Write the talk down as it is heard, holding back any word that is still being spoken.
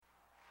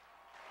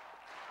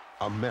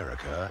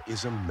America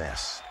is a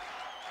mess.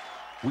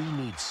 We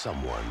need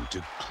someone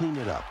to clean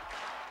it up.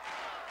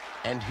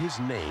 And his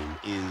name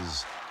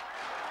is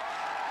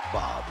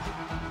Bob.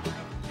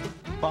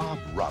 Bob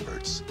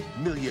Roberts,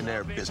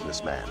 millionaire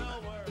businessman,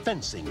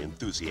 fencing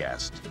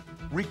enthusiast,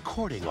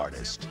 recording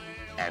artist,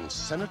 and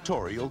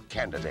senatorial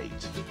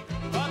candidate.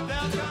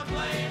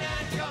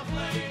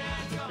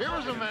 Here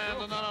was a man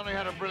that not only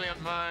had a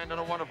brilliant mind and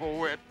a wonderful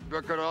wit,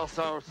 but could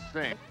also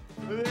sing.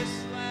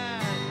 This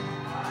land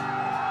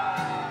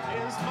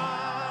is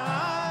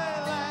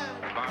my land.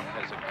 Bob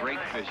has a great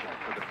vision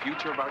for the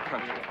future of our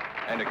country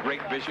and a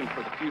great vision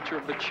for the future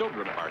of the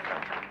children of our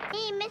country.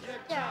 Hey, mister,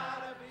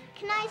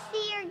 can I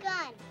see your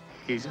gun?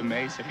 He's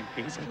amazing.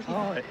 He's a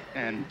poet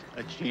and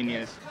a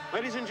genius.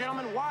 Ladies and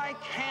gentlemen, why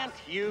can't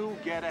you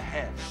get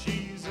ahead?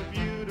 She's a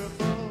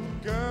beautiful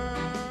girl.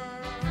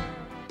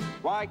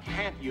 Why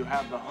can't you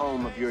have the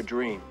home of your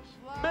dreams?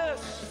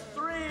 Miss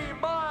 3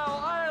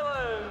 Mile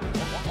Island.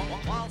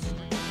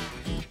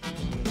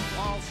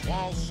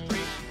 Wall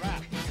Street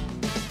rap.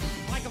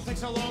 Michael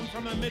takes a loan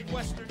from a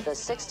Midwestern. The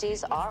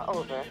 60s are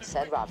over,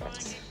 said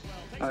Roberts.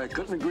 I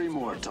couldn't agree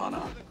more,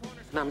 Donna.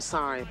 And I'm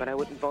sorry, but I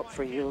wouldn't vote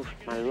for you.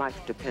 My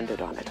life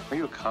depended on it. Are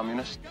you a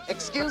communist?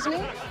 Excuse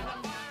me?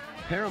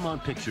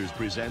 Paramount Pictures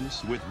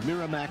presents with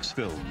Miramax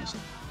Films,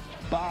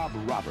 Bob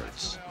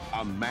Roberts,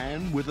 a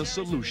man with a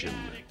solution.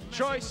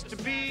 Choice to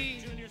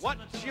be what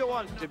you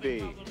want to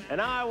be. And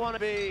I want to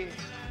be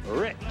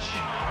rich.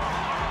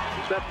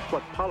 That's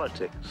what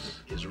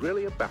politics is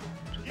really about.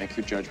 Make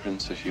your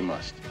judgments if you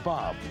must.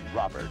 Bob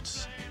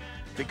Roberts.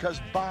 Because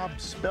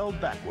Bob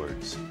spelled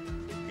backwards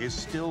is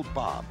still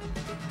Bob.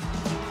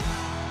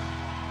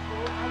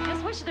 I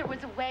just wish there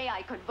was a way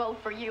I could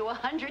vote for you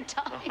 100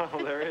 times.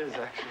 Oh, there is,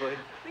 actually.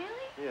 Really?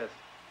 Yes.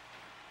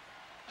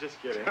 Just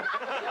kidding.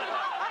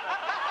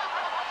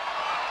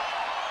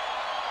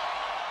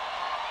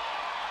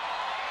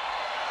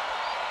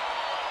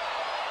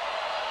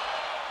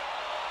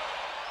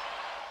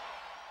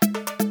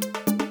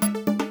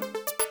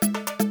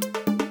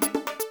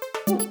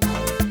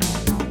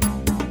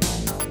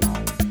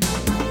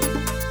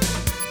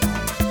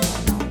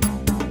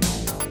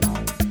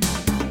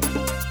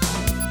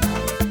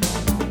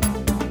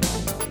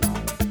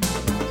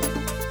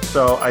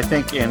 So I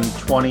think in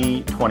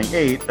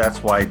 2028,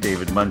 that's why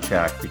David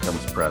Munchak becomes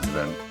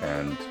president,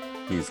 and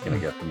he's going to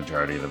get the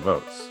majority of the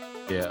votes.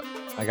 Yeah,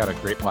 I got a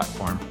great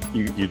platform.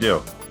 You do.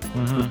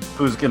 Mm-hmm.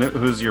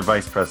 Who's your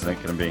vice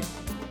president going to be?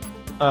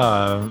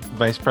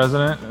 Vice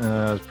president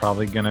is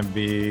probably going to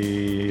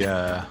be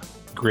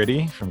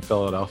Gritty from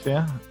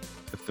Philadelphia,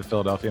 with the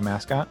Philadelphia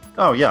mascot.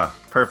 Oh yeah,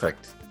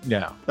 perfect.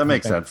 Yeah, that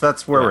makes sense.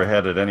 That's where we're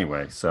headed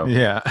anyway. So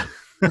yeah.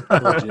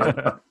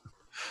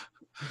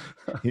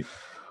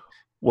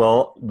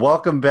 Well,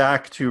 welcome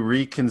back to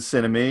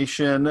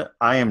Reconcinimation.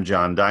 I am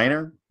John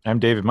Diner. I'm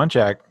David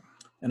Munchak.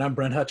 And I'm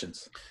Brent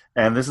Hutchins.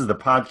 And this is the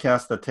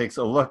podcast that takes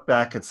a look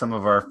back at some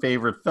of our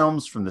favorite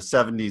films from the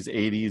 70s,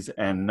 80s,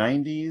 and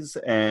 90s.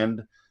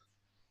 And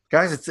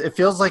guys, it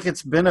feels like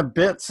it's been a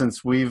bit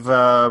since we've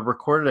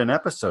recorded an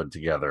episode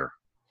together.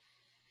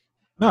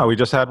 No, we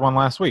just had one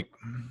last week.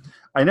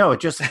 I know, it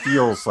just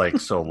feels like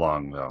so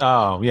long, though.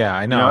 Oh, yeah,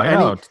 I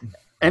know.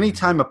 Any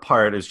time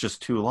apart is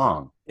just too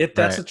long.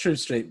 That's a true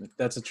statement.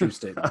 That's a true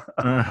statement.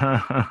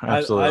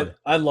 Absolutely.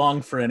 I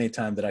long for any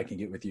time that I can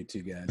get with you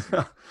two guys.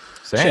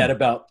 Same.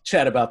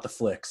 Chat about the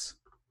flicks.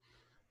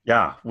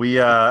 Yeah, we've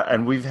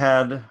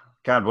had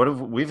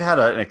we've had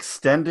an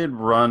extended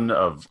run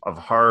of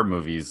horror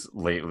movies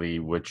lately,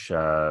 which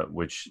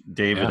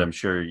David, I'm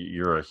sure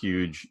you're a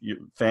huge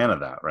fan of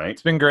that, right?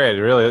 It's been great.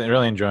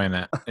 Really enjoying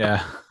that.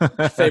 Yeah.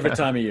 Favorite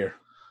time of year.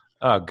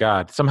 Oh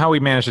God! Somehow we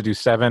managed to do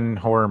 7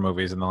 horror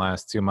movies in the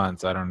last 2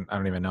 months. I don't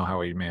even know how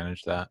we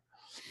managed that.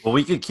 Well,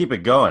 we could keep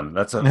it going.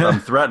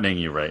 I'm threatening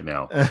you right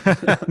now.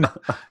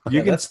 Can't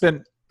you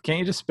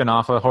just spin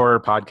off a horror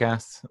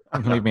podcast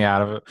and leave me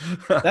out of it?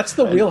 That's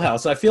the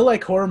wheelhouse. I feel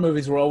like horror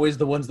movies were always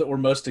the ones that were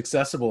most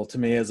accessible to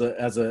me as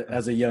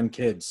a young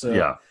kid.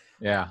 So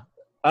yeah.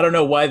 I don't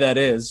know why that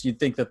is. You'd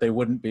think that they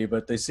wouldn't be,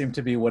 but they seem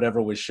to be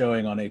whatever was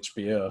showing on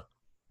HBO.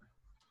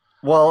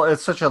 Well,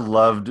 it's such a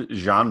loved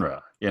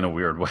genre in a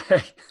weird way.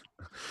 I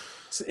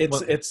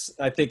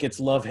think it's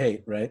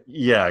love-hate, right?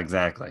 Yeah,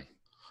 exactly.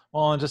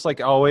 Well, and just like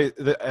always,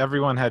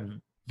 everyone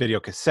had video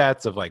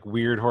cassettes of like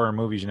weird horror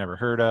movies you never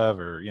heard of,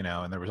 or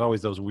and there was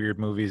always those weird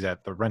movies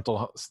at the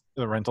rental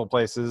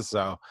places,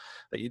 so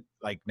that you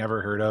like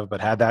never heard of,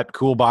 but had that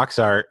cool box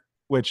art,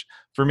 which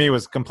for me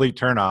was complete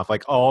turnoff.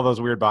 Like all those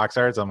weird box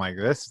arts, I'm like,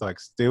 this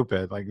looks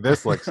stupid. Like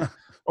this looks,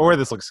 or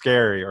this looks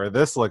scary, or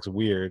this looks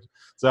weird.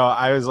 So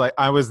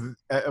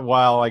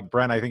while like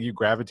Brent, I think you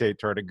gravitate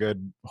toward a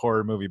good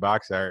horror movie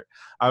box art.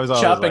 I was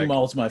always Chopping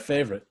Mall's my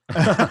favorite.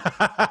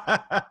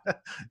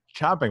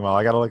 Chopping Mall.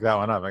 I got to look that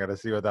one up. I got to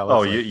see what that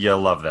looks like. Oh, you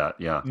love that.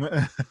 Yeah.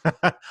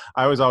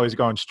 I was always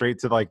going straight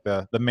to like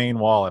the main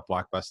wall at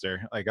Blockbuster.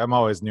 Like I'm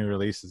always new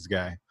releases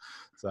guy.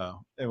 So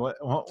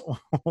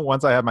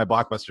once I had my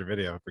Blockbuster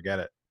video, forget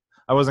it.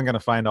 I wasn't going to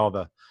find all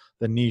the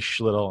niche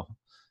little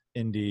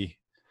indie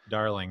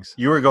darlings.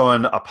 You were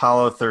going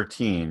Apollo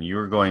 13. You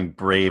were going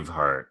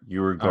Braveheart.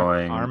 You were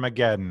going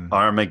Armageddon.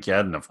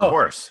 Armageddon, of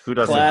course. Who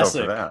doesn't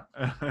classic. go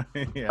for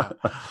that? Yeah,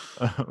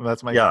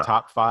 that's my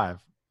top 5.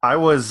 I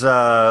was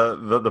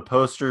the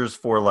posters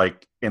for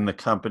like In the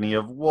Company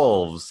of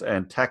Wolves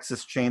and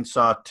Texas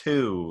Chainsaw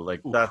 2.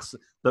 Like that's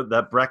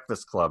that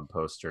Breakfast Club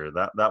poster.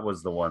 That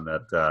was the one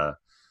that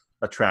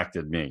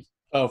attracted me.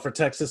 Oh, for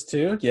Texas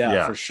too?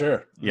 Yeah, for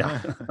sure.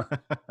 Yeah.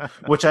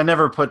 Which I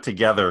never put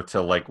together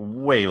till like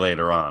way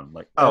later on.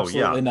 Like,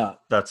 Absolutely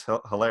not. That's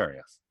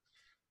hilarious.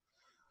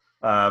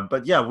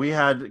 But yeah, we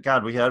had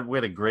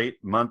a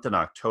great month in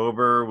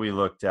October. We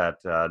looked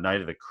at Night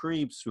of the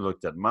Creeps. We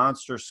looked at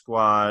Monster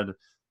Squad,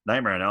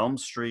 Nightmare on Elm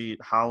Street,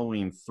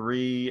 Halloween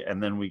 3,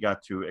 and then we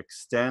got to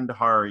extend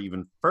horror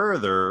even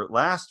further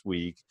last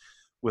week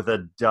with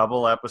a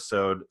double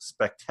episode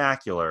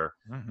spectacular.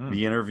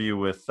 The interview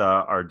with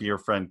our dear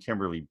friend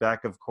Kimberly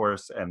Beck, of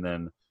course, and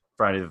then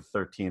Friday the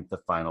 13th, the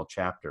final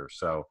chapter.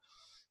 So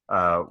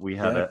we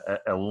had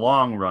a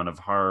long run of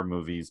horror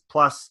movies.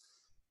 Plus,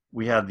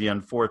 we had the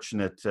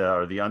unfortunate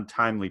or the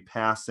untimely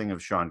passing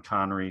of Sean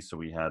Connery. So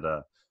we had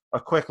a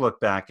quick look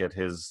back at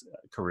his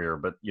career,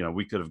 but you know,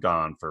 we could have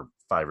gone for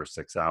 5 or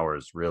 6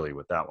 hours really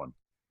with that one.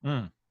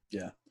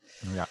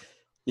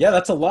 Yeah,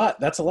 that's a lot.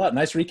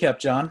 Nice recap,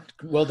 John.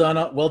 Well done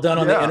on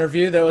the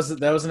interview. That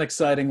was an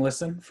exciting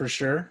listen for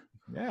sure.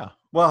 Yeah.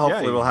 Well,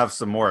 hopefully we'll have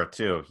some more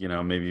too. You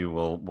know, maybe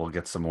we'll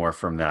get some more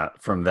from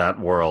that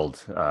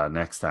world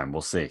next time.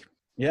 We'll see.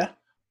 Yeah.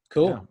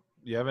 Cool. Yeah.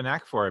 You have a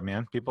knack for it,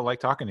 man. People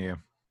like talking to you.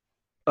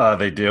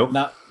 They do.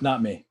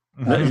 Not me.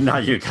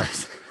 Not you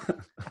guys.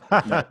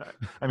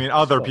 I mean,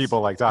 other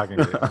people like talking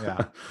to you.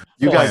 Yeah.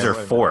 You guys are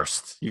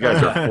forced. You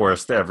guys are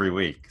forced every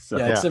week. So.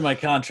 Yeah, it's in my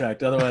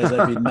contract. Otherwise,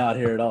 I'd be not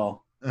here at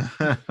all.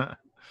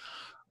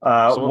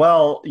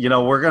 Well, you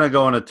know, we're going to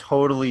go in a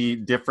totally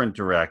different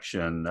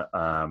direction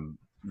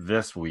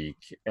this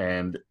week.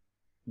 And,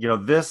 you know,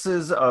 this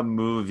is a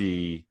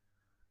movie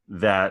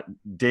that,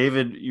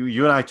 David,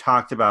 you and I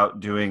talked about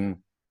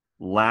doing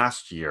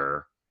last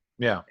year.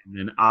 Yeah. And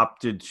then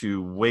opted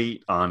to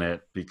wait on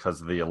it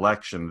because of the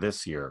election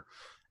this year.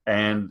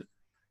 And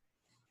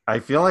I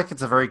feel like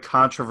it's a very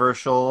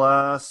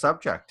controversial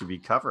subject to be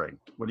covering.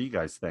 What do you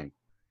guys think?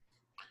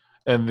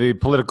 And the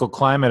political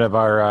climate of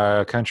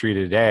our country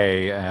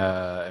today,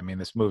 I mean,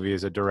 this movie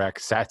is a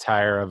direct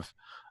satire of,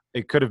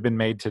 it could have been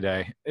made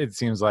today. It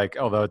seems like,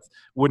 although it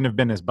wouldn't have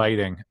been as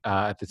biting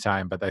at the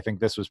time, but I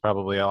think this was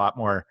probably a lot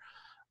more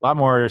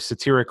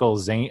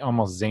satirical,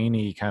 almost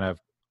zany kind of,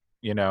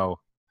 you know,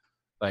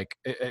 like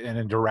in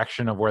a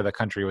direction of where the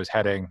country was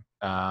heading,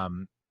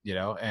 you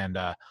know, and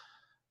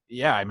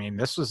yeah, I mean,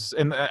 this was,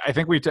 and I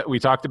think we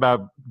talked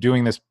about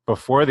doing this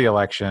before the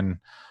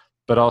election,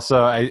 but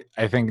also I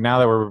think now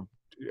that we're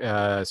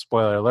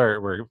spoiler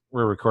alert,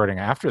 we're recording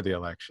after the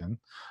election.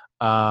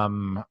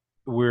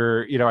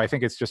 We're, you know, I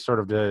think it's just sort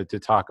of to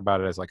talk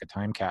about it as like a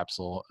time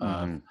capsule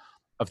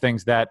of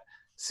things that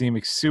seem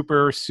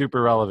super,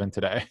 super relevant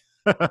today.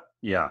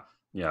 Yeah.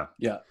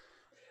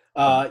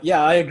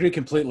 I agree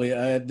completely.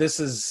 This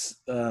is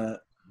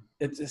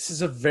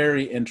a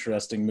very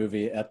interesting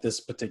movie at this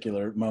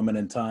particular moment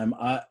in time.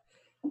 I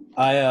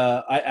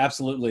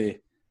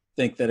absolutely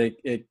think that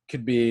it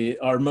could be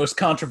our most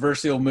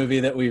controversial movie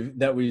that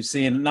we've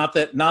seen. Not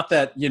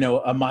that you know,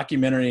 a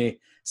mockumentary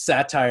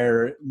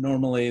satire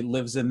normally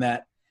lives in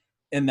that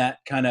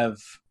kind of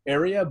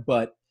area,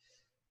 but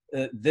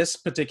this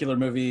particular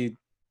movie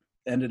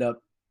ended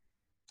up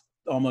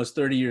almost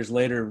 30 years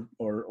later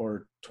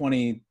or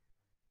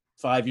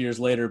 25 years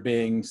later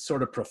being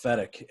sort of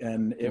prophetic,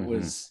 and it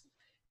was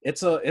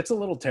it's a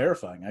little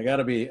terrifying. I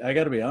gotta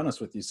be honest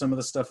with you. Some of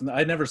the stuff,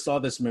 I never saw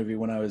this movie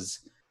when I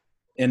was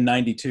in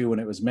 92 when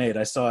it was made.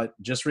 I saw it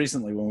just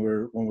recently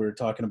when we were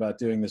talking about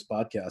doing this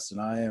podcast,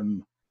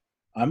 and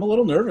I'm a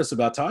little nervous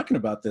about talking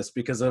about this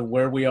because of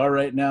where we are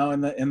right now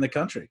in the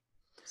country.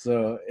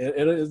 So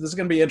this is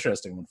going to be an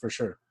interesting one for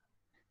sure.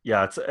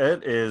 Yeah,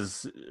 it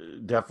is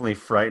definitely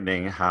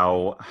frightening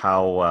how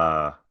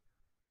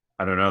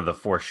I don't know, the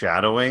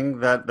foreshadowing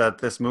that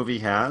this movie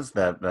has,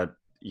 that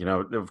you know,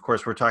 of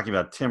course we're talking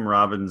about Tim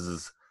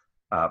Robbins'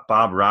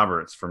 Bob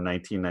Roberts from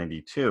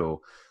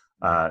 1992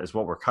 is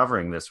what we're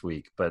covering this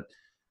week, but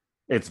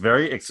it's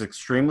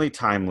extremely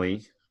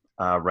timely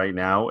right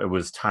now. It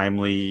was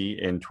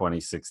timely in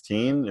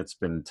 2016. It's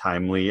been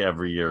timely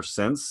every year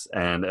since,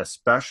 and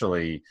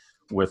especially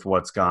with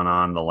what's gone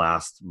on the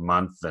last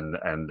month,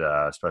 and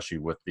especially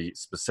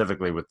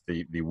specifically with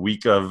the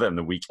week of and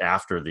the week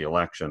after the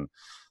election.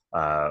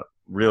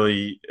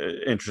 Really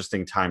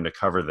interesting time to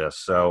cover this.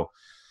 So,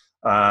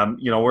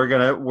 you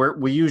know,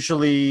 we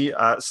usually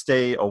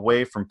stay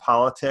away from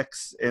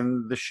politics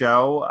in the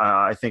show.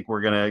 I think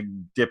we're going to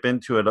dip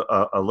into it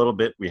a little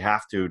bit. We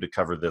have to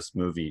cover this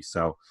movie.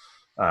 So,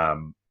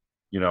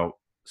 you know,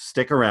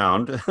 stick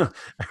around.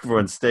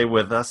 Everyone stay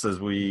with us as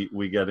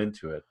we get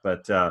into it.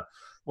 But,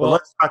 well,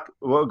 let's talk.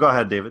 Well, go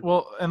ahead, David.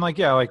 Well, and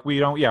we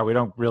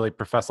don't really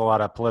profess a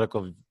lot of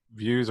political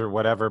views or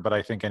whatever, but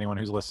I think anyone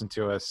who's listened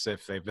to us,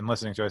 if they've been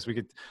listening to us, we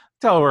could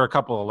tell we're a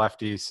couple of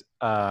lefties,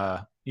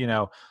 you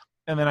know,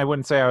 and then I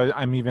wouldn't say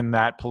I'm even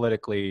that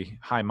politically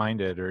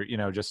high-minded or, you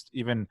know, just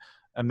even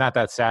I'm not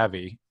that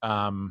savvy.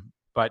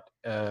 But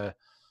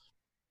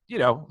you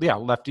know, yeah,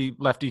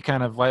 lefty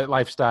kind of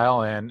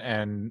lifestyle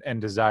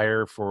and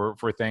desire for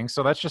things.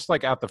 So that's just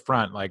like out the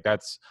front. Like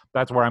that's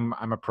where I'm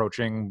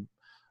approaching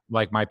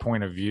like my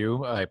point of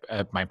view,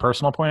 my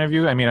personal point of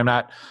view. I mean,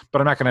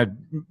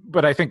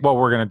 but I think what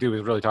we're going to do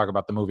is really talk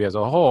about the movie as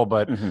a whole,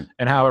 but,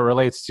 and how it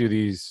relates to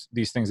these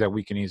things that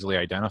we can easily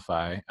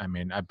identify. I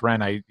mean,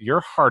 Brent,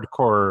 you're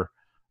hardcore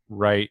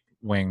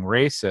right-wing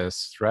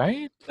racist,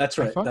 right? That's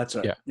right. That's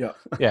right. Yeah.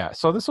 Yeah.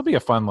 So this will be a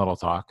fun little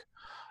talk.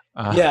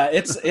 Yeah,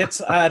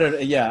 it's I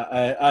don't.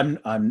 Yeah,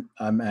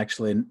 I'm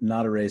actually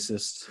not a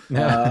racist.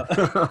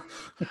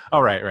 Oh,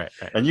 right.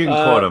 And you can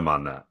quote him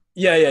on that.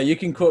 Yeah, you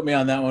can quote me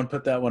on that one.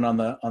 Put that one on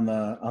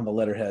the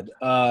letterhead.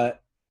 But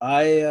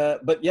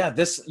yeah,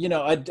 this, you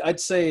know, I'd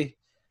say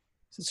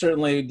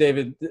certainly,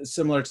 David,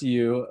 similar to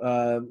you,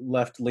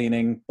 left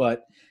leaning.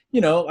 But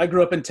you know, I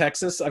grew up in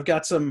Texas. I've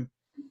got some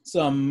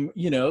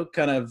you know,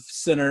 kind of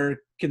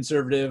center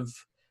conservative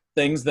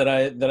things that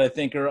I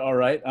think are all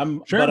right.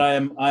 Sure. But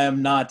I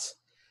am not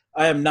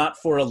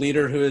for a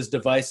leader who is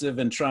divisive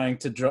and trying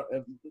to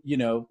you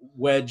know,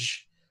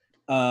 wedge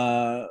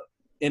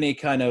any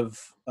kind of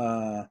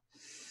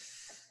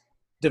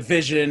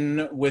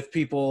division with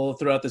people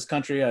throughout this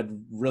country. I'd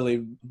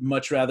really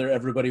much rather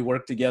everybody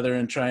work together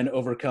and try and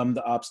overcome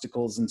the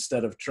obstacles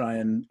instead of try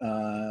and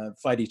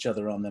fight each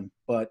other on them.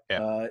 But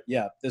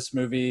yeah, this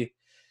movie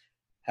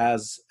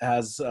has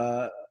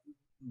the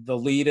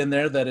lead in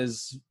there that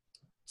is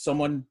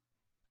someone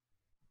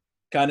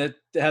kind of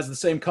has the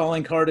same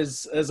calling card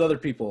as other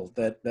people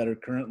that are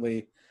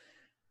currently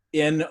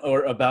in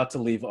or about to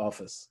leave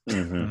office.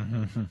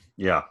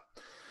 Yeah.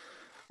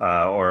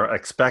 Or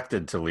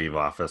expected to leave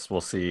office.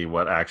 We'll see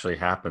what actually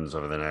happens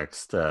over the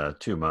next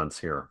 2 months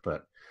here.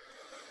 But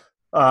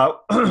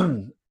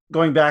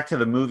going back to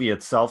the movie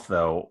itself,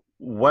 though,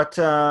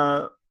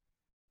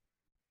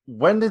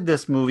 when did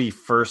this movie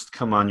first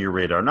come on your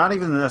radar? Not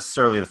even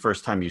necessarily the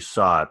first time you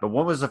saw it, but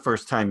when was the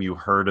first time you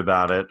heard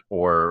about it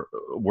or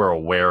were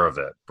aware of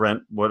it?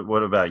 Brent,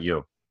 what about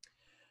you?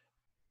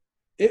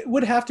 It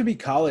would have to be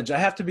college. I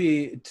have to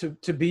be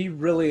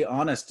really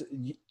honest.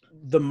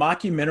 The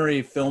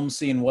mockumentary film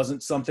scene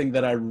wasn't something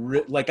that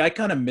I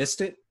kind of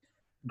missed it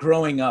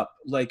growing up.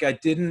 Like I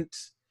didn't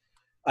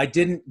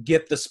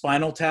get the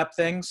Spinal Tap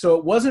thing. So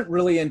it wasn't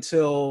really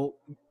until,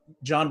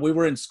 John, we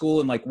were in school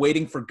and like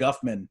Waiting for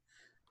Guffman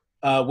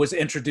was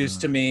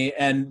introduced to me.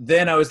 And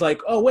then I was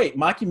like, oh wait,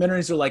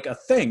 mockumentaries are like a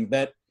thing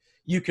that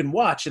you can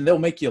watch and they'll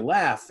make you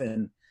laugh.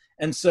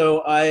 And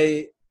so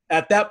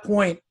at that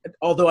point,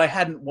 although I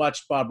hadn't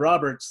watched Bob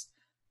Roberts,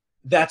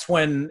 that's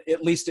when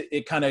at least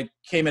it kind of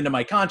came into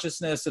my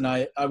consciousness and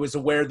I was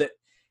aware that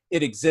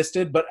it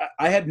existed, but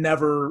I had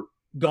never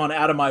gone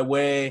out of my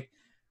way,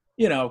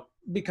 you know,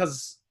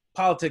 because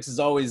politics is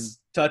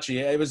always touchy.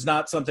 It was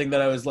not something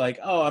that I was like,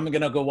 oh, I'm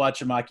going to go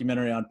watch a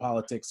mockumentary on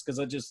politics. Cause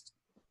I just,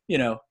 you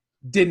know,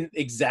 didn't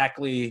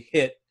exactly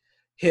hit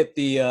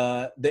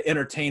the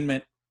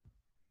entertainment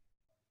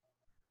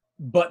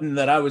button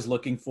that I was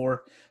looking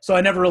for. So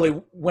I never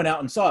really went out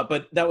and saw it,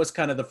 but that was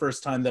kind of the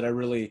first time that I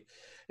really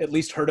at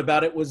least heard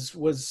about it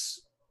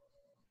was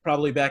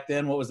probably back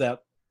then. What was that?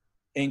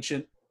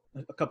 Ancient,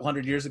 a couple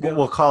hundred years ago?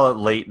 We'll call it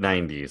late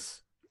 90s,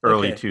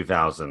 early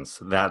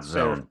 2000s, that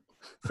zone.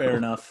 Fair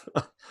enough.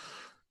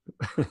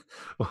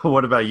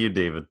 What about you,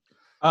 David?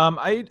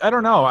 I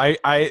don't know.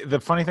 I the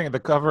funny thing, the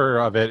cover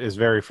of it is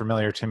very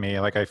familiar to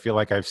me. Like I feel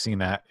like I've seen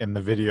that in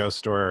the video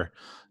store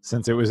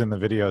since it was in the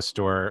video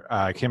store.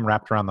 It came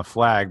wrapped around the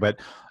flag, but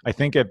I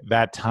think at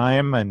that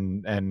time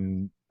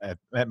and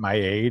at my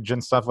age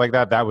and stuff like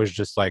that, that was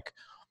just like,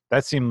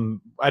 that seemed,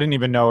 I didn't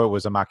even know it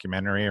was a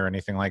mockumentary or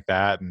anything like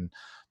that. And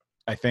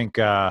I think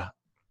it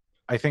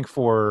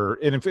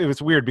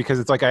was weird because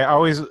it's like, I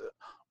always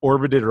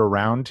orbited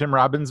around Tim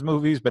Robbins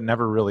movies, but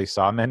never really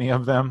saw many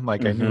of them.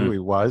 Like I knew who he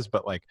was,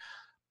 but like,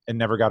 it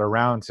never got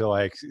around to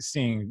like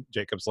seeing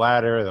Jacob's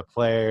Ladder, The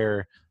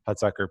Player,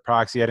 Hudsucker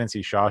Proxy. I didn't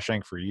see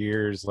Shawshank for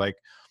years. Like,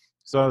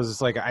 so I was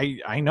just like,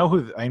 I know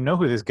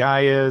who this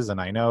guy is. And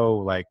I know,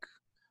 like,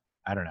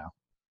 I don't know.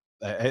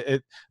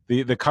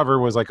 The cover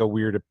was like a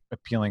weird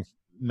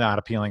not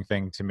appealing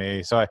thing to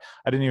me. So I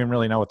didn't even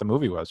really know what the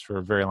movie was for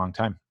a very long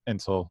time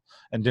and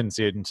didn't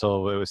see it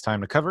until it was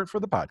time to cover it for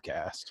the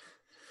podcast.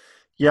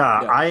 Yeah.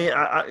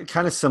 I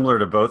kind of similar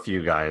to both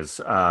you guys.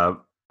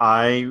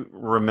 I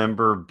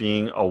remember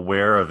being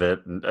aware of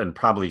it and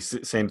probably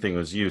same thing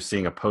as you,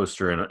 seeing a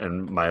poster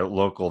in my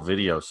local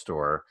video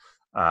store.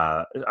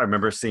 I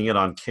remember seeing it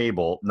on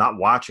cable, not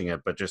watching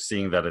it, but just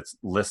seeing that it's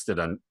listed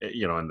on,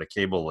 you know, in the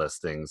cable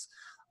listings.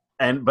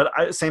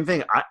 But same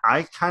thing.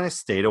 I kind of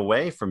stayed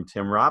away from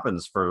Tim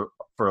Robbins for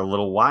a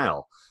little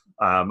while.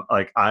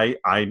 Like I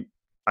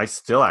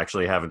still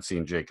actually haven't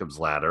seen Jacob's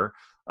Ladder.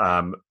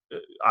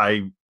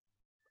 I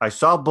I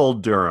saw Bull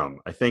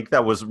Durham. I think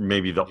that was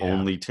maybe the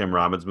only Tim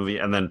Robbins movie.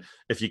 And then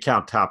if you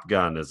count Top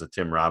Gun as a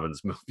Tim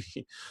Robbins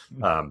movie,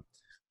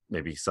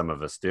 maybe some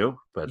of us do,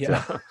 but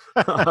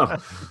I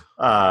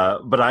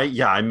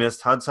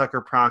missed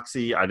Hudsucker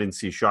Proxy. I didn't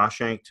see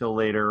Shawshank till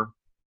later.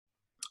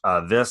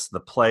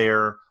 The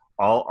Player,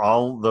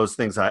 all those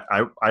things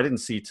I didn't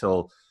see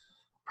till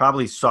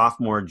probably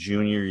sophomore,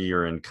 junior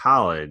year in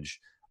college.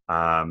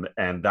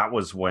 And that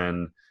was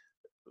when,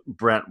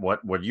 Brent,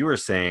 what you were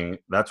saying,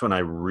 that's when I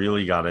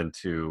really got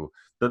into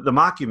the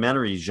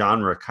mockumentary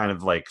genre. Kind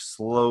of like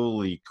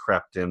slowly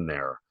crept in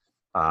there.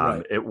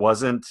 Right. It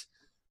wasn't,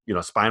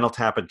 Spinal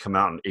Tap had come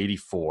out in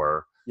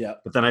 84. Yeah.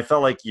 But then I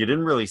felt like you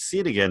didn't really see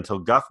it again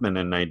until Guffman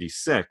in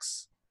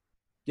 96.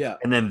 Yeah.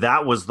 And then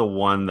that was the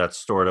one that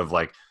sort of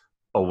like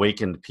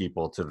awakened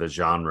people to the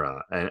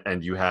genre.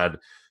 And you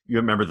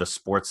remember the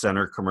Sports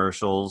Center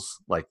commercials,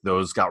 like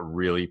those got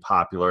really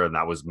popular, and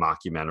that was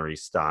mockumentary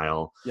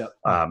style. Yep.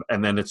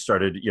 And then it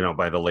started,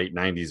 by the late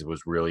 90s, it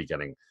was really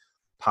getting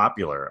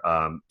popular.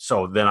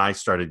 So then I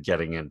started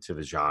getting into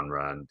the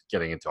genre and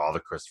getting into all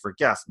the Christopher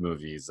Guest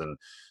movies and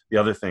the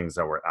other things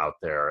that were out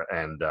there.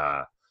 And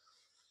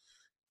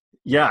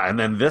and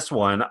then this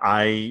one,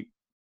 I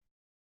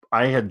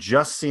had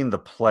just seen The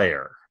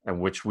Player,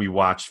 and which we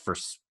watched for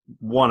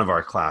one of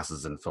our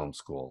classes in film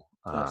school.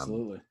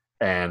 Absolutely.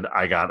 And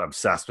I got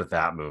obsessed with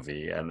that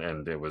movie,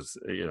 and it was,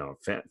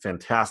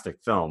 fantastic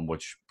film,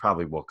 which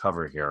probably we'll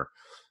cover here.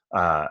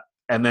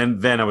 And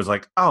then I was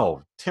like,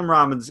 oh, Tim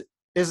Robbins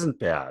isn't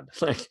bad.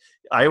 Like,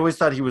 I always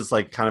thought he was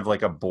like kind of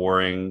like a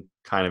boring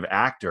kind of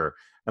actor,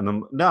 and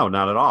then no,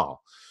 not at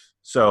all.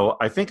 So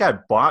I think I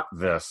bought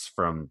this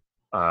from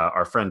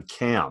our friend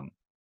Cam.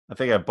 I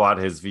think I bought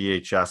his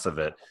VHS of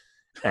it,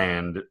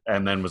 and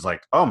then was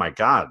like, oh my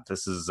God,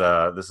 this is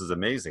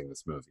amazing,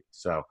 this movie.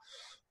 So.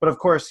 But of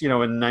course,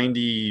 in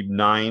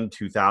 99,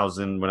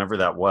 2000, whenever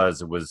that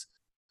was, it was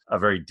a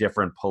very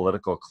different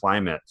political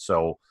climate.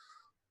 So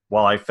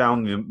while I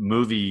found the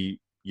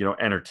movie,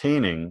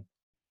 entertaining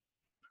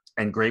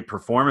and great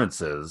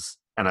performances,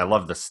 and I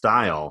love the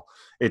style,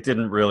 it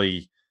didn't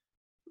really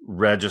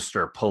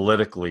register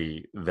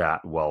politically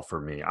that well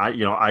for me.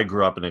 I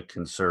grew up in a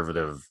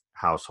conservative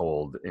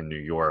household in New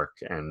York,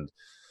 and,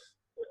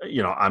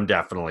 I'm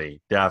definitely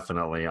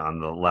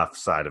on the left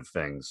side of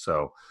things.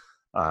 So,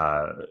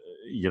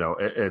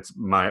 it's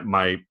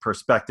my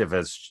perspective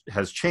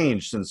has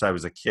changed since I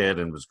was a kid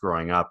and was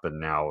growing up, and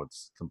now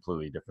it's a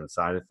completely different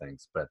side of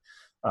things. But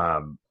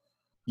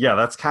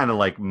that's kind of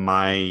like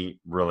my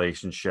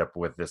relationship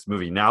with this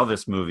movie. Now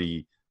this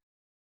movie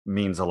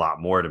means a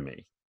lot more to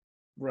me,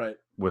 right,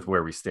 with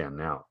where we stand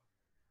now.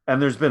 And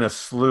there's been a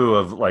slew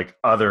of like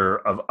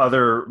other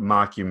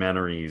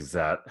mockumentaries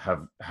that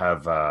have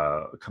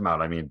come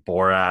out. I mean,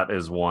 Borat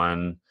is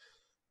one.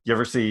 You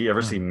ever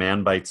see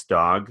Man Bites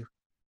Dog?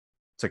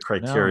 It's a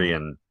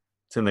Criterion. No.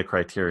 It's in the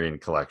Criterion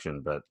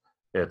collection, but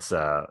it's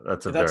that's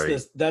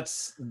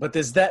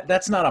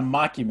not a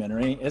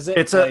mockumentary, is it?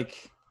 It's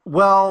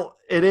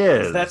it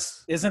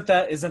is. Isn't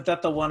that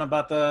the one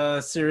about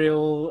the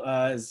serial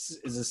is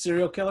a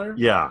serial killer?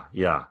 Yeah.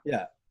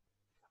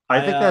 I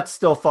think that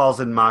still falls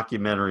in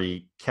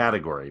mockumentary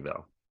category,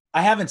 though.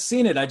 I haven't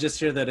seen it. I just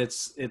hear that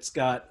it's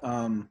got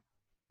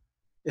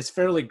it's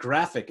fairly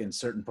graphic in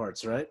certain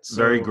parts, right? So,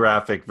 very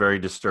graphic, very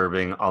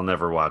disturbing. I'll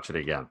never watch it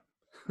again.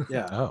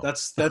 Yeah,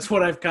 that's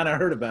what I've kind of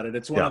heard about it.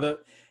 It's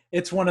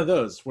one of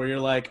those where you're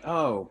like,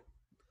 oh,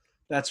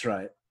 that's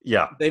right.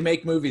 Yeah, they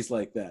make movies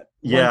like that.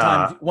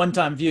 One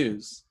time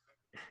views.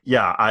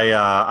 Yeah,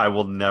 I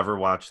will never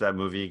watch that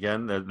movie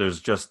again.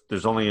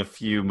 There's only a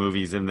few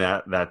movies in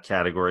that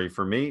category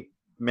for me.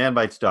 Man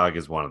Bites Dog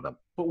is one of them.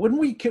 But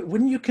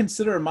wouldn't you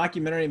consider a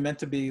mockumentary meant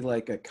to be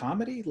like a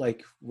comedy?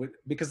 Like,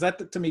 because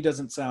that to me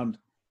doesn't sound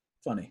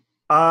funny.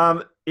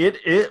 But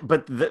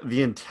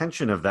the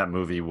intention of that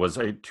movie was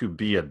to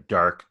be a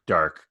dark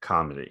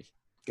comedy.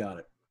 Got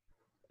it.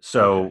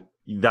 So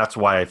that's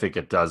why I think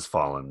it does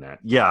fall in that.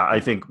 Yeah, I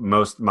think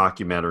most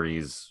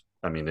mockumentaries,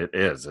 I mean,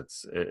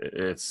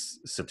 it's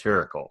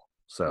satirical.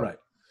 So right.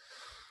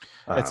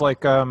 It's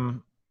like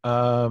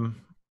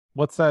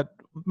what's that?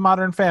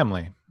 Modern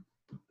Family.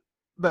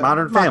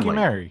 Modern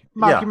Family.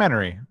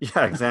 Mockumentary.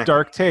 Yeah, exactly.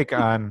 Dark take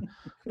on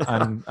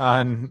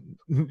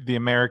the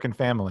American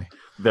family.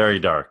 Very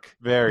dark.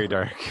 Very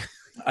dark.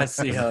 I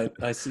see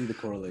the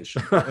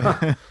correlation.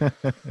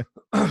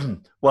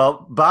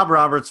 Well, Bob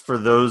Roberts, for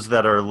those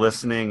that are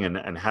listening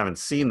and haven't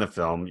seen the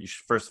film,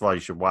 first of all, you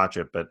should watch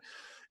it. But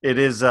it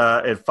is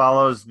it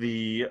follows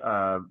the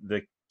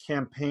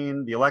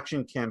campaign, the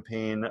election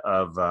campaign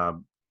of a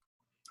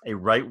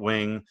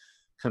right-wing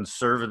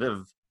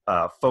conservative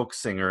folk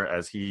singer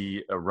as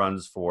he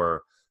runs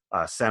for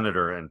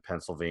senator in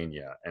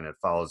Pennsylvania, and it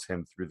follows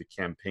him through the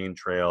campaign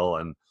trail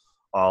and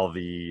all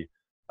the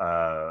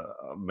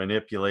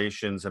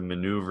manipulations and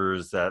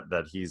maneuvers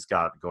that he's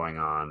got going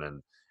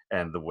on,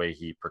 and the way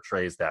he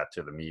portrays that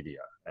to the media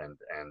and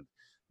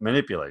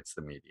manipulates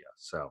the media.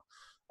 So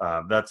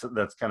that's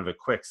kind of a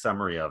quick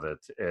summary of it.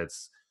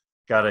 It's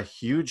got a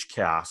huge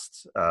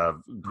cast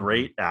of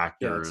great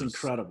actors. Yeah, it's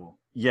incredible.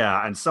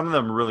 Yeah, and some of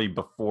them really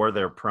before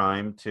their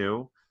prime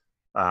too.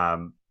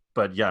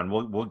 But yeah, and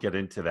we'll get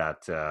into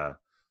that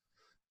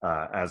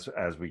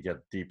as we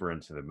get deeper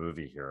into the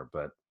movie here.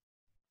 But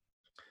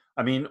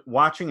I mean,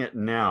 watching it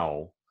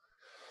now,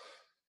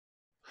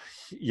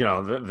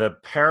 the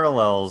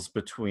parallels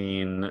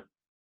between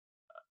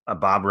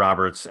Bob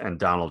Roberts and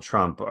Donald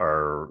Trump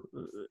are,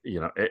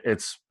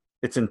 it's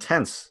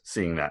intense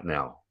seeing that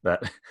now.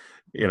 That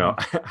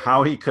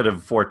how he could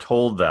have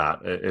foretold that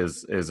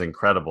is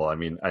incredible. I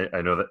mean,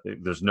 I know that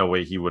there's no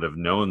way he would have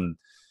known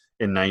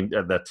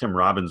that Tim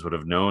Robbins would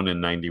have known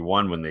in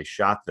 91 when they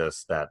shot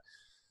this that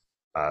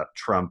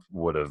Trump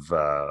would have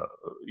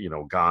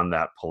gone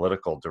that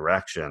political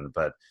direction.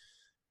 But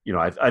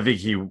I think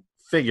he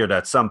figured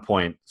at some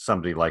point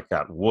somebody like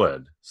that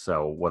would.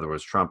 So whether it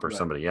was Trump or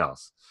somebody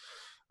else,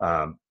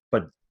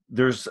 but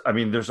there's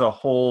a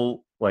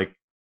whole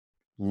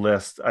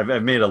list.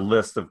 I've made a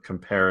list of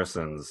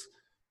comparisons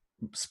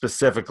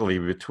specifically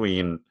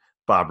between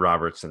Bob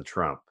Roberts and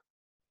Trump.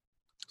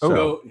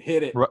 So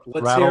hit it.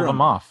 Let's rattle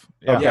them off.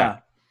 Okay. Yeah.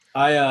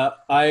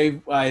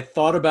 I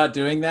thought about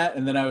doing that,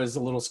 and then I was a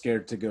little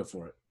scared to go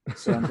for it.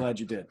 So I'm glad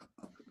you did.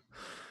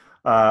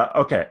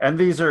 Okay. And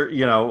these are,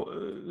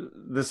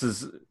 this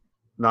is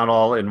not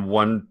all in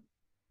one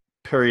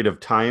period of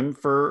time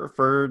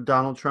for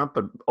Donald Trump,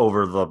 but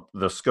over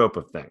the scope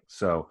of things.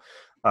 So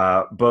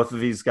both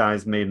of these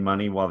guys made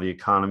money while the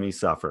economy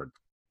suffered.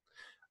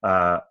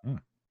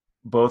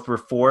 Both were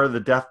for the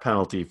death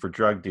penalty for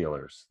drug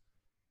dealers.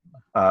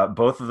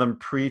 Both of them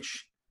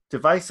preach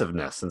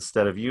divisiveness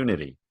instead of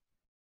unity.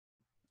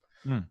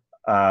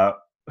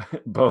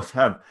 Both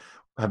have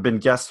been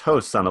guest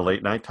hosts on a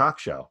late night talk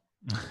show,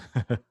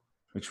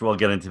 which we'll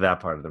get into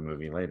that part of the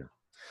movie later.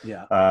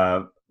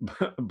 Yeah.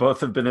 Both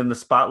have been in the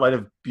spotlight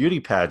of beauty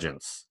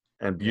pageants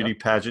and beauty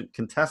pageant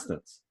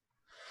contestants.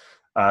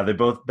 They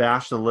both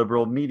bash the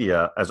liberal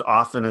media as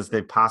often as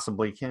they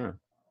possibly can.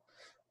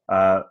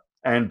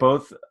 And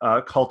both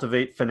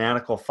cultivate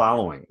fanatical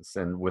followings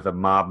and with a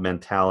mob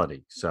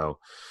mentality. So,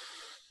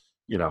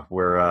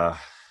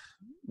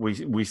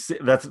 we see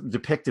that's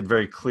depicted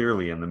very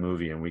clearly in the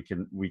movie, and we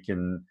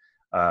can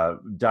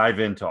dive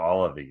into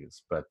all of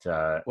these. But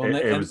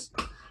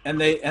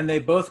they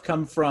both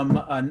come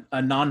from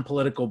a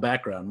non-political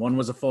background. One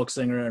was a folk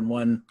singer, and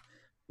one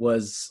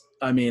was,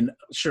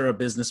 sure, a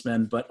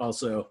businessman, but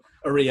also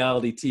a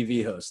reality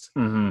TV host.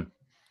 Mm-hmm.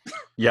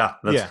 Yeah.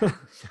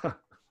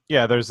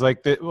 Yeah, there's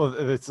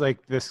it's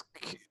like this.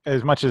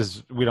 As much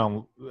as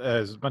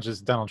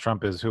Donald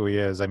Trump is who he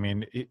is,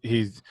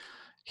 he's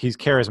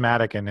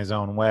charismatic in his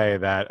own way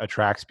that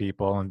attracts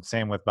people, and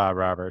same with Bob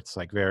Roberts.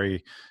 Like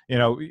very,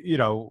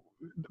 30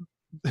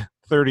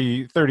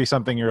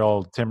 something year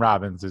old Tim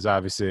Robbins is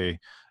obviously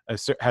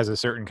has a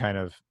certain kind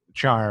of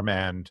charm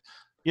and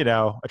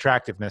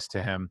attractiveness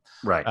to him,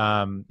 right?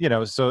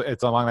 So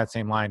it's along that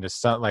same line,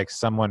 just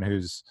someone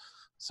who's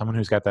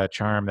got that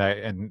charm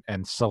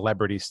and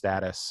celebrity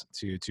status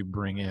to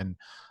bring in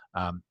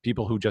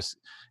people who just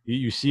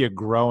you see a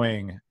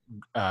growing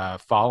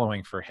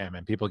following for him,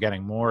 and people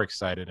getting more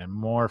excited and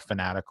more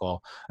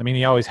fanatical.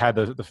 He always had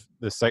the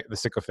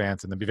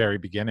sycophants in the very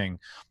beginning,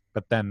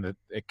 but then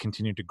it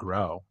continued to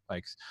grow.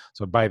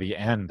 So by the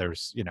end,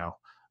 there's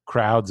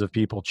crowds of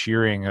people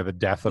cheering the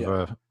death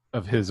of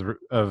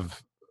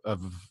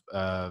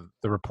the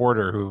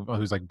reporter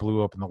who's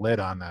blew open the lid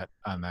on that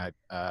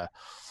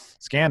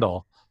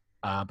scandal.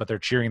 But they're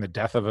cheering the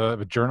death of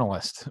a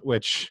journalist,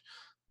 which,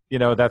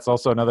 that's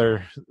also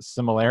another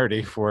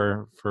similarity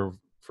for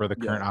the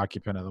current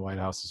occupant of the White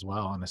House as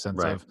well, in the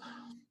sense of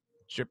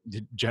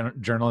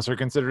journalists are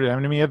considered an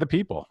enemy of the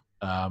people,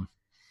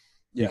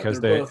 because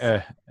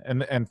they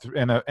and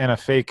a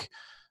fake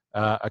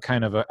a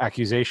kind of a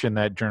accusation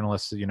that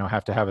journalists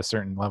have to have a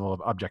certain level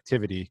of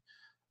objectivity,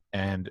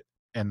 and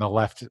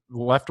the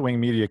left-wing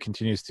media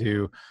continues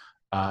to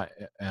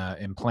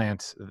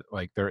implant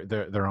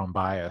their own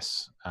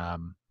bias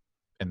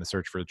in the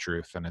search for the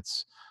truth, and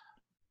that's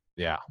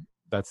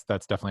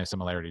definitely a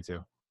similarity too.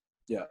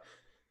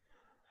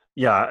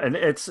 Yeah, and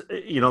it's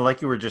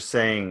like you were just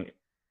saying,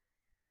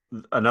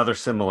 another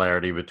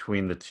similarity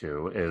between the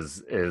two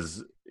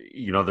is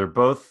they're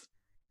both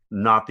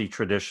not the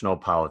traditional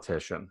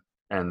politician,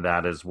 and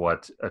that is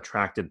what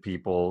attracted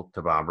people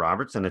to Bob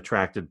Roberts and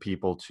attracted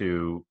people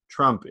to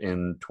Trump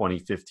in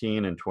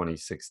 2015 and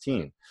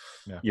 2016.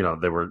 Yeah.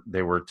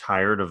 They were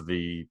tired of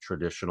the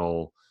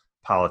traditional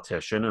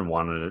politician and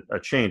wanted a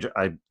change.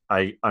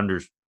 I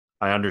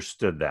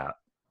understood that.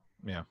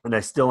 Yeah. And I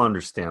still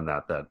understand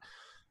that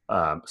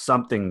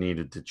something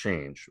needed to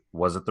change.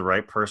 Was it the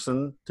right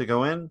person to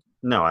go in?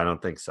 No, I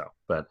don't think so.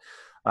 But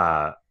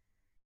that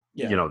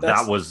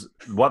was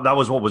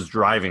what was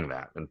driving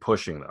that and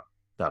pushing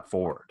that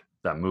forward,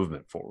 that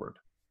movement forward.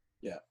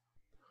 Yeah.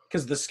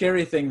 Because the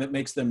scary thing that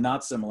makes them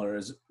not similar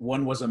is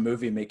one was a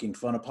movie making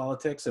fun of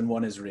politics and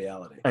one is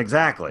reality.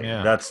 Exactly.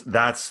 Yeah. That's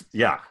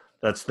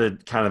the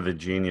kind of the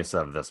genius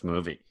of this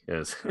movie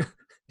is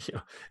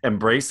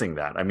embracing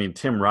that.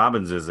 Tim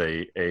Robbins is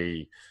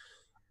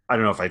I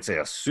don't know if I'd say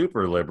a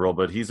super liberal,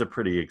 but he's a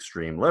pretty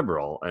extreme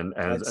liberal, and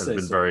has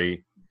been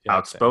very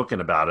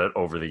outspoken about it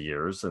over the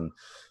years. And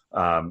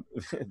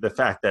the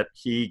fact that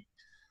he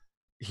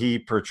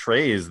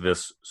portrays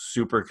this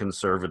super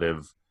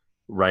conservative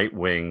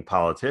right-wing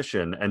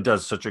politician and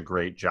does such a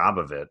great job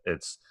of it.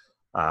 It's,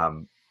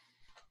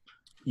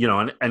 you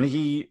know, and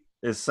he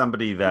is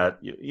somebody that,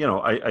 you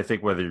know, I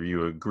think whether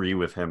you agree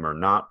with him or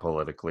not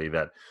politically,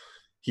 that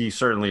he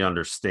certainly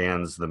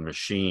understands the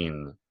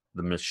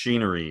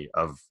machinery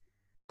of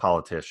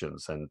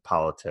politicians and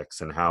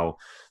politics and how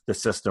the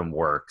system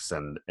works.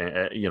 And,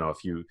 you know,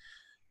 if you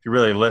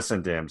really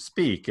listen to him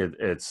speak,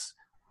 it's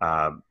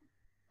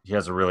he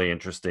has a really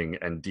interesting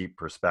and deep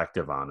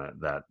perspective on it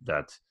that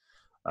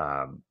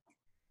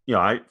you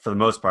know, for the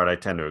most part, I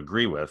tend to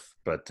agree with,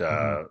 but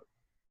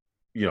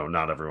you know,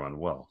 not everyone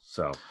will.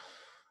 So,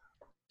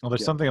 well,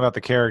 there's something about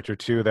the character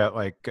too that,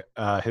 like,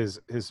 his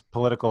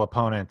political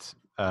opponent,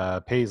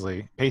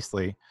 Paisley,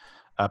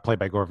 played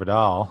by Gore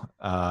Vidal,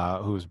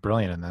 who's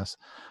brilliant in this.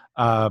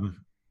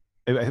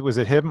 Was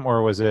it him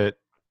or was it?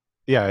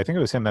 Yeah, I think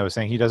it was him that was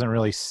saying he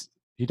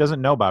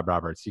doesn't know Bob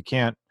Roberts. You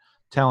can't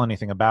tell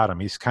anything about him.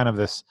 He's kind of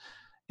this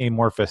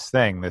amorphous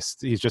thing.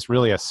 He's just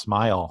really a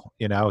smile.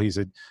 You know, he's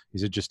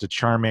just a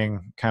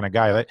charming kind of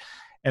guy.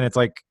 And it's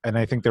like, and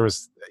I think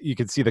you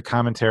could see the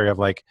commentary of,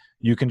 like,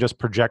 you can just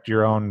project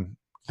your own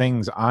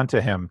things onto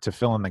him to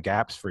fill in the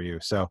gaps for you.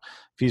 So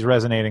if he's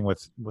resonating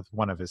with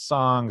one of his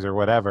songs or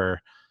whatever,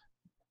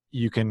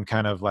 you can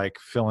kind of like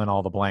fill in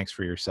all the blanks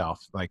for yourself.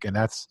 Like, and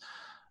that's,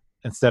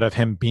 instead of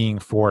him being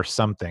for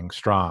something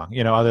strong,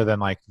 you know, other than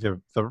like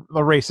the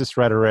racist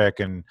rhetoric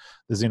and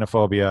the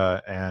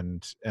xenophobia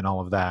and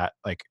all of that.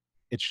 Like,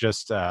 it's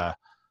just, and,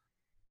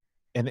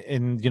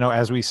 you know,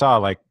 as we saw,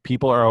 like,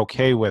 people are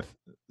okay with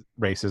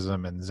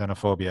racism and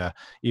xenophobia,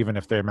 even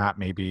if they're not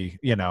maybe,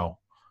 you know,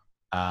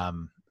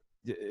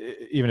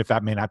 even if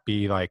that may not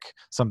be like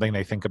something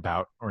they think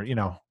about, or, you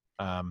know,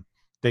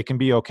 they can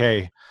be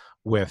okay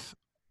with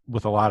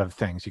a lot of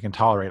things. You can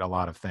tolerate a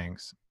lot of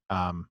things,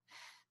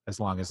 as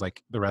long as,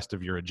 like, the rest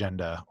of your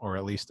agenda, or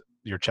at least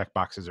your check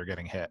boxes, are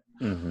getting hit.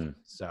 Mm-hmm.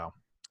 So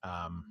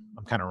I'm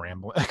kind of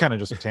rambling, kind of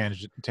just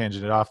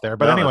tangent it off there.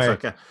 But anyway,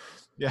 okay.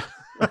 Yeah.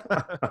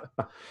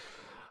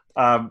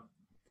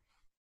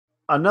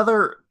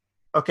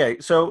 Okay,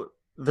 so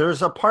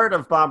there's a part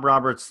of Bob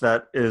Roberts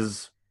that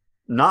is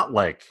not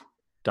like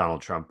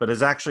Donald Trump, but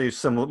is actually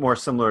more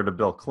similar to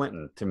Bill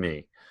Clinton to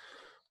me.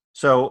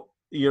 So,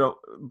 you know,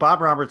 Bob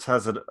Roberts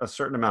has a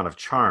certain amount of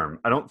charm.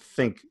 I don't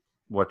think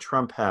what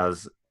Trump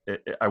has,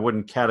 I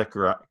wouldn't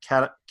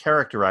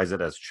characterize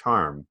it as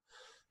charm.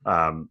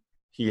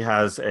 He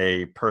has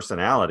a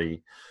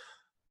personality.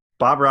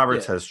 Bob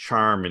Roberts has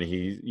charm, and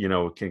he, you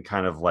know, can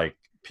kind of, like,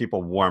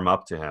 people warm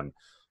up to him,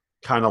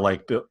 kind of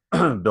like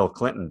Bill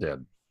Clinton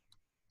did.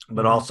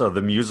 But also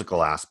the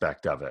musical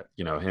aspect of it,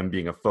 you know, him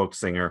being a folk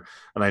singer.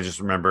 And I just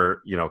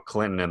remember, you know,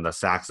 Clinton and the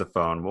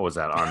saxophone, what was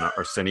that, on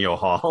Arsenio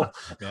Hall?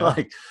 Yeah.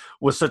 Like,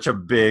 was such a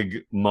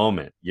big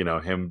moment, you know,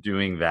 him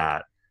doing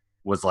that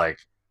was like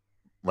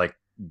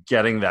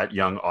getting that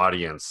young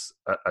audience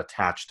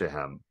attached to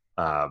him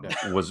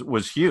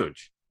was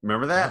huge.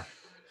 Remember that?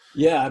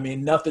 Yeah, I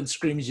mean, nothing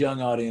screams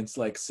young audience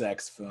like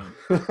saxophone.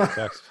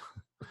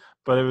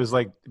 But it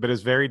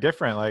was very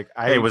different. Like,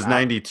 it was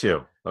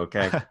 92.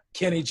 Okay.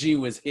 Kenny G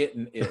was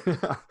hitting it.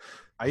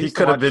 He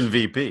could have been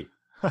VP.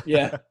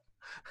 Yeah.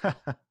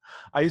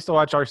 I used to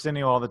watch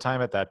Arsenio all the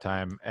time at that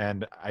time.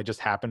 And I just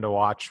happened to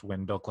watch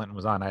when Bill Clinton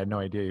was on. I had no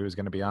idea he was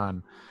going to be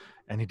on.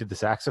 And he did the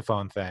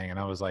saxophone thing. And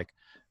I was like,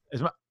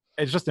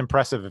 it's just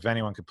impressive if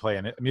anyone could play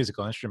a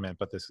musical instrument.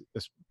 But this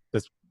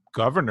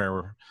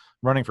governor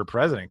running for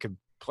president could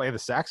play the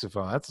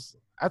saxophone.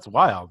 That's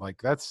wild.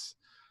 Like, that's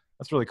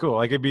really cool.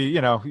 Like, it'd be,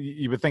 you know,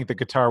 you would think the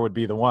guitar would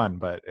be the one,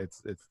 but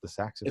it's the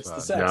saxophone. It's the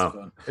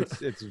saxophone. No.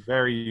 It's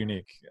very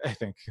unique, I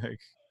think.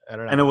 Like, I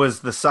don't know. And it was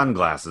the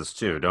sunglasses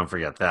too. Don't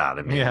forget that.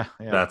 I mean, yeah.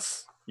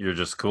 You're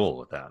just cool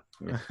with that.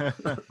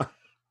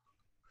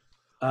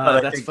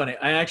 That's funny.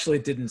 I actually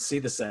didn't see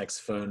the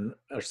saxophone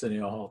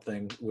Arsenio Hall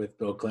thing with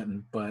Bill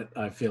Clinton, but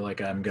I feel like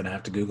I'm going to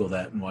have to Google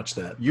that and watch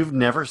that. You've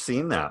never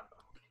seen that?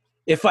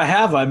 If I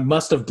have, I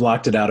must have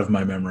blocked it out of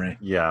my memory.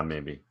 Yeah,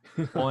 maybe.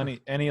 Well,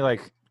 any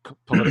like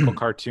political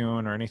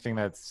cartoon or anything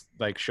that's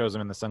like shows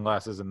him in the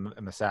sunglasses and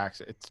the sax,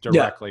 it's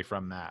directly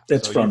from that.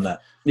 It's so from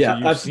that.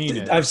 Yeah, so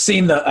I've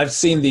seen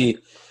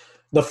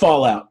the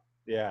fallout.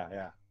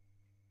 Yeah.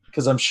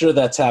 Because I'm sure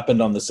that's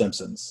happened on The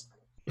Simpsons.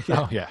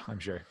 Oh yeah, I'm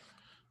sure.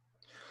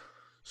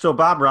 So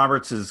Bob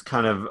Roberts is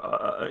kind of,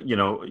 you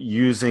know,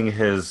 using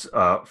his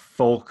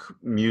folk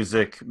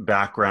music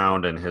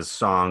background and his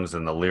songs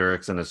and the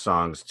lyrics in his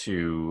songs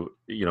to,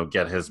 you know,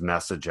 get his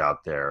message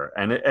out there,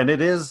 and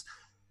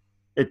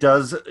it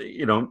does,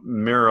 you know,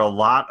 mirror a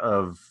lot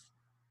of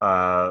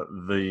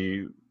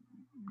the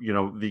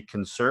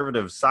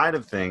conservative side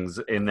of things,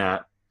 in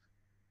that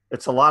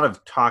it's a lot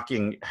of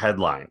talking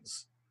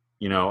headlines,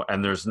 you know,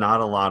 and there's not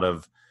a lot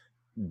of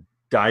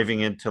diving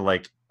into,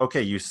 like,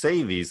 okay, you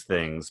say these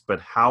things, but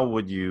how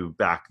would you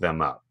back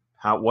them up?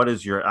 what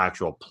is your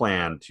actual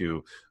plan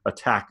to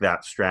attack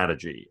that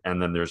strategy?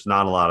 And then there's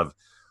not a lot of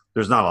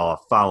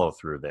follow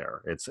through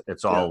there.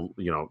 It's all,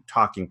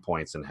 talking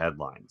points and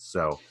headlines.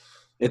 So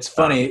it's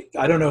funny.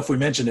 I don't know if we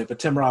mentioned it, but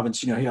Tim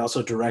Robbins, he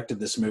also directed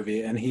this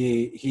movie, and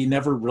he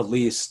never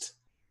released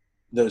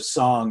those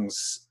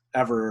songs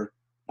ever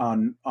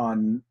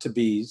on to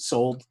be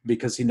sold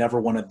because he never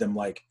wanted them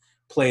like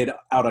played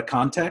out of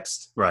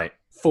context, right?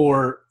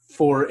 For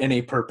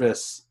any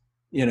purpose,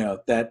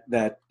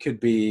 that could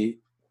be,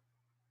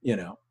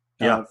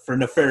 for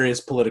nefarious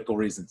political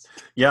reasons.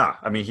 Yeah,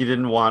 I mean, he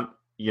didn't want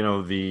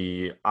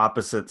the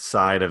opposite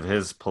side of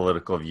his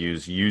political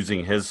views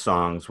using his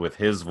songs with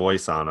his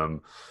voice on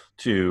them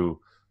to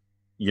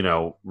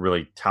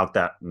really tout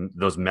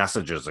those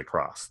messages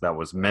across that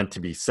was meant to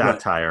be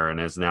satire,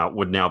 right, and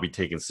would now be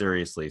taken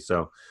seriously.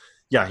 So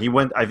yeah, he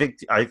went, I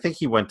think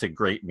he went to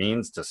great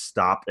means to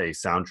stop a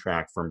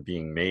soundtrack from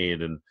being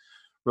made. And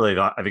really,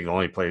 I think the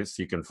only place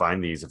you can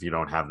find these if you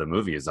don't have the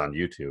movie is on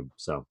YouTube.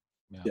 So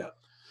yeah.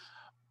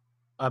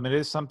 It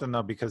is something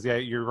though, because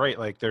you're right.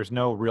 Like there's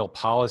no real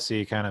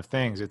policy kind of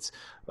things. It's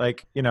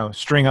like,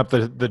 string up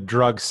the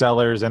drug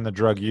sellers and the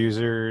drug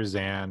users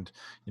and,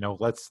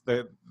 what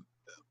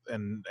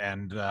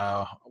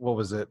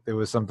was it? It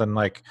was something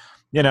like,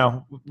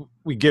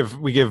 we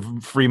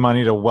give free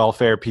money to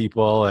welfare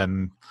people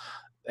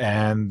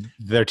and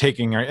they're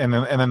taking and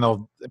then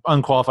they'll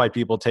unqualified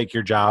people take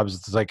your jobs.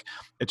 It's like,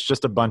 it's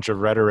just a bunch of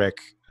rhetoric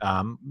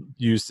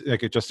used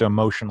like it just to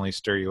emotionally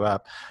stir you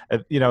up.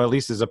 At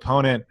least his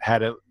opponent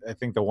had I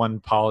think the one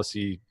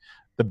policy,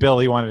 the bill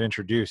he wanted to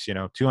introduce,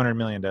 $200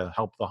 million to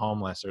help the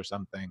homeless or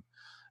something.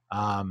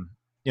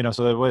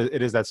 So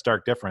it is that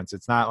stark difference.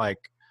 It's not like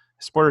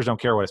supporters don't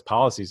care what his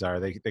policies are.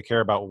 They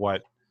care about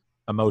what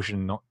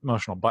emotional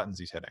buttons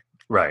he's hitting.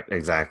 Right.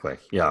 Exactly.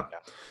 Yeah.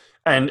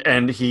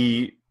 And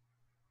he,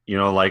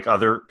 like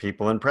other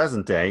people in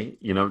present day,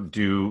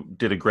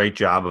 did a great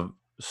job of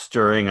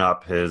stirring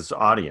up his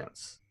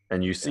audience.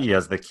 And you see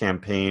as the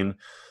campaign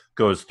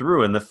goes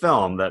through in the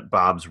film that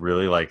Bob's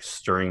really like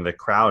stirring the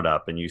crowd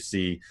up. And you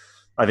see,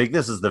 I think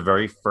this is the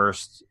very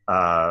first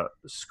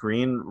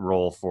screen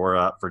role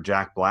for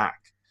Jack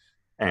Black.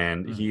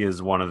 And he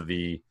is one of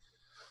the,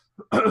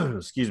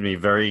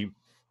 very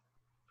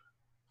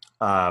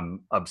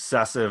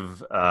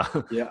obsessive,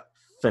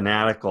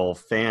 fanatical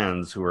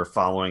fans who are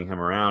following him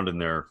around,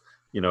 and they're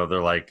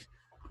like,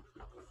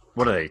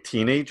 what are they,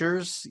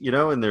 teenagers,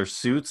 in their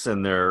suits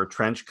and their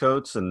trench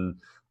coats, and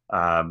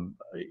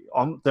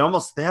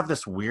they have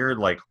this weird,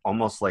 like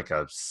almost like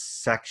a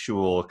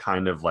sexual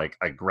kind of like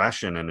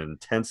aggression and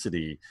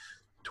intensity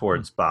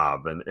towards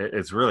Bob, and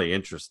it's really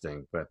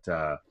interesting. But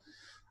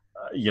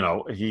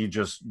he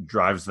just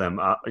drives them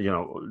up,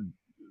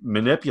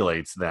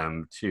 manipulates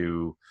them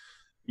to,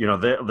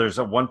 there's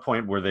at one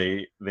point where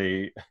they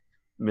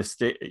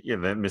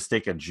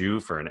mistake a Jew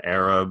for an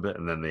Arab,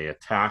 and then they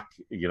attack,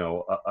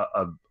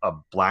 a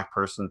black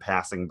person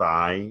passing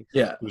by.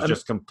 Yeah, who's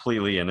just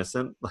completely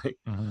innocent. Like,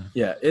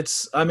 yeah,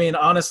 it's. I mean,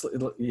 honestly,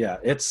 yeah,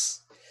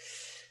 it's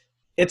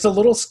a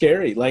little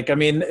scary. Like, I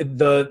mean,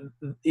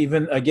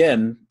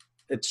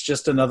 it's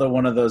just another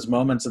one of those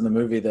moments in the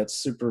movie that's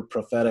super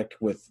prophetic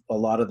with a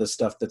lot of the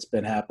stuff that's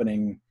been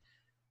happening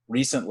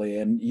recently,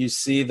 and you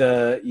see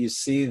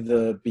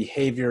the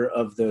behavior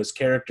of those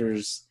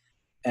characters.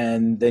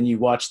 And then you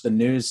watch the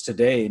news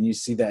today and you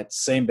see that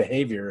same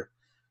behavior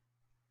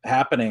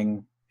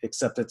happening,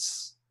 except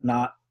it's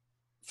not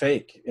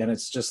fake. And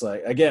it's just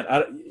like, again,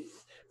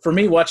 for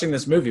me, watching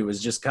this movie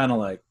was just kind of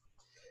like,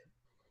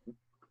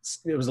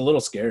 it was a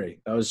little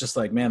scary. I was just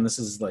like, man, this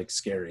is like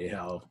scary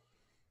how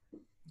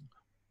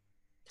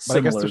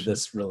similar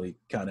this really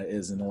kind of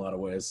is in a lot of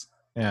ways.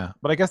 Yeah.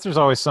 But I guess there's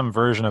always some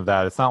version of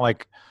that. It's not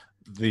like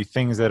the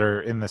things that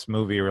are in this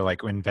movie were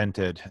like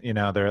invented,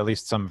 they're at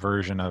least some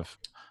version of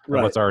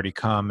what's already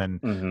come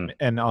and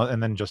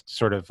then just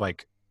sort of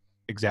like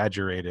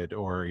exaggerated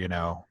or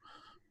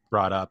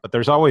brought up. But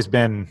there's always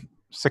been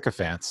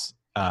sycophants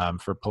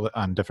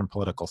on different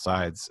political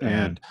sides,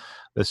 and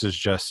this is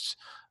just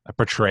a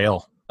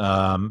portrayal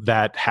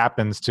that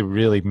happens to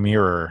really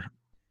mirror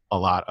a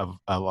lot of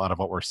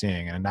what we're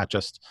seeing, and not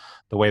just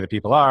the way that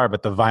people are,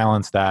 but the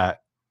violence that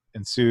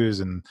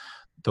ensues and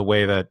the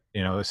way that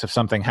if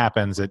something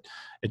happens, it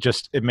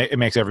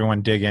makes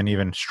everyone dig in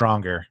even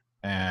stronger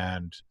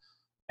and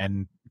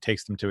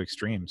takes them to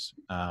extremes.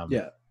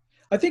 Yeah,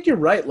 I think you're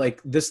right. Like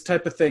this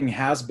type of thing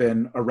has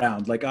been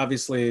around. Like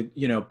obviously,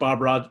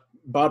 Bob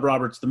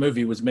Roberts, the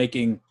movie, was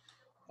making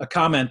a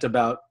comment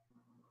about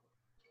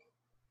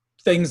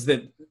things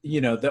that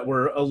that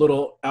were a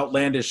little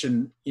outlandish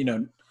in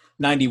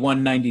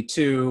 91,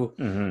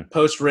 92,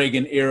 post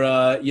Reagan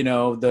era.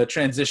 The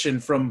transition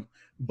from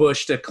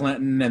Bush to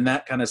Clinton and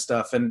that kind of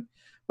stuff.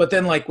 But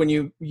then like when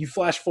you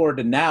flash forward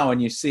to now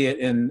and you see it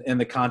in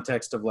the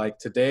context of like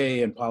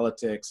today in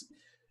politics,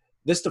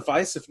 this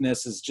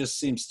divisiveness just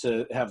seems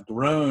to have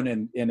grown,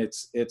 and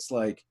it's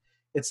like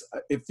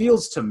it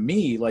feels to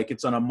me like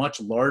it's on a much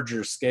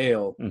larger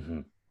scale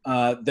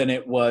than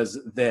it was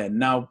then.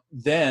 Now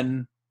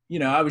then,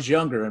 I was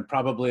younger and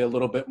probably a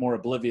little bit more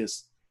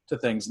oblivious to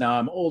things. Now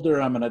I'm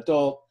older, I'm an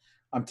adult,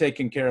 I'm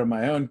taking care of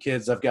my own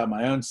kids, I've got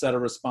my own set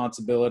of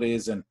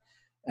responsibilities,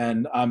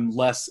 and I'm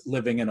less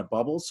living in a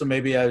bubble. So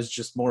maybe I was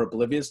just more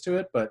oblivious to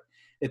it, but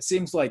it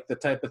seems like the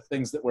type of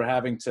things that we're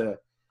having to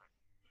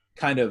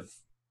kind of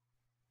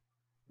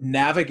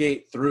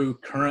navigate through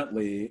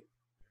currently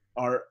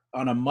are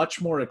on a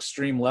much more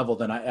extreme level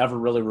than I ever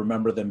really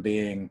remember them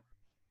being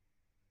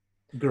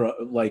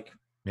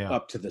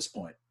up to this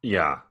point.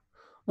 Yeah.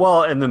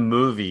 Well, in the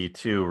movie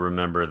too,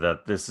 remember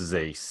that this is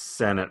a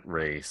Senate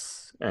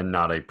race and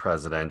not a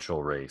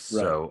presidential race.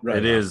 Right, so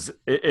right. it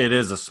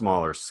is a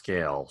smaller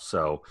scale.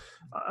 So,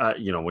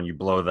 when you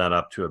blow that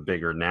up to a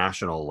bigger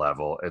national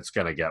level, it's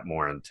going to get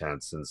more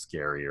intense and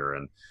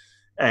scarier.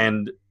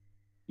 And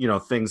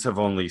things have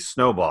only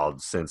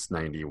snowballed since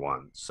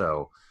 91.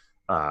 So,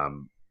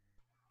 the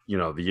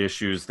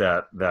issues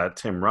that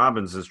Tim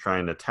Robbins is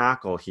trying to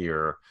tackle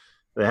here,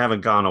 they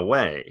haven't gone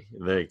away.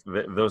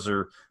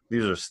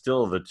 These are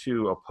still the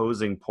two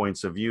opposing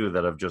points of view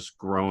that have just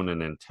grown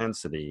in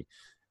intensity,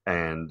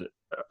 and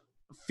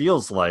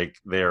feels like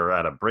they're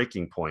at a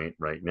breaking point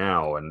right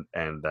now, and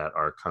that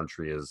our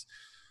country is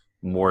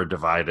more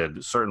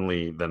divided,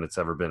 certainly, than it's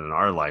ever been in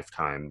our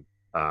lifetime.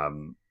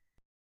 And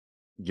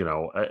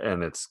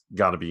it's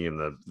got to be in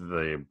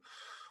the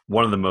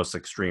one of the most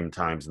extreme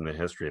times in the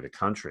history of the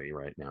country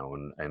right now,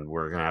 and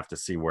we're gonna have to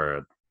see where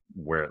it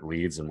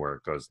leads and where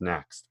it goes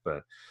next.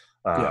 But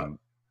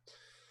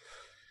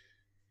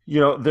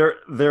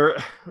they're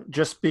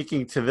just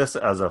speaking to this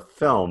as a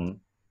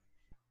film.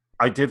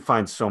 I did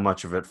find so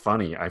much of it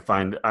funny. I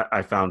found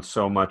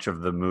so much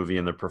of the movie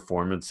and the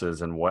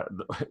performances and what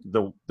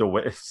the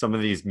way some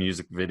of these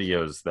music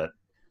videos that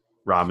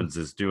Robbins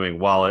is doing,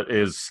 while it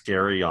is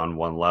scary on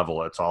one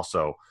level, it's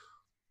also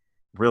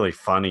really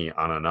funny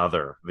on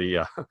another.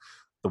 The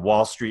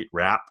Wall Street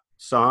Rap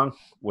song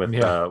with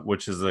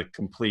which is a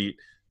complete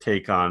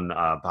take on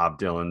Bob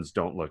Dylan's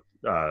 "Don't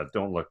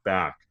Look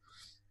Back,"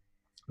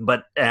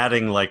 but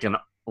adding like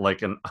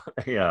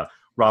a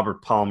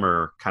Robert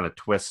Palmer kind of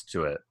twist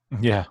to it.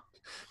 Yeah,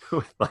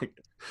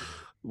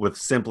 with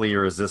Simply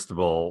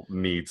Irresistible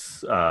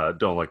meets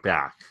Don't Look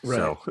Back. Right.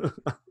 So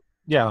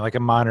yeah, like a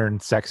modern,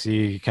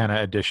 sexy kind of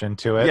addition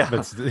to it. Yeah.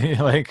 That's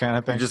like kind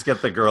of thing. You just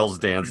get the girls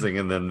dancing,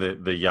 and then the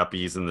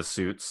yuppies in the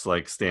suits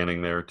like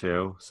standing there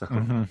too. So.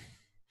 Mm-hmm.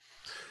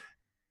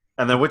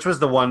 And then which was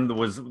the one that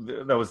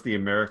was the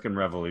American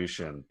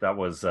Revolution? That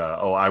was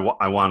I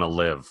Want to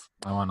Live.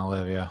 I Want to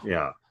Live, yeah.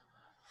 Yeah.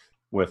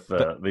 With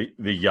the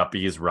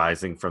yuppies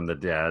rising from the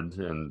dead,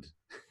 and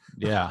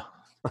yeah.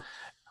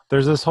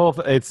 There's this whole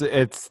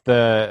it's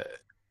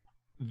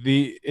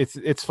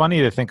funny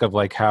to think of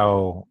like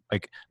how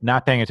like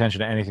not paying attention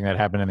to anything that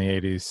happened in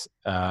the 80s,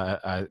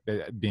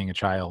 being a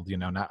child,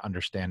 not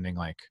understanding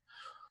like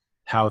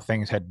how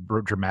things had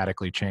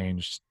dramatically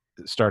changed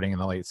starting in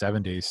the late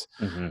 70s.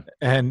 Mm-hmm.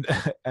 and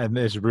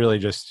it's really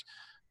just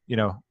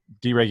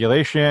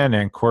deregulation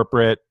and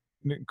corporate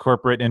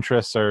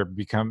interests are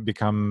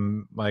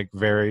become like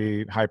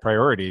very high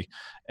priority,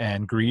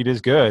 and greed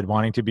is good,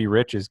 wanting to be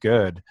rich is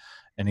good,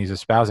 and he's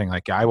espousing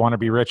like I want to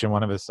be rich in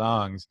one of his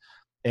songs.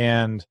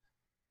 And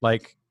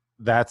like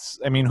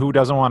who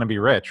doesn't want to be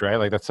rich, right?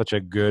 Like that's such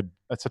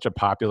a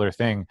popular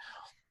thing.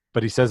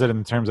 But he says it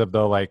in terms of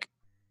though, like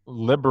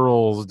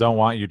liberals don't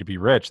want you to be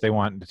rich. They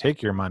want to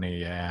take your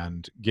money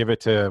and give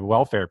it to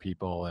welfare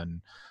people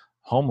and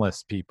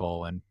homeless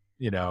people, and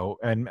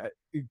and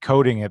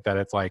coding it that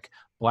it's like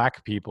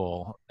black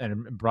people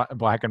and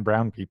black and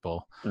brown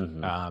people.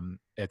 Mm-hmm.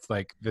 It's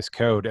like this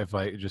code of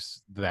like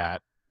just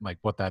that, like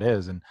what that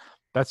is. And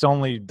that's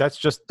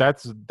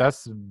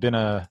been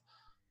a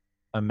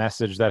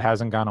message that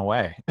hasn't gone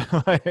away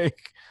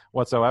like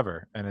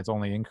whatsoever, and it's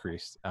only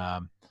increased.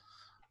 That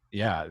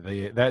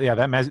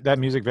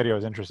music video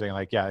is interesting.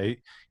 Like, yeah,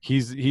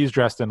 he's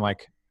dressed in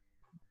like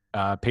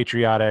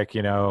patriotic,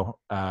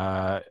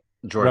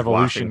 George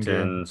revolution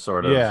Washington gear.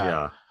 sort of,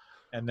 yeah.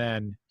 And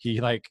then he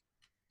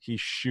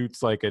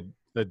shoots like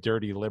the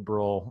dirty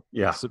liberal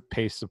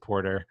pace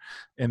supporter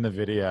in the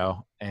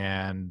video,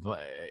 and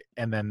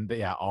then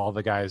all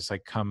the guys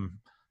like come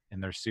in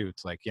their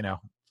suits, like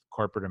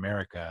corporate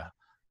America,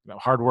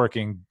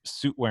 hardworking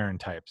suit wearing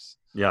types.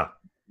 Yeah,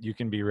 you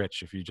can be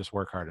rich if you just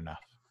work hard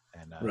enough,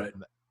 and right,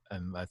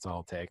 and that's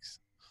all it takes.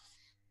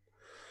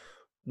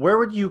 Where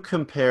would you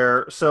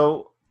compare?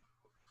 So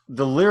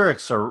the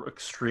lyrics are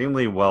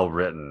extremely well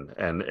written,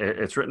 and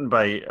it's written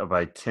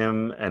by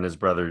Tim and his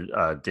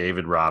brother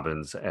David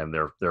Robbins, and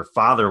their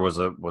father was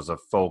a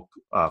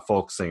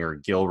folk singer,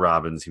 Gil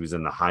Robbins. He was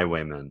in the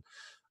Highwaymen.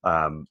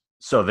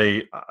 So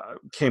they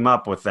came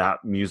up with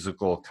that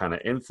musical kind of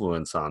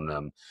influence on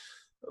them.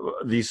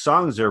 These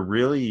songs are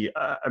really,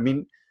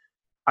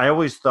 I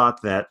always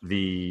thought that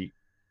the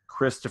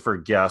Christopher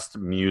Guest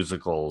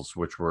musicals,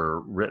 which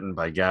were written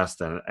by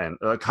Guest and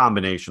a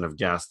combination of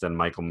Guest and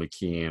Michael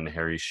McKean,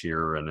 Harry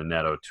Shearer, and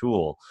Annette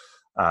O'Toole,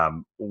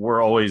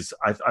 were always,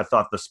 I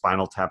thought the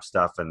Spinal Tap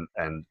stuff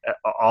and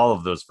all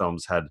of those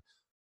films had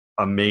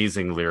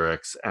amazing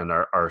lyrics and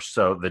are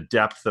so, the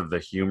depth of the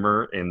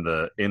humor in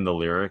the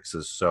lyrics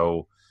is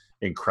so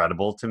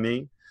incredible to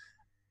me.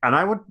 And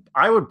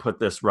I would put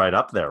this right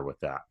up there with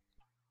that.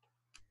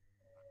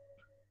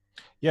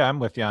 Yeah, I'm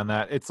with you on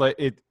that. It's like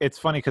it's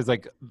funny because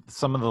like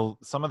some of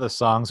the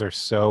songs are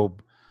so,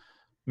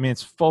 I mean,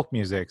 it's folk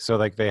music, so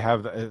like they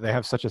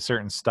have such a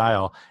certain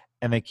style,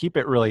 and they keep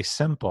it really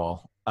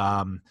simple.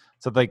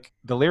 So like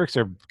the lyrics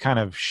are kind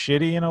of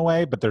shitty in a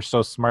way, but they're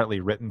so smartly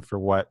written for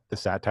what the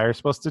satire is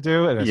supposed to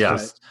do, and it's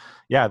just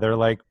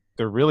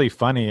they're really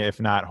funny,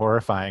 if not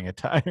horrifying at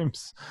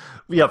times.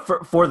 Yeah,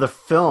 for the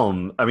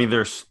film, I mean,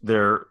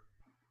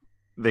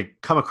 they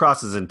come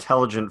across as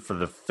intelligent for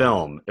the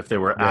film. If they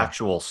were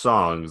actual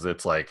songs,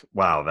 it's like,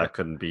 wow, that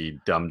couldn't be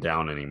dumbed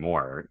down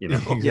anymore, you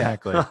know?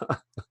 Exactly.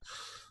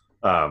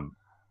 I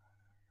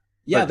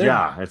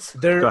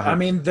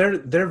mean,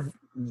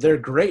 they're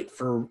great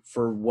for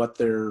what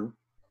they're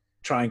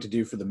trying to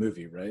do for the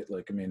movie, right?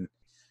 Like, I mean,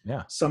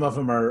 some of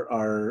them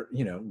are,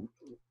 you know,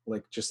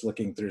 like just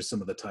looking through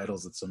some of the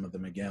titles at some of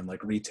them again,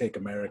 like Retake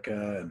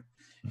America. And,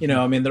 you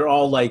know, I mean, they're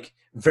all like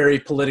very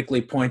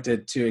politically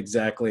pointed to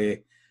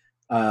exactly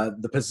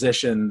the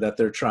position that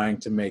they're trying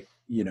to make,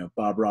 you know,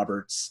 Bob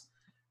Roberts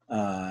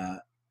come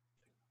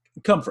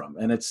from.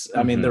 And it's,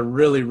 I mean, they're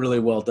really,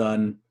 really well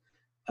done,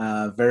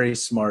 very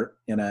smart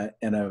in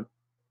a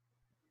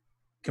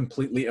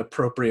completely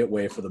appropriate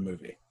way for the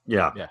movie.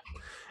 Yeah.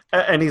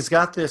 And he's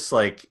got this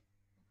like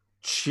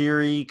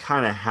cheery,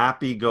 kind of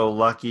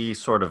happy-go-lucky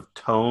sort of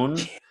tone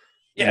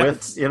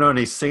with, you know, and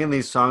he's singing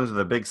these songs with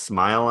a big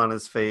smile on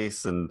his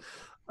face, and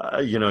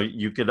you know,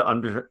 you could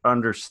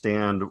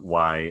understand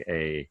why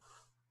a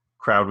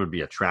crowd would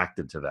be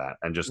attracted to that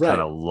and just kind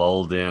of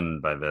lulled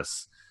in by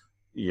this,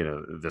 you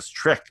know, this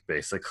trick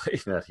basically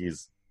that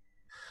he's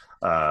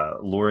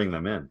luring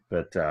them in.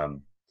 But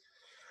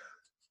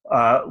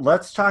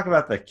let's talk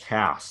about the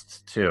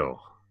cast too.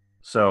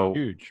 So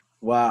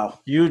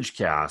huge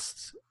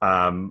cast.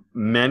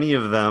 Many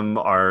of them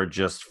are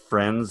just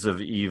friends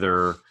of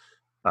either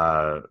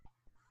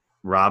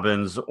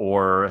Robbins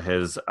or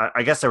his,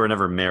 I guess they were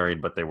never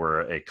married, but they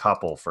were a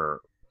couple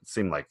for, it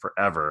seemed like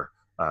forever,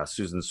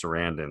 Susan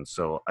Sarandon.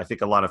 So I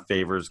think a lot of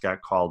favors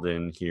got called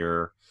in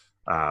here.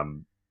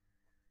 And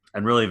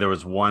really there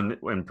was one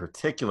in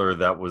particular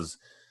that was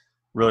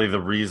really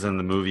the reason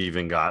the movie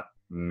even got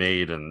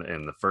made in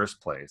the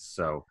first place.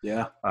 So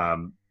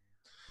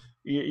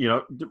you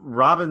know,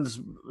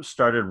 Robbins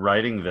started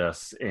writing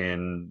this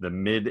in the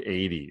mid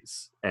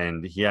 80s,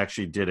 and he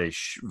actually did a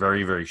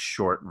very, very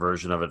short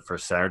version of it for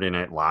Saturday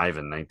Night Live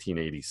in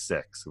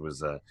 1986. It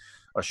was a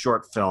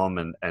short film,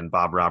 and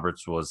Bob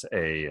Roberts was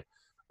he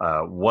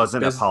was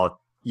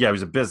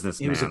a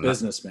businessman. He was a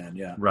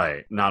businessman,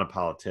 right, not a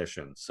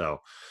politician.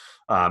 So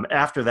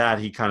after that,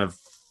 he kind of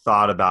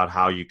thought about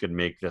how you could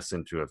make this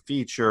into a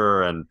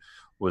feature, and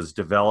was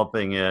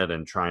developing it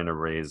and trying to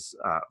raise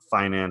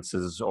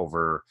finances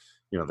over,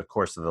 you know, the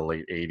course of the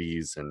late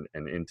 80s and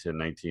into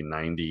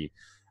 1990.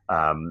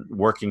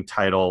 Working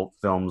Title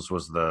Films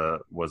was the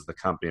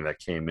company that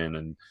came in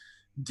and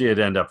did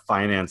end up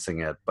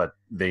financing it, but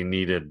they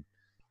needed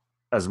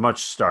as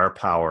much star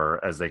power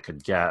as they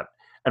could get.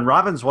 And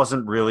Robbins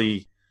wasn't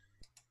really,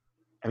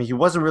 I mean, he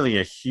wasn't really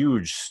a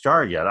huge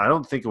star yet. I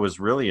don't think it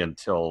was really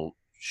until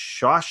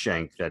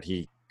Shawshank that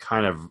he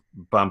kind of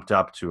bumped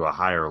up to a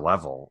higher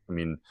level. I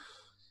mean,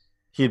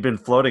 he had been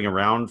floating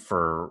around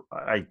for,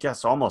 I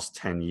guess, almost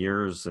 10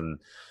 years. And,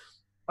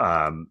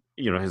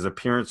 you know, his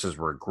appearances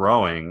were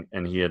growing,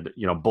 and he had,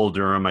 you know, Bull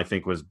Durham, I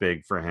think, was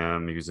big for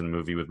him. He was in a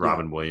movie with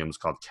Robin Williams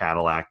called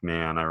Cadillac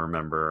Man, I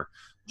remember.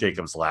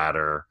 Jacob's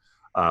Ladder.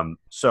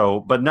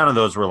 But none of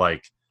those were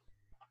like,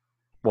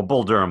 well,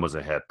 Bull Durham was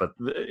a hit, but,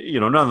 you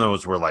know, none of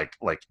those were like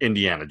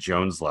Indiana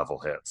Jones level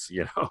hits,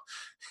 you know?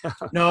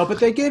 No,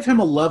 but they gave him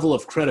a level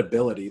of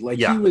credibility. Like,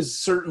 he was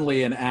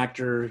certainly an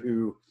actor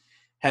who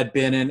had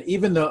been in,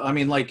 even though, I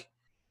mean, like,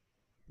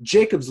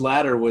 Jacob's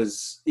Ladder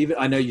was, even,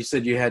 I know you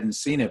said you hadn't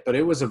seen it, but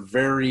it was a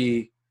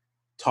very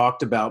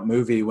talked about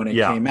movie when it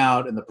came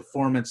out, and the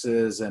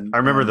performances, and I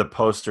remember the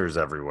posters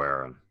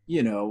everywhere. And,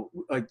 you know,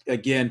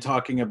 again,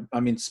 talking, I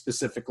mean,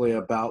 specifically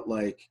about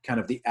like kind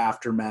of the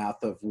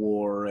aftermath of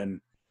war and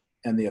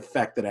the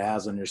effect that it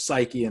has on your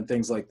psyche and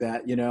things like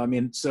that, you know, I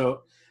mean,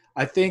 so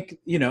I think,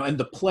 you know, and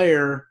the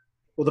player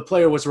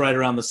was right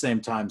around the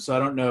same time. So I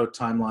don't know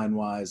timeline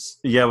wise.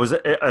 Yeah,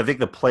 I think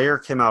the player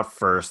came out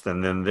first,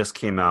 and then this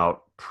came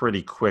out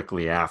pretty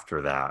quickly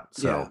after that.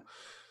 So,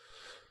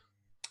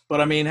 but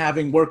I mean,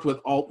 having worked with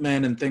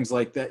Altman and things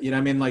like that, you know,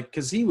 I mean, like,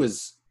 cause he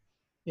was,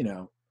 you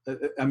know,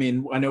 I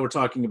mean, I know we're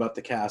talking about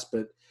the cast,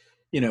 but,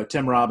 you know,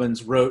 Tim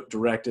Robbins wrote,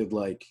 directed,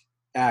 like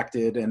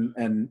acted,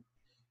 and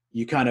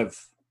you kind of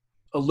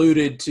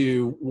alluded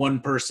to one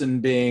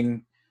person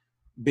being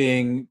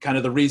kind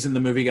of the reason the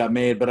movie got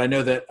made. But I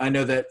know that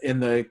in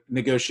the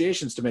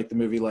negotiations to make the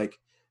movie, like,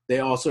 they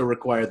also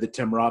required that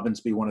Tim Robbins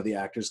be one of the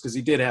actors, because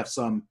he did have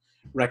some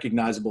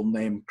recognizable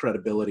name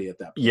credibility at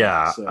that point.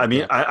 Yeah. So, I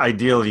mean,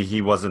 ideally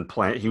he was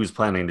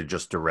planning to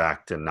just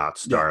direct and not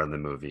star in the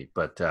movie,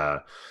 but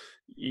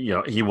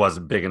he was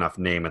a big enough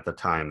name at the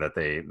time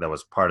that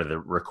was part of the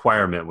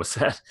requirement was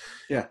that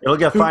it'll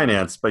get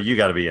financed, but you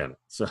got to be in it.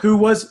 So who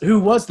was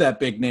that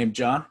big name,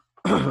 John?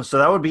 So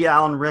that would be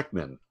Alan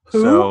Rickman.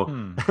 Who?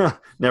 So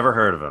never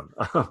heard of him.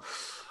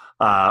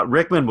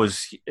 Rickman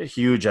was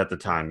huge at the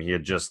time. He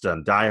had just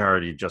done Die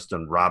Hard. He'd just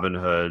done Robin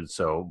Hood.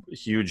 So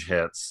huge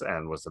hits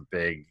and was a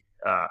big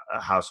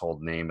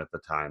household name at the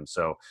time.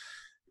 So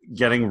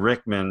getting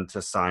Rickman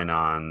to sign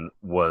on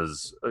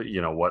was,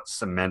 what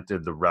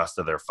cemented the rest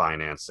of their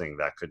financing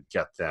that could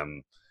get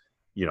them,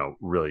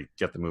 really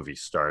get the movie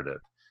started.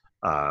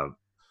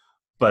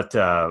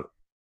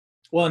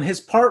 Well, and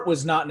his part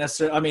was not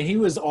necessarily. I mean, he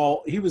was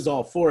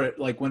all for it.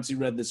 Like once he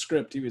read the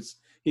script,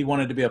 he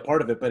wanted to be a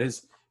part of it. But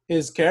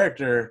his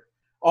character,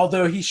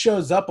 although he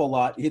shows up a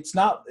lot, it's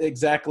not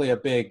exactly a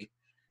big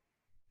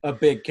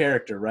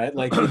character, right?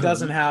 Like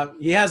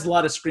he has a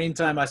lot of screen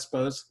time, I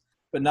suppose,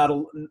 but not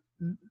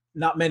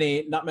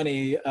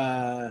many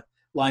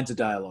lines of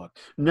dialogue.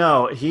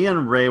 No, he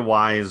and Ray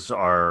Wise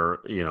are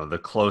the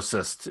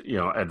closest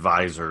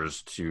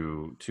advisors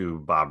to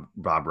Bob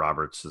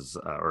Roberts's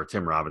or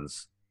Tim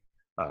Robbins'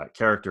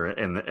 character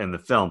in the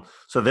film.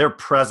 So they're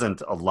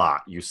present a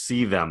lot. You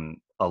see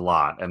them a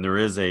lot, and there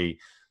is a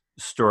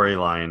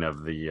storyline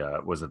of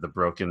the was it the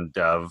Broken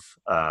Dove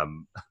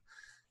housing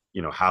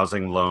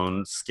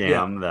loan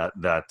scam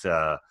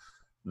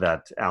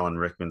that Alan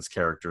Rickman's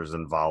character is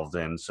involved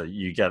in. So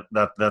you get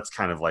that's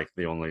kind of like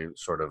the only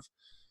sort of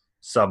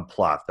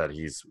subplot that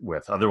he's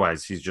with.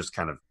 Otherwise he's just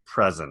kind of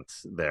present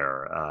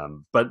there.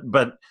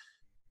 But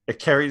it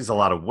carries a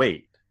lot of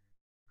weight.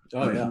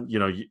 Oh yeah.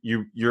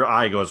 Your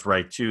eye goes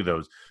right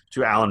to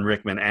Alan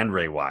Rickman and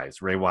Ray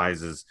Wise. Ray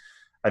Wise is,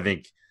 I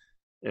think,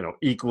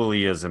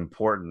 equally as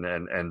important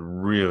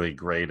and really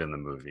great in the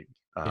movie.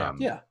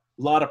 A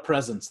lot of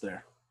presence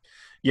there.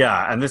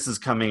 Yeah, and this is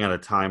coming at a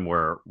time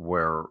where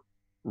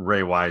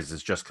Ray Wise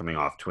is just coming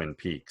off Twin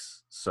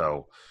Peaks.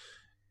 So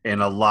in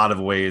a lot of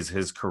ways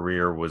his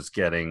career was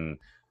getting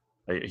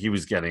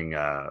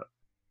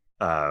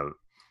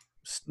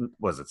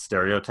was it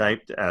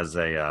stereotyped as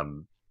a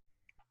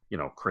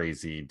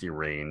crazy,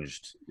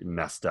 deranged,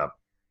 messed up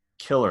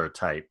killer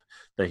type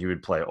that he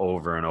would play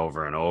over and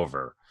over and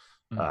over.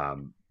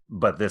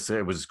 But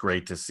it was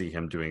great to see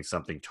him doing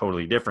something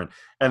totally different.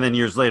 And then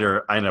years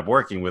later, I ended up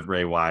working with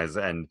Ray Wise,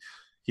 and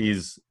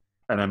he's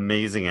an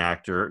amazing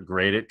actor,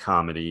 great at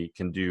comedy,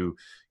 can do,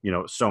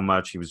 so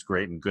much. He was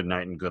great in Good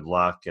Night and Good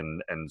Luck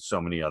and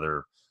so many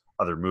other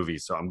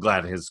movies. So I'm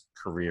glad his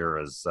career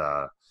has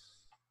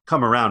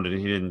come around and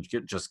he didn't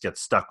just get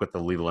stuck with the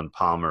Leland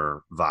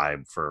Palmer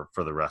vibe for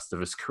the rest of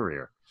his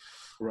career.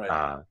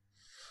 Right.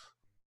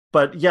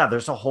 But yeah,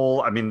 there's a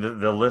whole,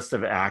 the list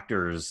of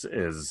actors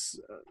is,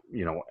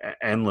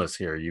 endless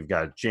here. You've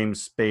got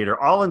James Spader,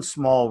 all in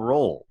small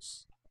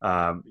roles.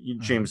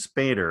 James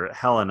Spader,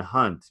 Helen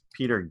Hunt,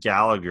 Peter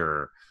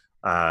Gallagher,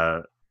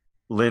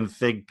 Lynn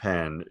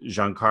Thigpen,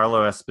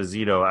 Giancarlo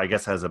Esposito, I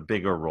guess has a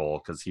bigger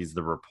role because he's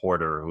the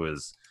reporter who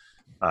is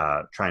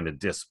trying to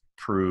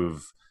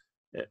disprove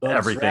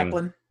everything.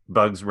 Raplin?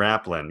 Bugs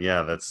Raplin.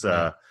 Yeah, that's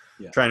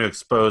trying to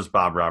expose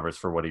Bob Roberts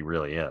for what he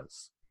really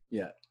is.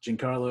 Yeah,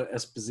 Giancarlo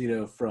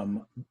Esposito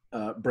from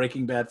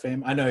Breaking Bad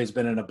fame. I know he's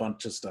been in a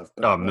bunch of stuff,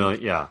 but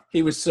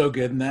he was so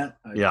good in that.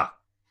 Yeah.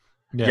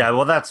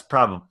 Well,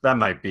 that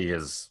might be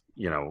his,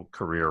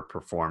 career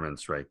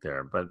performance right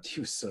there. But he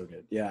was so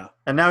good. Yeah.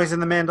 And now he's in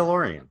The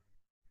Mandalorian.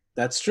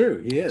 That's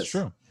true. He is. That's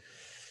true.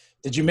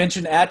 Did you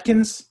mention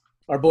Atkins,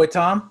 our boy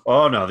Tom?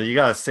 Oh no, you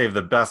got to save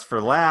the best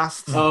for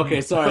last. Oh,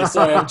 okay, sorry,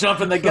 I'm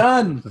jumping the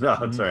gun. No,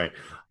 it's all right.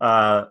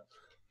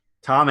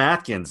 Tom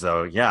Atkins,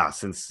 though,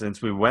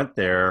 since we went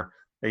there,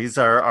 he's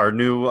our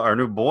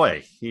new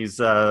boy. He's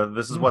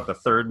this is what, the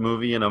third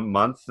movie in a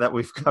month that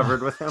we've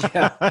covered with him.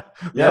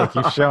 Yeah,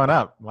 he keeps showing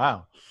up.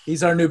 Wow,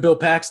 he's our new Bill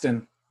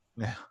Paxton.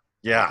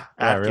 Yeah,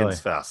 Atkins really.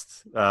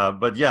 Fest.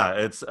 But yeah,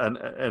 it's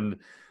and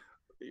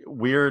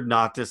weird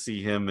not to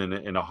see him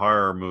in a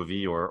horror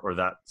movie or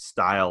that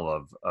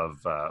style of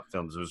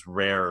films. It was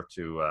rare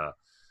to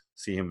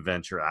see him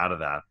venture out of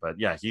that. But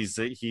yeah,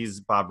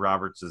 he's Bob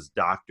Roberts'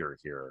 doctor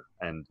here,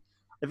 and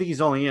I think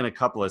he's only in a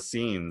couple of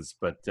scenes,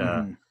 but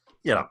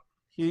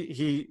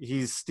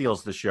he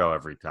steals the show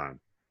every time.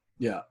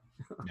 Yeah.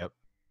 Yep.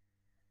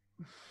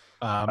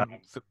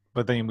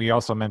 But then we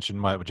also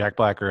mentioned Jack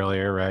Black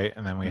earlier, right?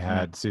 And then we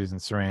had Susan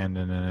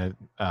Sarandon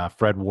and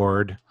Fred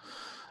Ward,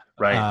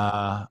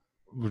 right?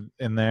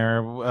 In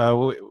there.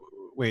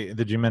 Wait,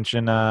 did you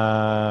mention?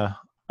 Oh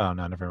no,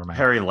 never mind.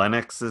 Harry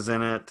Lennox is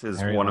in it.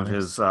 One of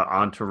his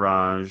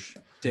entourage.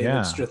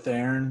 David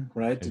Strathairn,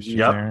 right?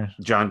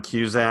 John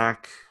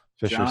Cusack.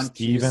 Fisher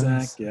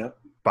Stevens. Yep.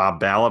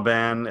 Bob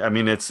Balaban.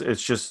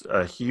 It's just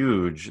a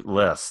huge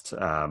list.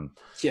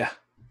 Yeah.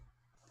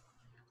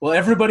 Well,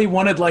 everybody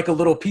wanted like a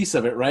little piece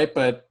of it, right?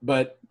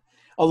 But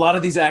a lot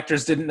of these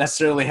actors didn't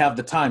necessarily have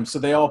the time, so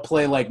they all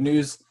play like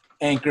news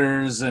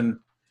anchors and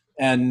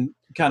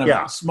kind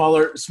of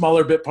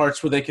smaller bit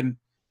parts where they can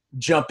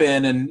jump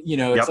in and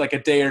it's like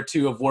a day or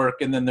two of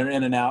work and then they're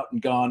in and out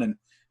and gone and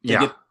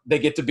they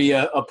get to be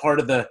a part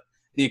of the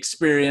the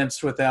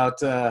experience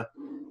without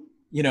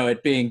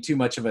it being too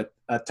much of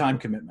a time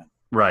commitment.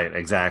 Right,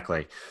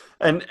 exactly.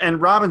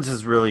 And Robbins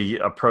is really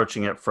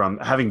approaching it from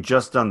having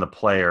just done The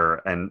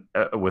Player, and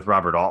with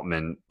Robert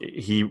Altman,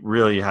 he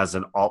really has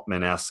an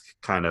Altman-esque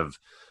kind of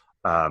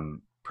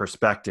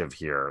perspective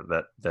here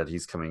that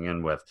he's coming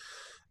in with.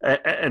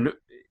 And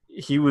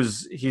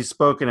he's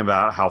spoken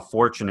about how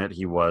fortunate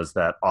he was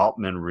that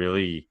Altman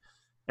really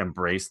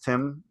embraced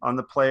him on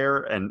The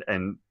Player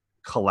and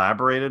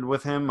collaborated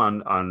with him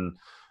on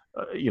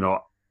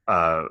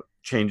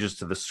changes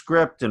to the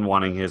script and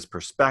wanting his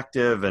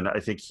perspective. And I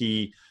think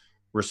he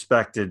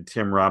respected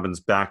Tim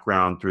Robbins'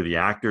 background through the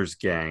Actors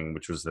Gang,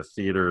 which was the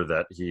theater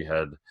that he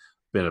had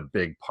been a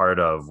big part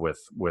of with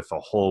a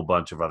whole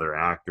bunch of other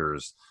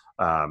actors.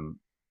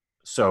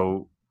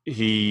 So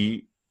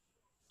he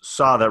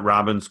saw that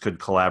Robbins could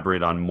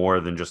collaborate on more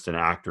than just an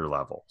actor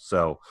level.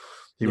 So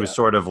he was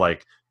sort of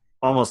like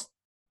almost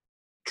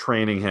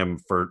training him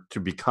to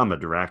become a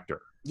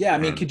director. Yeah, I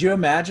mean, could you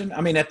imagine? I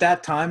mean, at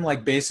that time,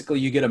 like basically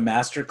you get a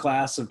master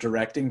class of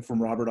directing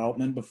from Robert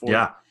Altman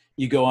before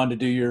you go on to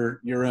do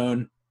your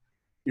own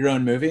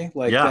movie.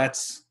 Like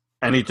that's,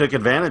 and he took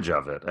advantage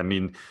of it. I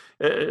mean,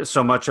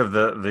 so much of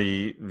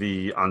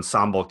the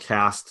ensemble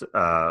cast,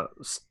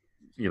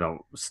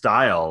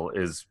 style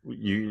is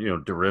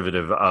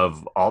derivative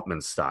of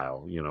Altman's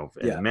style.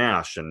 In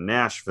MASH and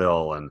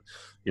Nashville, and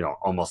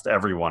almost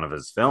every one of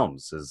his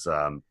films is.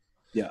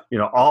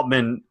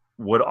 Altman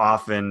would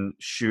often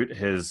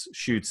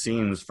shoot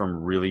scenes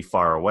from really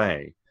far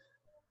away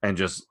and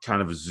just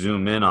kind of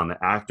zoom in on the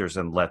actors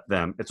and let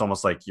them, it's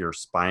almost like you're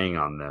spying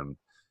on them.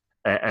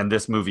 And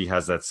this movie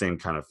has that same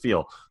kind of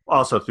feel,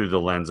 also through the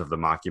lens of the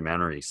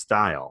mockumentary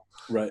style.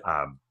 Right.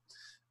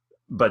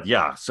 But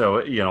yeah,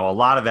 so, a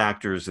lot of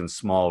actors in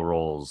small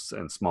roles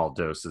and small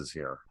doses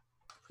here.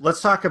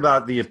 Let's talk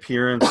about the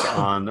appearance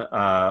on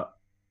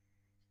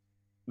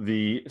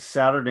the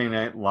Saturday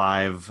Night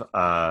Live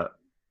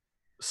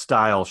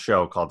style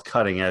show called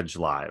Cutting Edge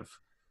Live,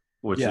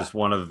 which is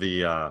one of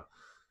the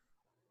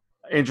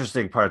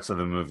interesting parts of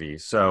the movie.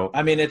 So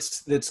I mean,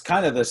 it's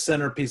kind of the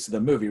centerpiece of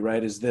the movie,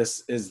 right? Is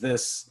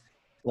this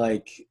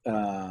like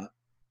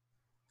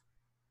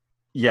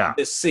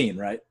this scene,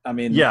 right? I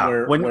mean,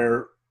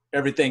 where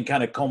everything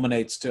kind of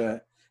culminates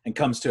and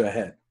comes to a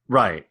head,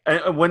 right?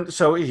 And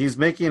so he's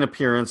making an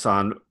appearance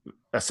on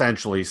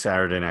essentially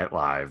Saturday Night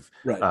Live,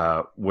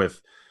 right?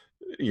 With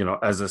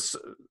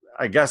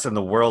I guess in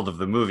the world of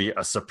the movie,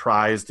 a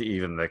surprise to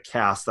even the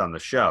cast on the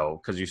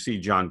show, because you see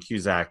John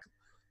Cusack,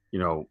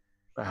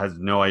 has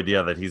no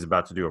idea that he's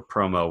about to do a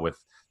promo with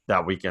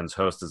that weekend's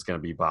host is going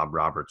to be Bob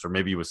Roberts, or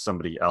maybe it was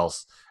somebody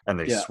else and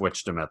they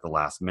switched him at the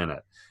last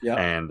minute.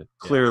 And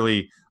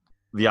clearly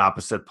the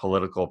opposite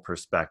political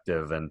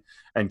perspective.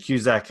 And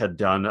Cusack had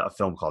done a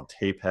film called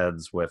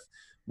Tapeheads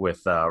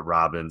with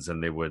Robbins,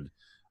 and they would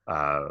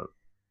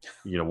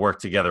work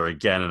together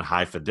again in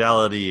High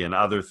Fidelity and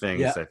other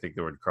things. I think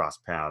they would cross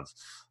paths,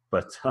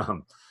 but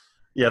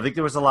I think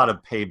there was a lot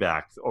of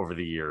payback over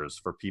the years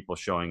for people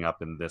showing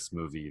up in this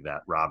movie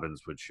that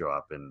Robbins would show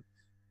up in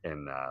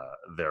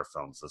their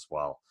films as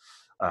well.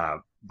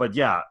 But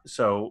yeah,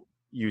 so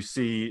you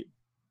see,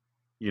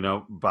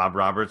 Bob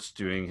Roberts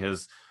doing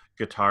his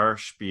guitar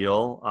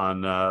spiel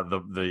on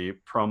the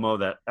promo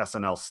that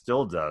SNL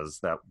still does,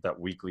 that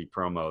weekly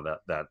promo,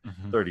 that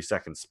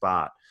 30-second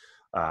spot.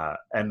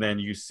 And then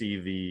you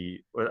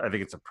see I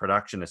think it's a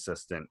production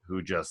assistant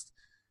who just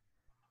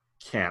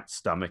can't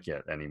stomach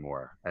it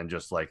anymore. And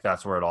just like,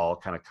 that's where it all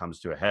kind of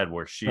comes to a head,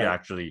 where she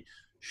actually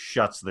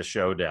shuts the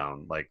show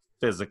down, like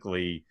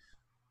physically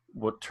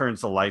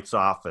turns the lights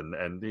off and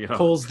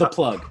pulls the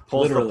plug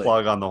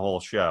on the whole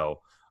show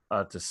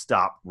to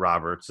stop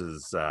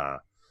Roberts's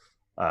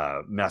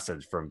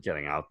message from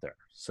getting out there.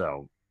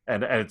 So,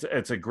 and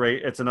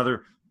it's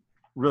another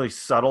really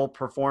subtle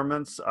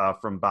performance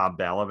from Bob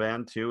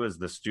Balaban too, as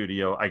the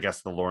studio, I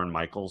guess the Lorne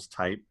Michaels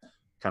type,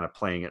 kind of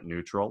playing it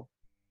neutral.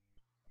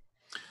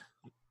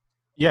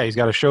 Yeah, he's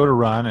got a show to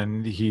run,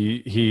 and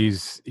he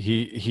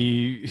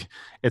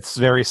it's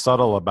very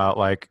subtle about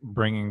like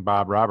bringing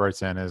Bob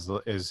Roberts in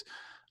is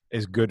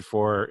good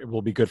for, it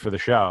will be good for the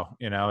show.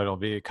 It'll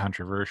be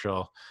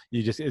controversial.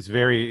 It's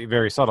very,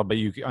 very subtle, but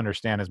you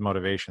understand his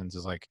motivations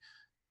is like,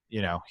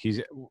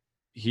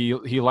 he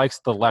likes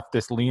the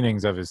leftist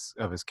leanings of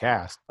his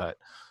cast, but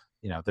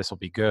this will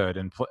be good.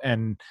 And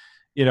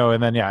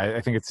then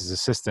I think it's his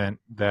assistant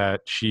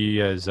that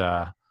she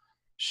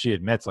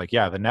admits, like,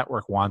 the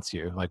network wants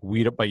you, like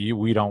we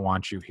don't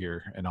want you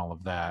here, and all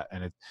of that.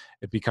 And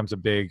it becomes a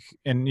big,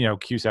 and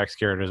Cusack's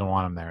character doesn't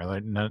want him there.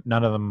 Like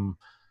none of them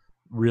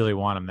really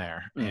want him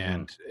there.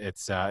 And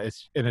it's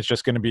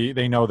just going to be,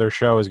 they know their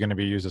show is going to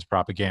be used as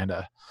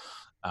propaganda.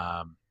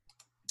 And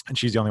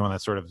she's the only one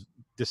that sort of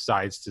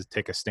decides to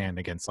take a stand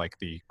against like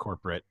the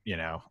corporate,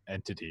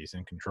 entities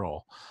in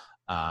control.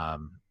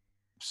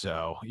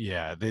 So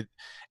yeah, it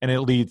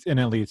leads to,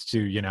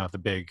 the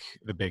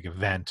big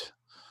event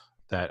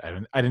that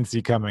I didn't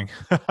see coming.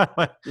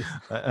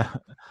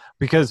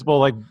 Because,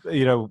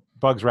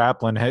 Bugs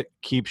Raplin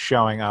keeps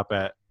showing up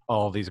at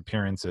all these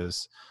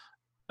appearances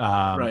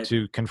Right.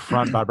 to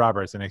confront Bob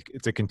Roberts, and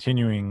it's a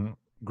continuing,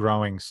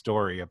 growing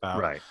story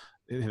about Right.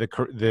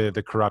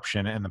 the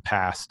corruption and the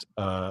past,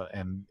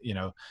 and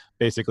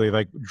basically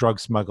like drug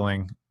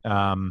smuggling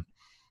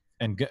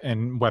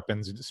and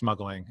weapons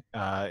smuggling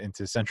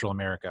into Central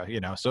America.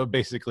 So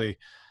basically,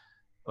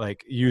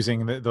 like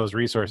using those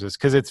resources,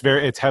 because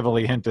it's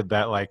heavily hinted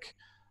that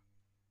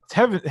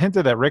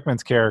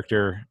Rickman's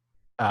character,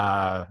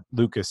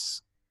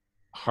 Lucas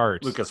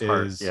Hart,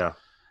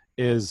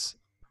 is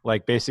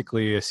like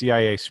basically a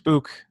CIA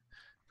spook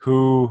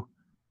who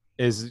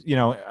is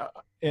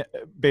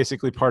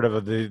basically part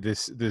of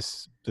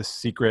this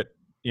secret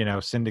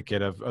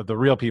syndicate of the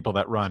real people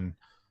that run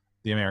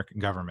the American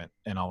government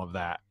and all of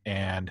that.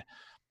 And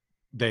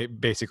they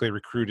basically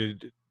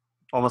recruited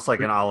almost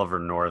like an Oliver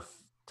North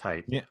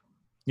type.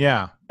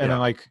 Yeah. And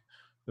then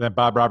that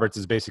Bob Roberts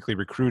is basically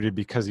recruited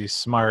because he's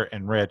smart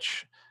and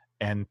rich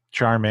and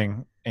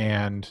charming,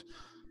 and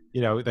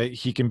that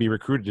he can be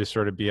recruited to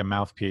sort of be a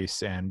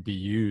mouthpiece and be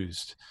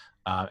used,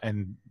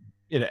 and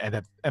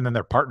then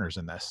they're partners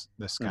in this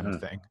kind of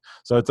thing.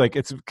 So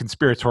it's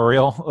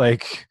conspiratorial,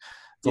 like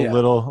it's a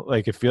little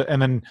like it feels.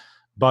 And then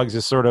Bugs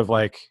is sort of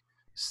like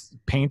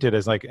painted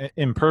as like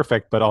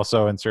imperfect, but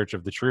also in search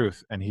of the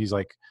truth. And he's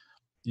like,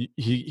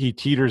 he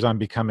teeters on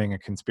becoming a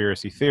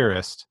conspiracy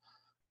theorist,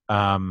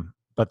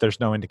 but there's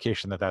no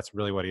indication that that's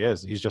really what he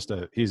is. He's just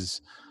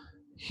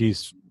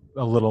he's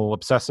a little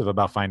obsessive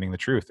about finding the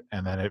truth,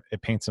 and then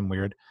it paints him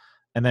weird,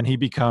 and then he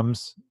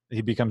becomes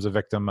a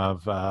victim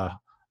of a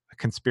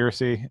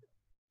conspiracy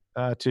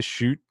to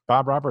shoot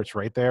Bob Roberts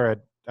right there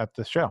at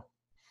the show.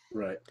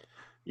 Right.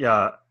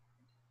 Yeah.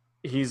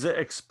 He's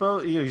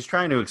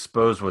trying to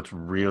expose what's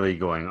really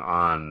going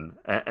on,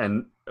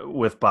 and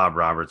with Bob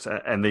Roberts,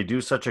 and they do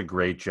such a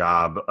great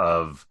job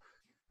of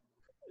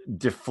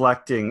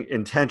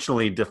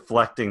intentionally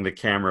deflecting the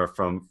camera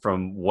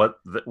from what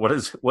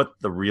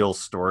the real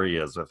story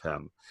is of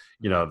him.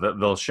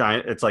 They'll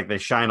shine. It's like they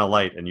shine a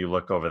light, and you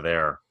look over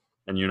there,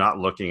 and you're not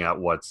looking at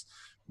what's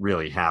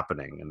really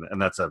happening, and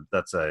that's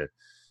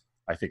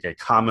I think a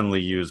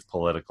commonly used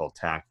political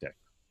tactic.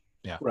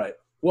 Yeah. Right.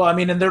 Well, I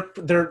mean, and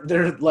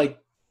they're like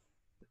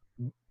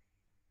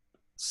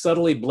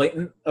subtly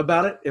blatant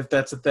about it, if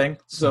that's a thing.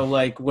 So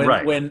like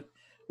when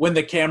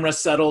the camera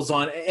settles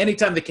on,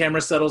 anytime the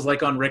camera settles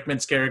like on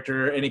Rickman's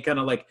character, any kind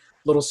of like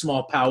little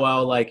small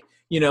powwow, like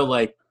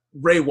like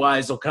Ray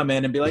Wise will come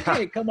in and be like,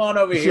 "Hey, come on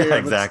over here. Yeah,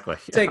 exactly.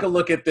 Take a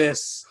look at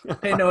this.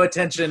 Pay no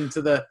attention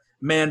to the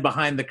man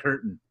behind the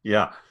curtain."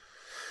 Yeah.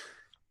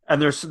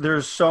 And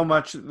there's so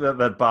much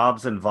that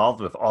Bob's involved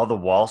with, all the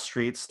Wall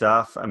Street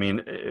stuff. I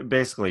mean,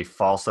 basically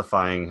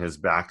falsifying his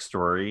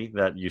backstory,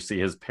 that you see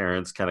his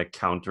parents kind of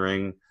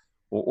countering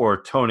or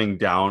toning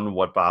down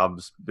what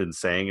Bob's been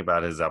saying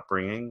about his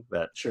upbringing,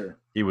 that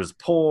he was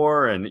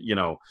poor and,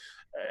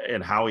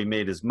 and how he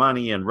made his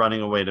money and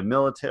running away to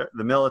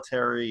the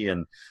military.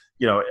 And,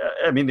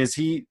 I mean, is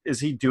he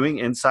doing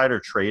insider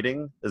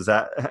trading?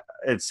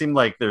 It seemed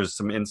like there's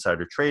some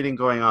insider trading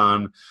going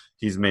on.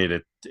 He's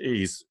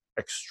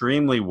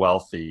extremely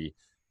wealthy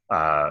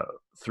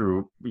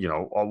through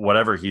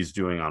whatever he's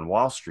doing on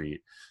Wall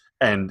Street,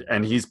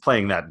 and he's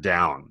playing that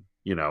down,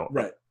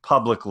 right,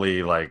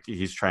 publicly, like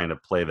he's trying to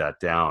play that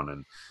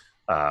down,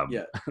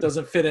 and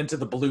doesn't fit into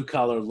the blue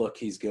collar look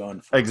he's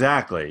going for.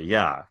 Exactly,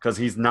 yeah, because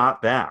he's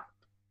not that.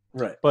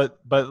 Right. But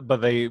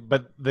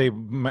they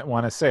might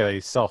want to say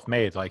he's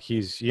self-made, like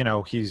he's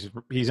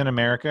in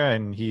America,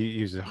 and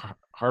he's a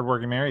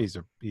hardworking man.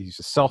 He's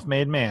a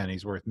self-made man.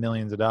 He's worth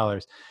millions of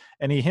dollars.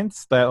 And he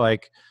hints that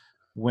like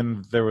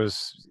when there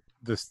was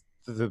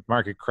the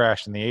market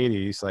crash in the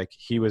 80s, like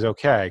he was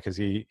okay because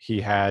he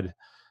had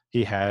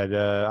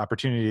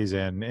opportunities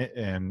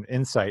and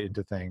insight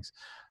into things,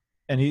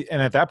 and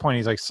at that point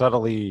he's like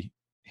subtly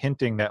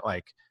hinting that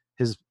like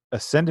his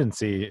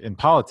ascendancy in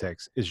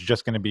politics is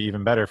just going to be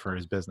even better for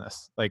his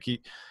business. Like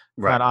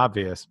not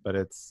obvious, but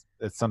it's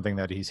something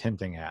that he's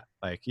hinting at.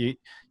 Like you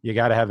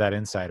got to have that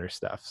insider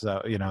stuff.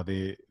 So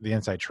the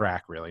inside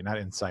track, really, not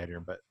insider,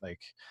 but like.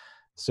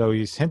 So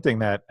he's hinting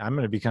that I'm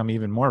going to become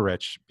even more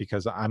rich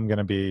because I'm going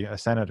to be a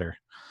senator.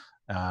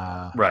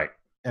 Right.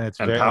 And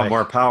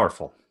more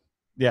powerful.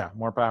 Yeah,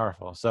 more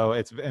powerful. So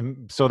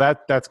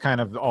that's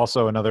kind of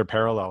also another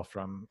parallel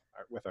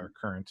with our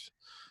current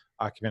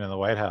occupant of the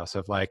White House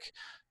of like,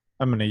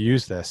 I'm going to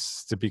use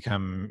this to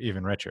become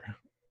even richer,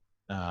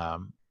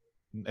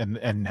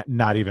 and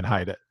not even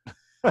hide it.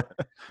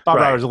 Bob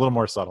Roberts is a little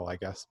more subtle, I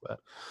guess,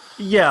 but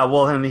yeah,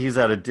 well, and he's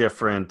at a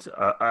different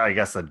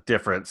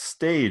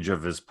stage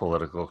of his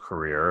political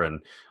career,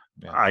 and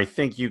I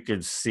think you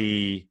could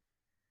see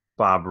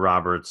Bob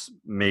Roberts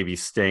maybe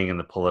staying in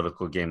the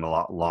political game a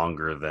lot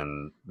longer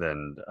than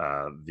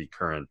the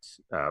current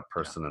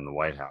person in the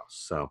White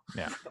House. So,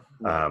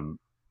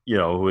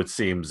 who it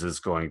seems is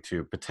going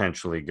to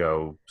potentially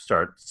go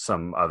start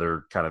some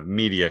other kind of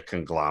media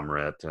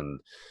conglomerate and.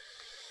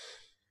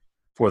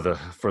 For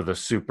the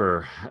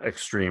super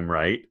extreme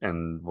right,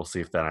 and we'll see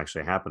if that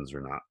actually happens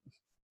or not.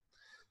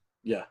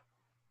 Yeah,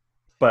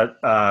 but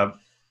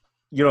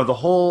the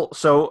whole,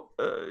 so,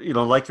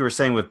 like you were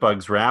saying with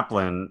Bugs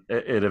Raplin,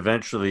 it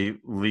eventually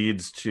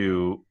leads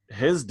to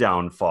his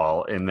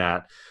downfall in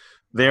that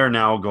they are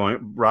now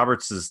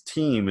Roberts'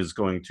 team is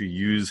going to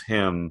use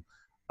him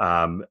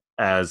they're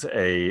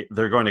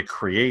going to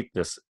create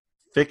this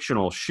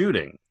fictional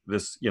shooting,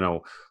 this,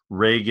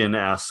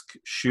 Reagan-esque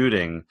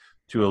shooting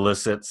to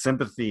elicit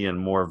sympathy and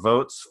more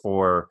votes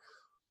for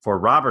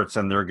Roberts,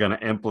 and they're going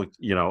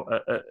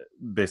to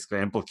basically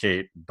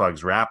implicate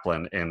Bugs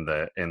Raplin in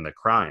the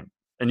crime.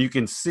 And you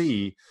can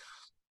see,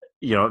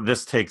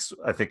 this takes,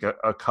 I think,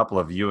 a couple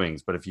of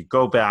viewings, but if you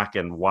go back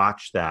and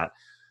watch that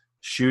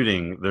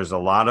shooting, there's a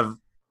lot of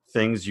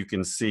things you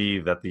can see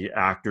that the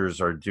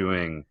actors are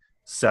doing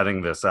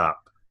setting this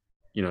up,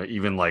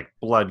 even like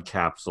blood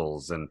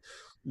capsules, and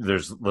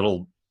there's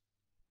little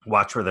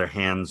watch where their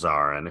hands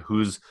are and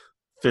who's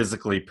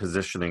physically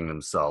positioning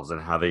themselves and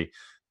how they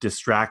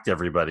distract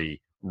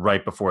everybody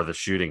right before the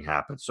shooting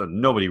happens, so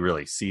nobody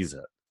really sees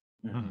it.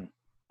 Mm-hmm.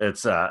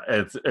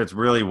 It's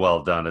really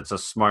well done. It's a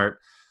smart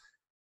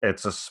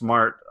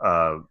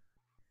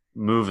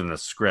move in the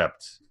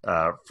script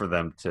for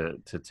them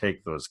to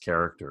take those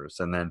characters,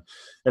 and then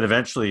it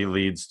eventually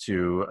leads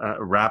to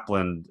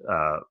Raplin.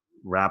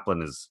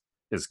 Raplin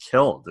is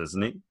killed,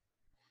 isn't he?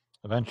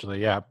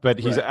 Eventually, yeah, but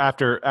he's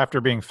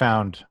after being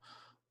found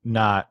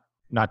not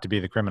to be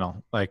the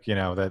criminal,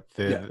 that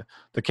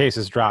the case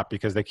is dropped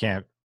because they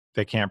can't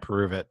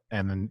prove it,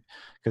 and then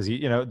because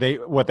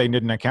what they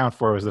didn't account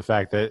for was the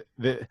fact that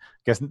I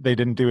guess they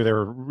didn't do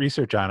their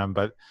research on him,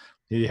 but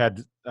he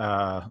had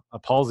a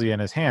palsy in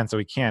his hand, so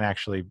he can't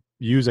actually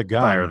use a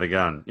gun. Fire the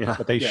gun, yeah.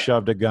 But they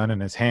shoved a gun in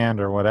his hand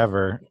or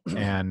whatever,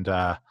 and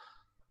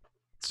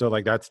so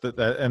that's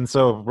and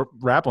so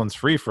Raplin's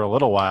free for a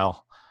little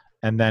while,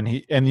 and then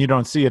you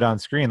don't see it on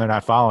screen. They're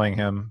not following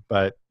him,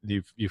 but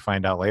you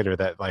find out later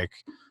that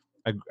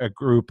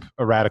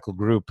a radical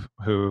group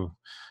who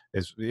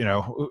is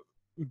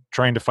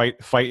trying to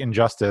fight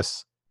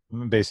injustice,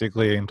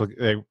 basically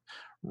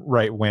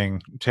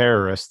right-wing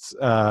terrorists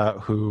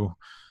who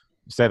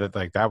said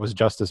that that was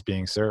justice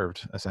being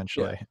served,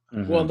 essentially. Yeah.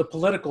 Mm-hmm. Well, and the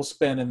political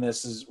spin in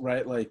this is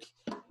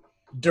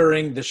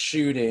during the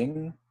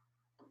shooting,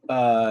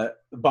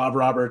 Bob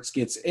Roberts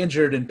gets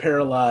injured and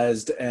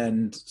paralyzed,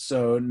 and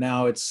so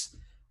now it's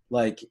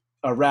like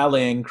a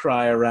rallying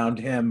cry around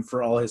him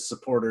for all his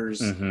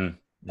supporters. Mm-hmm.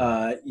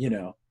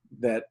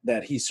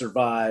 That he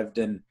survived,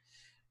 and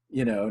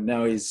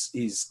now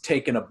he's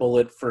taken a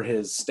bullet for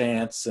his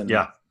stance, and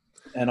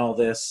all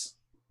this.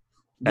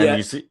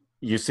 And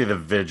you see the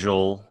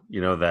vigil,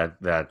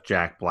 that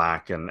Jack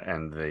Black and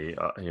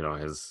the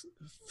his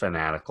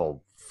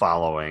fanatical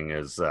following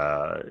is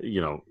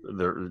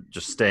they're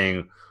just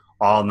staying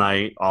all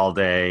night, all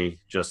day,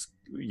 just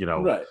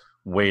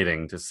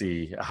waiting to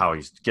see how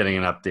he's getting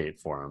an update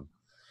for him.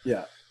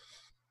 Yeah.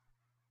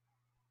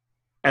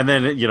 And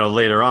then,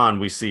 later on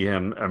we see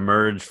him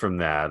emerge from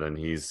that, and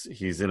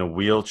he's in a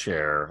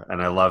wheelchair,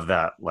 and I love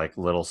that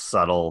little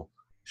subtle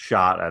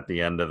shot at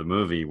the end of the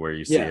movie where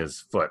you see his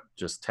foot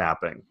just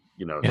tapping,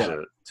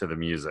 to the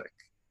music.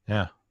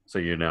 Yeah. So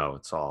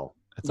it's all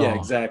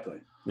exactly.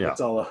 Yeah.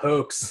 It's all a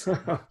hoax.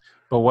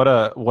 But what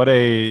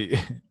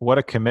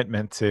a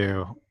commitment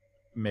to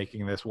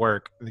making this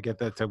work to get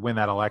to win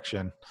that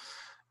election.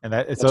 And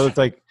it's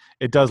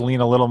it does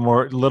lean a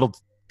little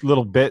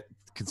bit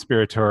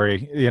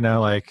conspiratory,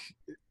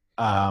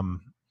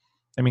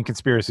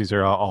 conspiracies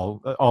are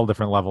all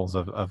different levels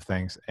of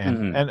things,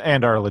 and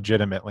and are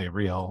legitimately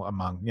real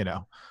among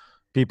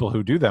people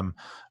who do them,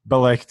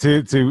 but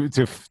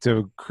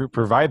to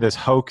provide this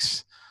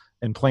hoax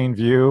in plain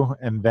view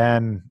and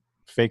then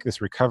fake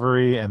this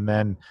recovery, and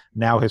then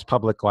now his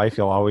public life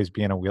he'll always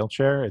be in a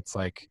wheelchair. It's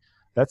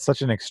that's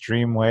such an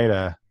extreme way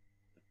to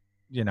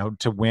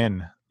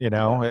win,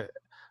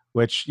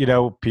 which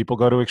people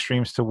go to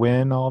extremes to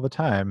win all the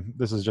time.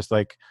 This is just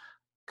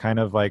kind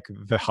of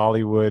the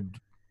Hollywood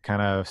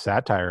kind of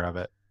satire of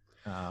it.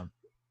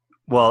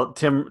 Well,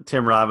 Tim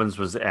Robbins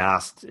was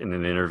asked in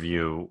an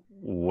interview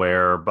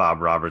where Bob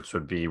Roberts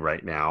would be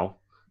right now,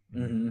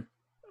 and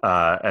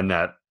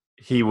that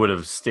he would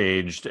have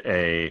staged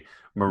a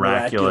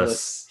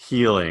miraculous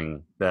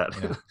healing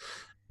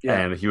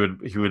and he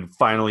would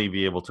finally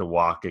be able to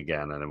walk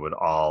again, and it would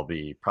all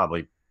be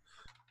probably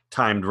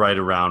timed right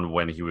around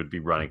when he would be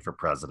running for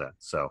president.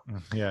 So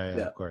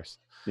of course.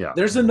 Yeah.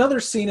 There's another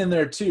scene in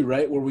there too,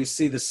 right, where we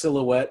see the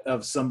silhouette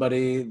of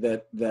somebody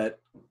that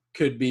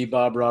could be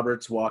Bob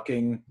Roberts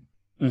walking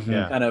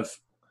kind of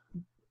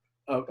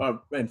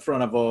in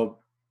front of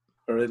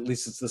or at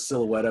least it's the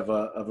silhouette of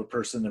a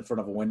person in front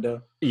of a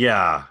window.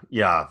 Yeah.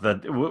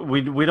 That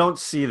we don't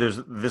see. There's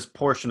this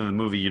portion of the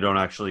movie you don't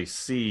actually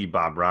see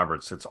Bob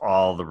Roberts. It's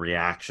all the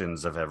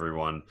reactions of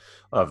everyone,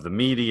 of the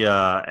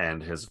media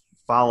and his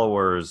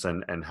followers,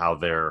 and how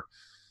they're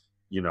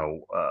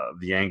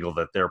the angle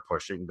that they're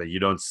pushing, but you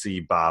don't see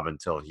Bob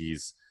until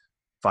he's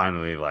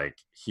finally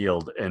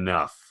healed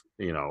enough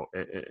to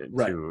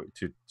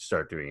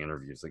start doing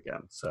interviews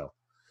again. So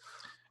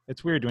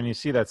It's weird when you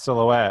see that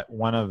silhouette.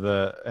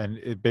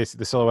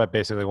 The silhouette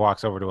basically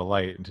walks over to a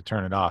light and to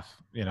turn it off.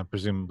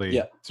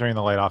 Presumably turning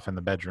the light off in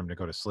the bedroom to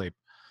go to sleep.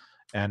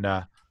 And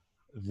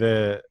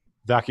the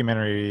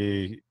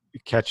documentary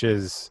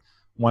catches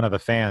one of the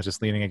fans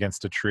just leaning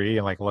against a tree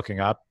and like looking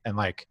up and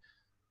like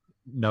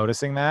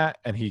noticing that,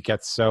 and he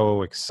gets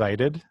so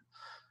excited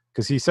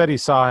because he said he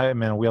saw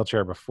him in a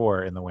wheelchair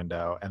before in the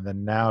window, and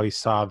then now he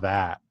saw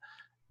that,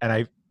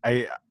 and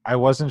I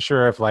wasn't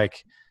sure if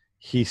like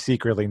he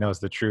secretly knows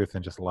the truth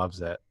and just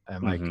loves it,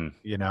 and like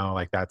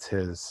like that's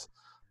his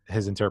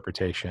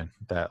interpretation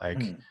that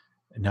like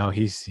no,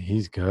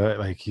 he's good,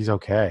 like he's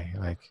okay,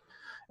 like,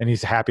 and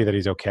he's happy that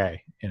he's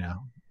okay.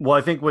 Well,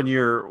 I think when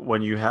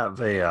you have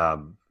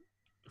a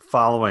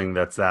following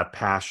that's that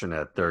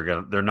passionate,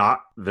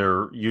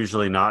 they're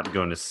usually not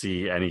going to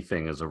see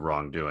anything as a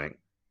wrongdoing.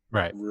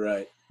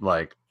 Right.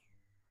 Like,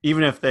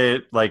 even if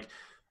they like,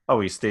 oh,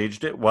 he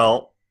staged it.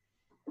 Well,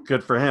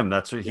 good for him.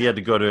 That's what he had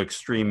to go to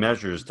extreme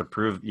measures to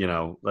prove.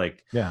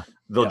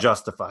 They'll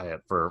justify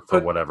it for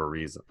whatever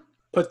reason.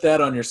 Put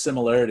that on your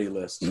similarity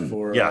list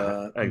for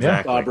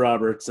exactly. Bob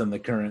Roberts and the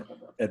current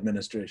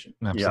administration.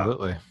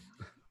 Absolutely.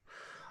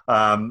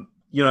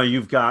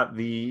 You've got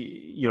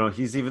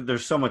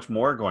there's so much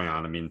more going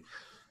on. I mean,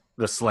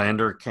 the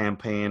slander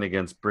campaign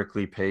against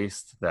Brickley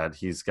Paste, that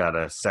he's got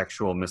a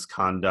sexual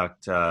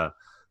misconduct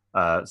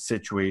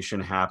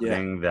situation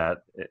happening that,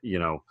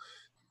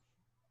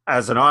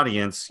 as an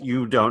audience,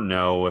 you don't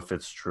know if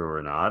it's true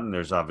or not. And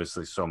there's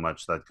obviously so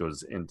much that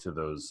goes into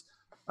those,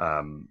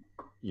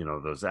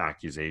 those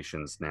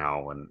accusations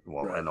now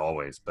and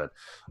always. But,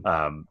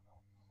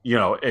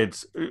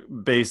 it's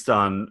based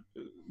on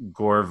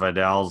Gore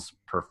Vidal's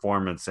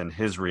performance and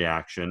his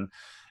reaction.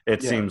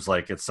 It seems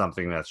like it's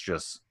something that's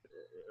just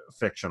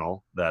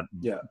fictional that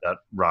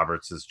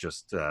Roberts is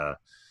just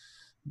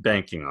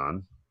banking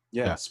on.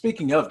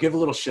 Speaking of, give a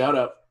little shout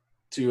out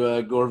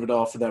to Gore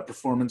Vidal for that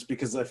performance,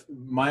 because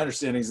my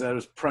understanding is that it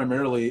was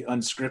primarily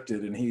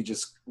unscripted, and he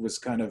just was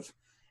kind of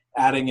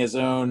adding his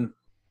own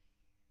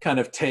kind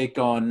of take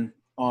on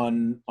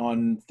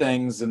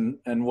things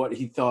and what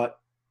he thought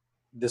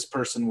this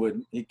person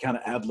would. He kind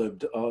of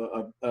ad-libbed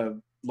a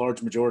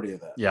large majority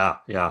of that.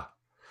 Yeah.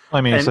 I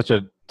mean, he's such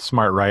a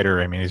smart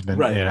writer. I mean, he's been,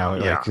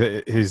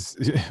 he's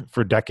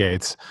for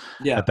decades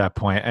at that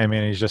point. I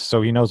mean,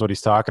 he knows what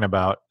he's talking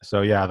about.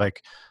 So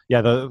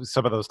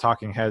some of those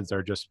talking heads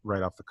are just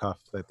right off the cuff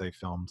that they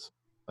filmed,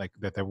 like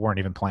that they weren't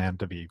even planned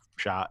to be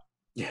shot.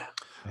 Yeah.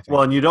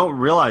 Well, and you don't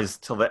realize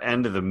till the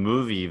end of the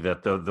movie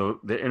that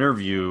the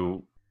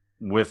interview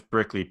with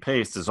Brickley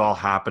Paste is all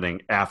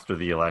happening after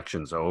the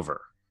election's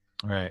over.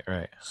 Right.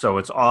 So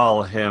it's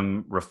all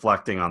him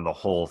reflecting on the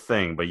whole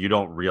thing, but you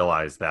don't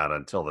realize that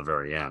until the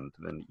very end.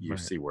 Then you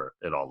see where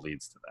it all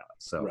leads to that.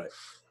 So,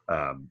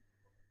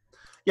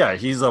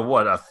 he's a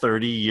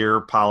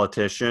 30-year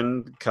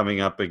politician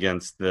coming up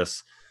against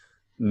this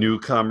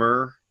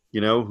newcomer,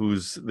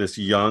 who's this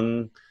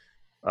young,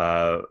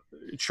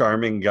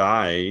 charming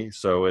guy.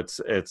 So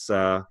it's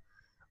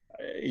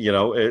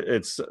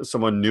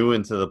someone new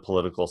into the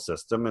political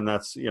system, and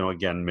that's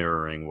again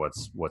mirroring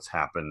what's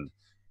happened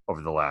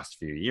over the last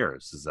few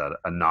years, is that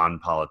a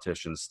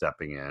non-politician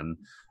stepping in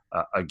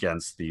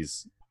against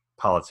these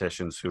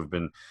politicians who've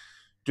been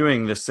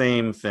doing the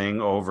same thing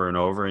over and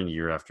over and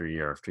year after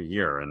year after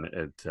year. And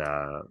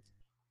there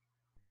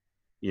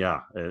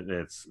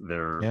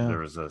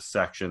was a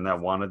section that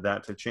wanted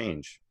that to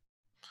change.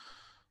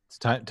 It's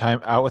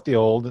time out with the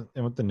old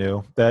and with the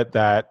new.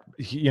 That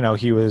he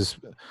was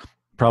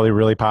probably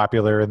really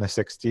popular in the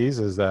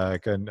 60s as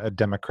like a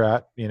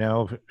Democrat,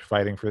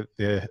 fighting for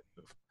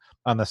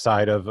on the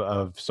side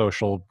of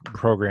social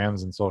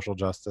programs and social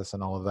justice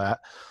and all of that.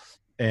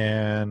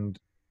 And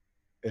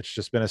it's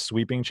just been a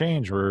sweeping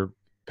change. We're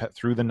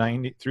through the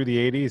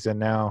 80s, and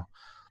now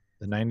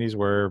the 90s,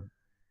 where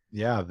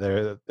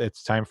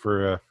it's time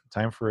for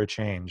a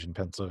change in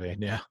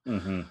Pennsylvania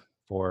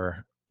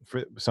for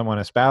someone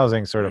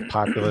espousing sort of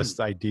populist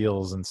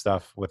ideals and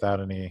stuff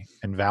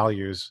and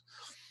values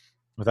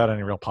without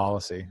any real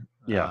policy.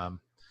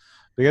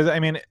 Because I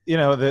mean,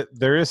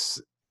 there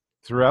is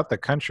throughout the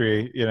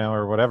country,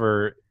 or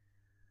whatever,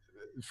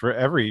 for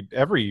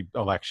every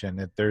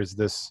election, there's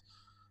this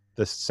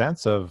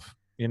sense of,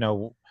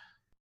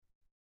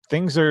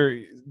 things are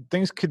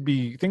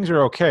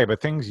okay,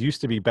 but things used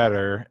to be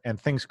better, and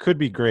things could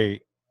be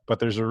great, but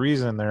there's a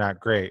reason they're not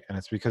great, and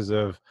it's because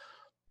of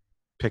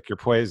pick your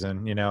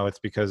poison. It's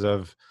because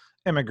of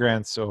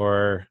immigrants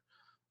or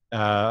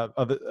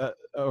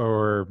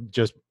or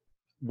just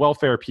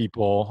welfare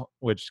people,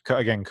 which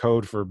again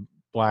code for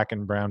Black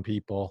and brown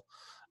people.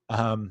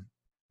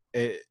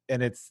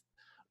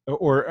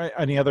 Or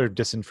any other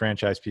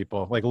disenfranchised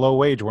people, like low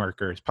wage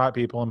workers,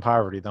 people in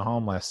poverty, the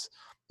homeless.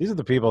 These are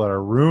the people that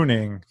are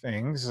ruining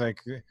things. Like,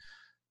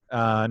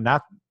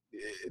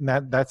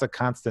 that's a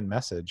constant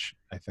message.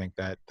 I think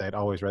that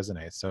always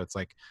resonates. So it's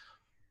like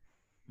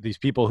these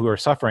people who are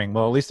suffering.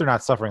 Well, at least they're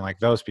not suffering like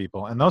those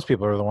people, and those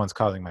people are the ones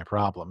causing my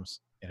problems.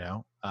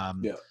 And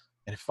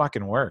it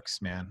fucking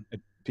works, man.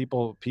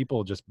 People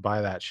just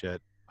buy that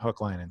shit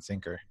hook, line, and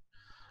sinker.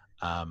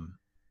 And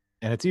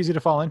it's easy to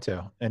fall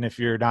into. And if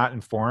you're not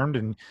informed,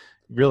 and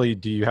really,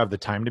 do you have the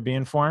time to be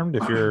informed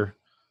if you're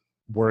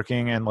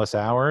working endless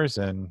hours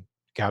and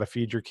got to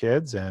feed your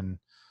kids, and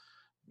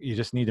you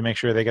just need to make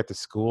sure they get to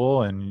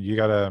school, and you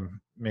got to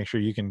make sure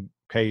you can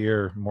pay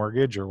your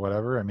mortgage or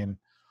whatever. I mean,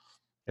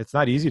 it's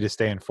not easy to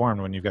stay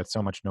informed when you've got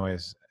so much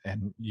noise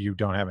and you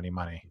don't have any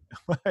money.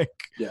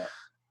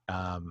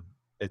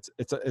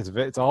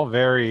 It's all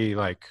very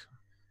like,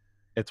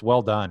 it's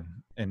well done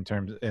in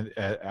terms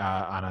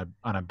on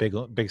a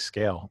big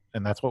scale,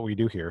 and that's what we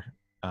do here.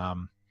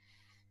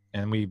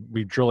 And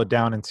we drill it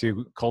down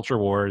into culture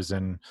wars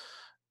and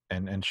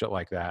shit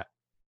like that,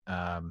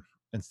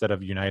 instead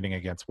of uniting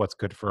against what's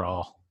good for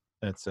all.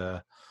 It's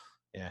I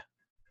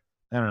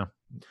don't know.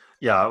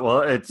 Yeah,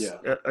 well, it's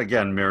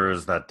again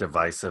mirrors that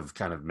divisive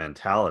kind of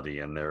mentality,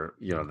 and they're,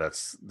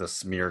 that's the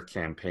smear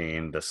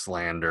campaign, the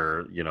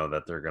slander,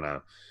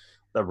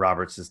 that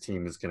Roberts'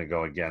 team is gonna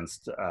go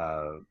against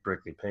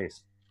Brickley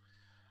Pace.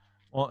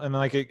 Well, and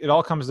like it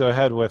all comes to a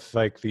head with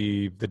like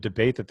the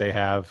debate that they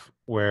have,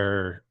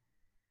 where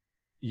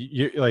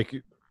you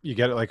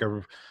get like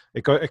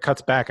it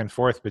cuts back and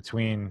forth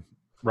between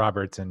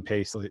Roberts and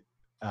Pace,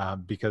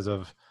 because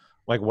of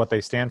like what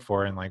they stand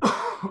for, and like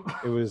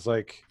it was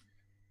like,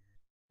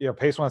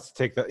 Pace wants to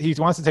take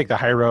the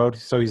high road,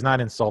 so he's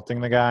not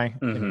insulting the guy,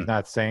 and he's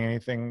not saying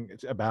anything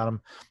about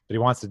him, but he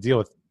wants to deal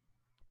with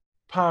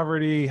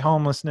poverty,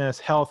 homelessness,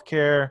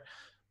 healthcare,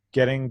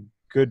 getting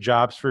good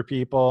jobs for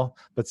people,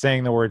 but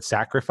saying the word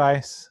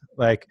sacrifice,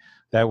 like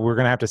that we're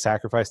going to have to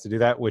sacrifice to do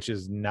that, which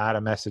is not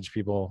a message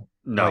people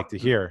like to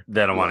hear.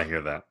 They don't want to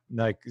hear that.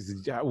 Like,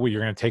 well,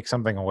 you're going to take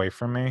something away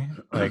from me.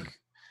 Like,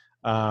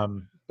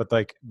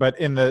 but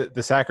in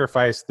the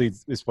sacrifice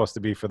is supposed to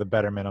be for the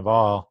betterment of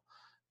all,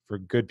 for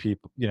good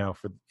people,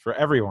 for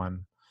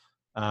everyone.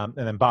 And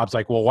then Bob's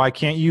like, well, why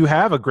can't you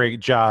have a great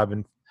job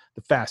and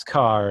the fast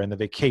car and the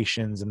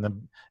vacations and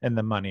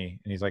the money?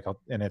 And he's like,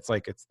 and it's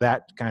like, it's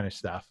that kind of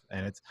stuff.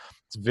 And it's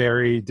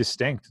very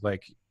distinct.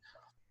 Like,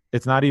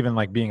 it's not even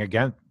like being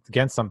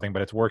against something,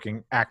 but it's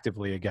working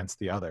actively against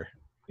the other.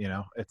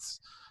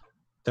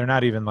 They're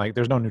not even like,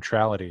 there's no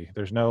neutrality.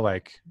 There's no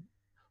like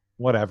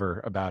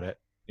whatever about it.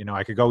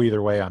 I could go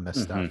either way on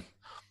this stuff.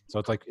 So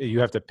it's like,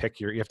 you have to pick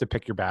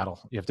your battle.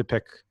 You have to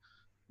pick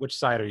which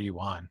side are you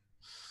on.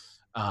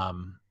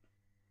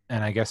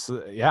 And I guess,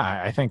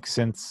 I think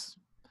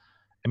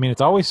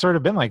it's always sort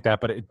of been like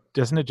that, but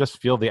doesn't it just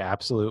feel the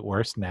absolute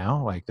worst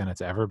now, like, than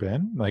it's ever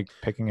been, like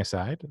picking a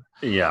side?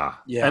 Yeah.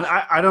 And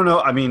I don't know.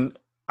 I mean,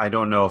 I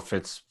don't know if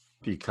it's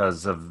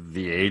because of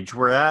the age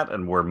we're at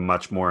and we're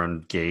much more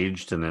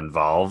engaged and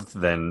involved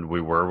than we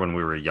were when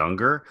we were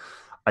younger.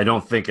 I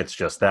don't think it's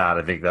just that.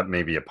 I think that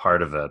may be a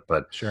part of it,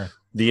 but sure,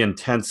 the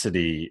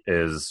intensity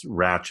is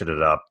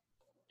ratcheted up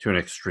to an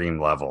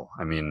extreme level.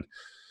 I mean,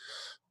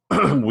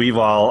 we've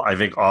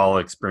all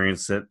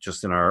experienced it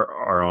just in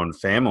our own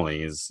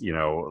families,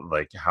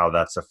 like how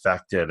that's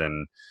affected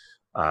and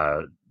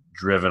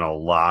driven a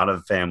lot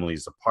of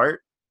families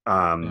apart.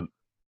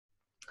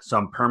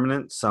 Some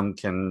permanent, some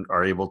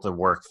are able to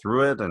work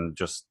through it, and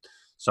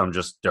some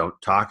just don't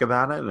talk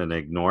about it and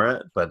ignore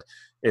it. But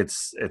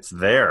it's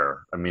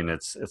there. I mean,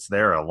 it's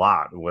there a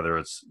lot, whether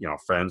it's,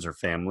 friends or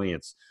family.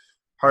 It's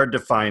hard to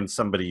find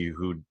somebody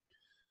who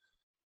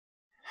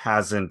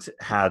hasn't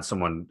had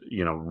someone,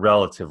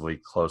 relatively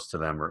close to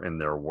them or in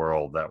their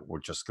world that were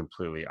just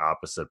completely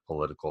opposite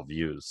political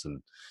views.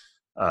 And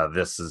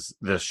this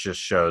just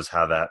shows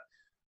how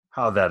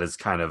that is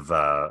kind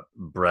of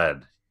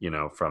bred,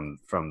 from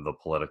the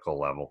political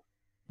level.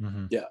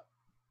 Mm-hmm.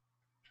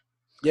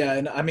 Yeah.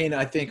 And I mean,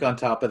 I think on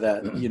top of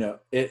that,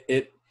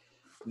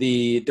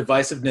 the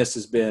divisiveness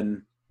has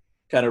been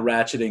kind of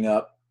ratcheting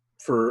up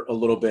for a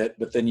little bit,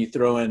 but then you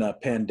throw in a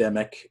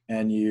pandemic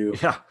and you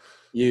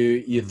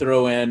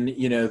throw in,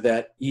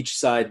 that each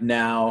side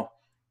now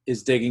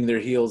is digging their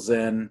heels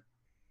in.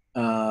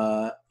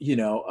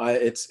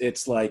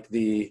 It's like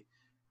the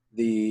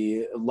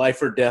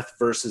life or death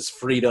versus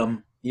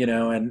freedom,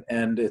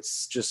 and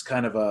it's just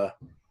kind of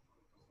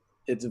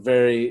it's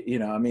very,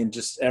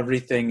 just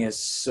everything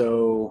is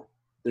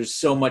there's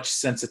so much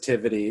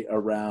sensitivity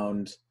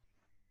around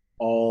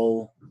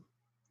all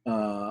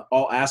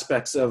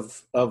aspects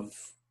of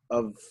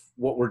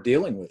what we're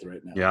dealing with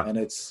right now. Yeah. And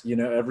it's,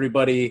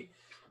 everybody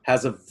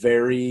has a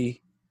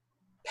very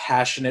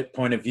passionate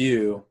point of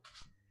view,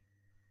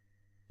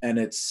 and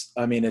it's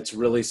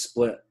really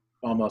split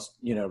almost,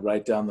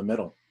 right down the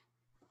middle,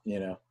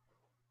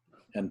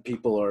 and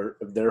people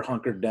they're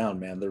hunkered down,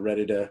 man. They're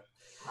ready to,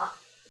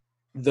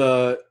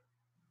 the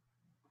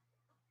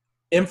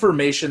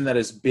information that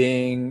is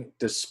being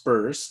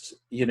dispersed,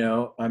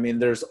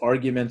 there's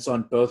arguments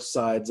on both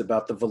sides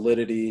about the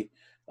validity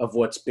of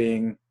what's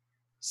being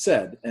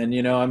said. And,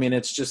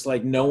 it's just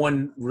like no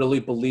one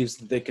really believes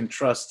that they can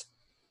trust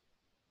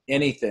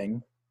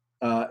anything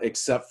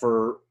except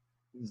for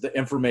the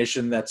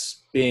information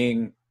that's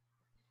being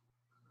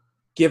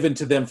given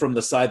to them from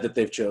the side that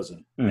they've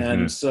chosen. Mm-hmm.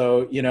 And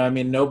so,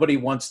 nobody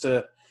wants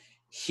to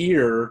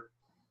hear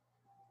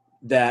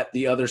that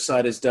the other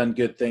side has done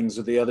good things,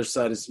 or the other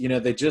side is,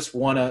 they just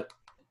want to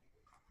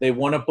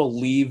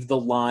believe the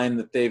line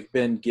that they've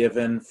been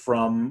given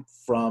from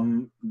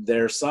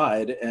their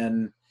side,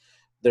 and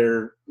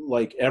they're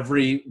like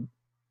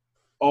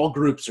all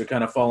groups are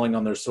kind of falling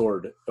on their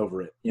sword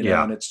over it,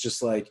 and it's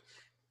just like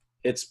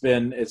it's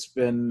been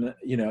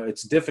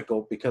it's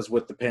difficult because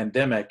with the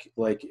pandemic,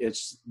 like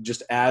it's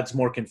just adds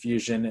more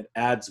confusion, it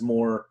adds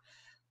more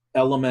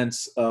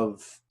elements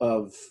of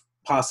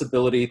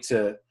possibility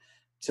to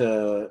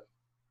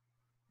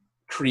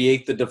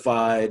create the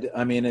divide.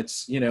 I mean,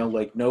 it's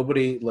like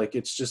nobody, like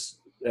it's just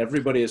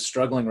everybody is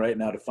struggling right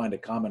now to find a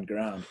common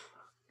ground.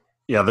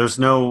 Yeah, there's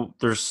not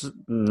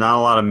a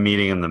lot of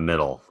meeting in the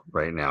middle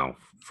right now,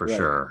 for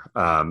sure.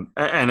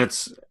 And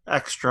it's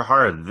extra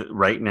hard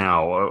right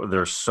now.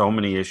 There's so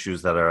many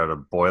issues that are at a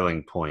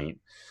boiling point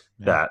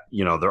that,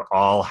 they're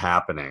all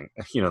happening.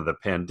 The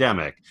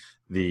pandemic,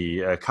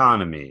 the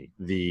economy,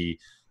 the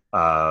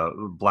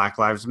Black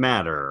Lives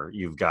Matter.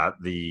 You've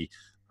got the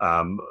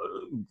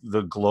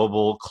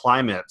global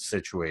climate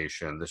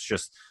situation.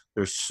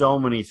 There's so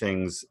many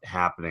things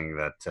happening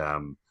that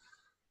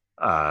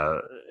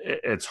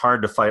it's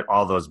hard to fight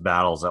all those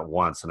battles at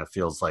once, and it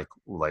feels like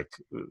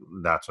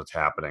that's what's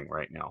happening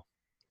right now.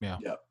 Yeah.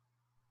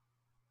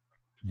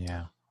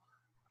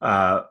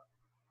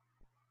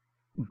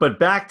 But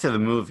back to the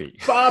movie.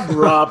 Bob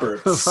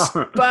Roberts.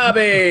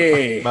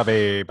 Bobby.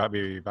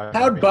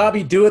 How'd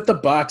Bobby do at the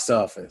box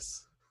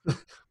office?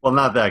 Well,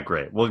 not that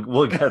great.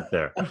 We'll get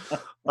there.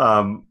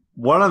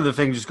 One of the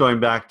things, just going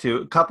back to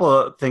a couple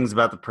of things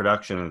about the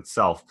production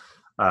itself,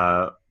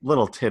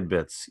 little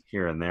tidbits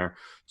here and there.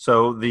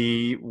 So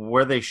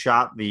where they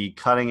shot the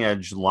Cutting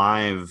Edge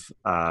Live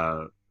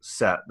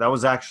set, that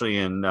was actually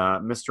in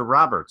Mr.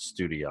 Roberts'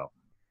 studio.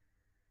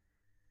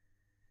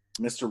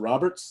 Mr.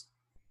 Roberts?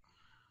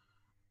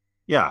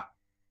 Yeah.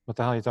 What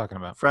the hell are you talking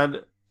about?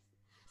 Fred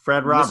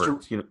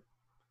Roberts.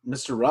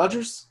 Mr.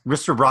 Rogers?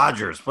 Mr.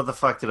 Rogers. What the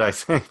fuck did I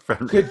say?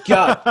 Good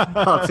God.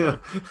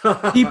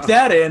 Keep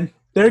that in.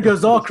 There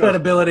goes all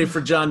credibility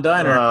for John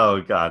Diner.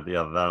 Oh, God.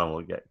 Yeah, that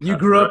will get You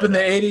grew up in the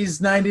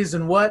 80s, 90s,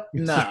 and what?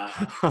 Nah.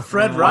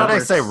 Fred Roberts. Why did I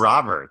say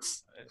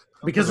Roberts?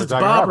 Because it's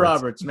Bob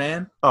Roberts,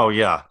 man. Oh,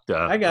 yeah.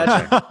 Duh. I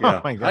got you.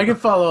 Yeah. I can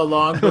follow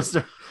along.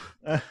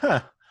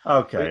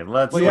 Okay,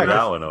 let's do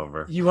that one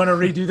over. You want to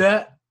redo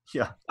that?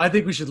 Yeah. I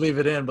think we should leave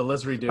it in, but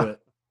let's redo it.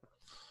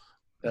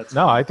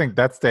 I think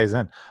that stays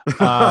in.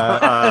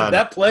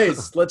 That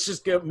plays. Let's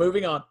just get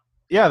moving on.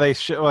 Yeah,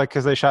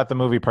 because they shot the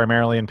movie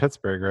primarily in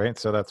Pittsburgh, right?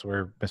 So that's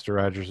where Mr.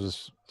 Rogers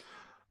was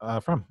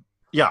from.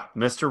 Yeah,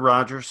 Mr.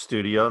 Rogers'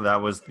 studio.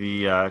 That was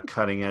the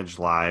Cutting Edge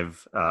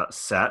Live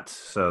set.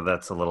 So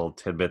that's a little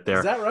tidbit there.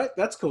 Is that right?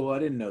 That's cool. I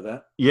didn't know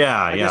that.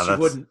 Yeah, I guess you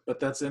wouldn't, but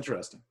that's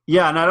interesting.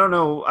 Yeah, and I don't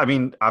know. I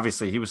mean,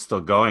 obviously he was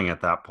still going at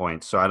that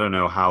point, so I don't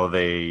know how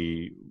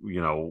they,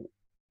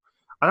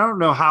 I don't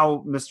know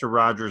how Mr.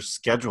 Rogers'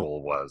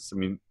 schedule was. I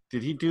mean,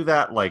 did he do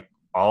that like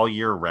all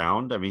year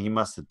round? I mean, he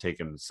must have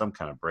taken some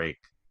kind of break.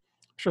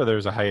 I'm sure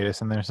there's a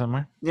hiatus in there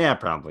somewhere. Yeah,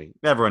 probably.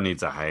 Everyone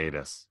needs a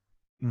hiatus.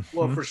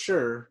 Well, for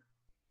sure.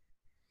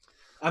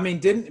 I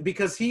mean, I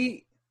have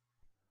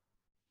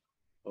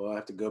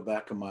to go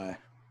back on my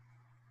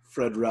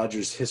Fred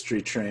Rogers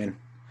history train.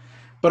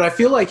 But I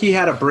feel like he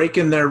had a break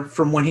in there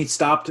from when he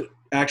stopped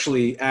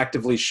actually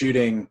actively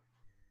shooting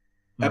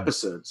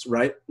episodes,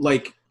 right?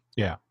 Like,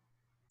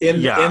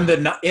 in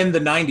the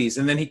 90s,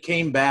 and then he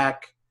came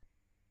back.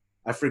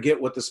 I forget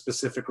what the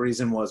specific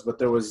reason was, but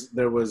there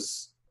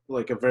was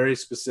like a very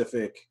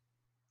specific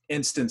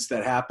instance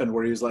that happened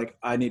where he was like,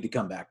 I need to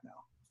come back now.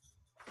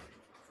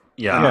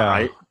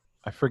 Yeah.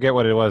 I forget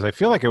what it was. I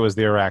feel like it was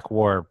the Iraq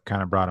War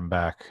kind of brought him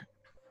back.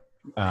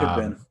 Could have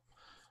been.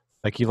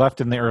 Like he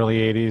left in the early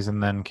 80s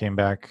and then came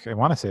back. I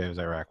want to say it was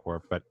Iraq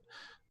War, but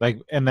like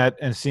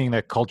and seeing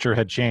that culture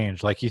had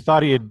changed. Like he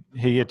thought he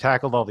had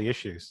tackled all the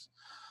issues.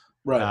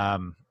 Right.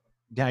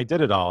 I did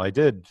it all. I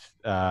did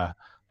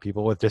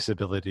people with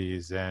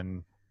disabilities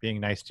and being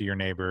nice to your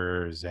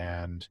neighbors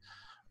and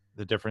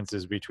the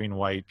differences between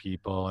white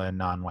people and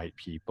non-white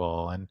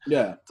people. And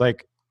it's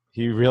like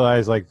he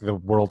realized like the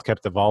world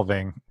kept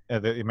evolving.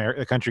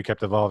 The country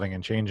kept evolving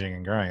and changing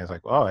and growing. It's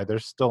like, oh,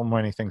 there's still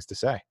many things to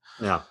say.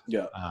 Yeah.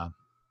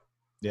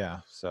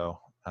 So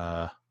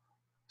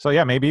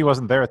maybe he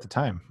wasn't there at the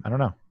time. I don't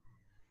know.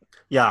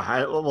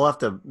 Yeah, we'll have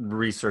to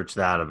research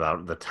that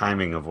about the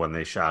timing of when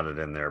they shot it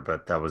in there.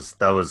 But that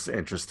was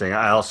interesting.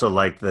 I also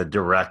like the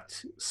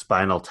direct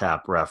Spinal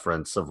Tap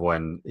reference of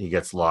when he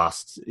gets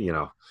lost,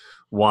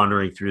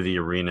 wandering through the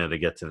arena to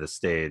get to the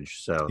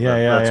stage. So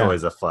that's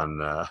always a fun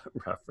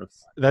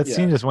reference. That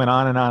scene just went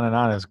on and on and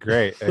on. It's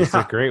great. It's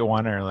a great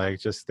wonder. Like,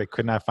 just they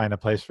could not find a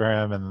place for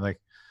him, and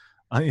like,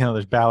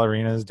 there's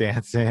ballerinas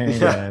dancing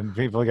and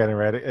people getting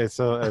ready. It's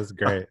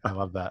great. I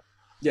love that.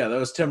 Yeah, that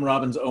was Tim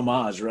Robbins'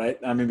 homage, right?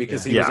 I mean,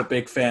 because he was a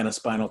big fan of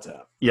Spinal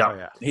Tap.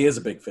 Yeah. He is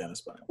a big fan of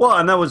Spinal Tap. Well,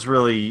 and that was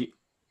really,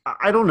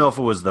 I don't know if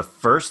it was the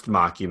first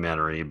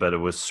mockumentary, but it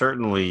was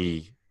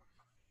certainly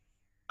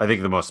I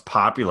think the most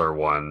popular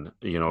one.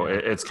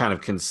 It's kind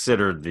of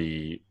considered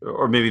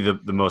or maybe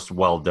the most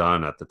well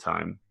done at the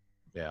time.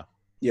 Yeah.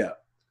 Yeah.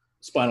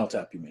 Spinal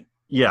Tap, you mean?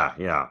 Yeah.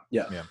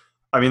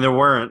 I mean, there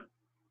weren't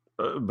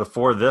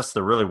before this.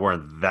 There really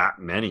weren't that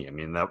many. I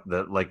mean,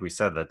 that like we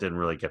said, that didn't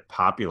really get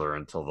popular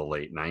until the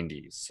late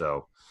 '90s.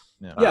 So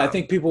I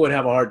think people would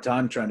have a hard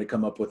time trying to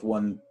come up with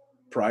one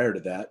prior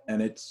to that.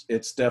 And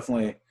it's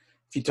definitely,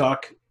 if you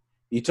talk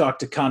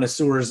to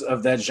connoisseurs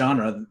of that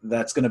genre,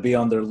 that's going to be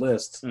on their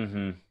list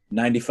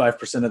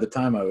 95% of the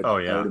time, I would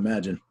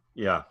imagine.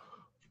 Yeah.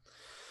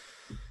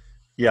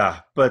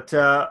 But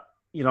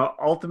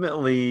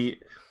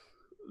ultimately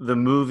the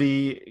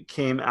movie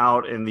came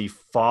out in the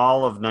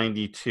fall of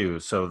 '92.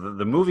 So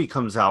the movie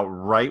comes out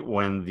right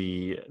when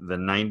the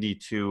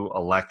 '92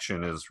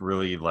 election is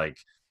really like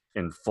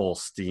in full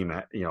steam,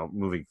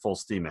 moving full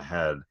steam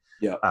ahead.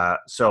 Yeah.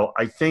 So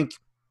I think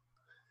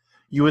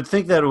you would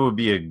think that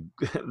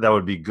that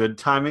would be good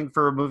timing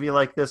for a movie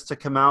like this to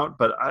come out,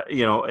 but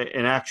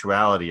in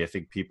actuality, I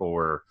think people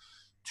were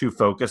too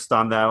focused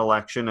on that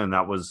election, and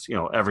that was,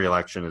 every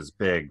election is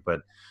big,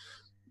 but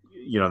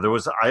there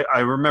was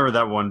I remember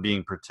that one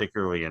being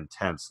particularly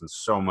intense and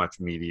so much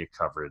media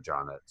coverage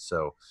on it.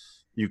 So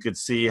you could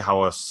see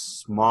how a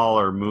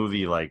smaller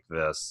movie like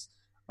this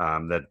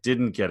that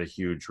didn't get a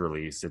huge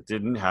release, it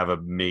didn't have a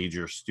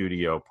major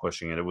studio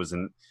pushing it. It was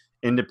an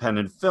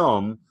independent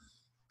film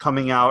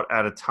coming out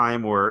at a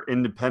time where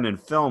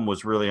independent film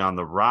was really on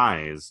the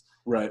rise.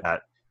 Right.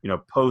 At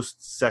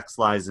post Sex,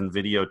 Lies, and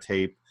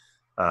Videotape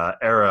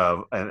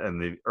era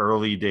and the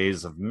early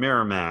days of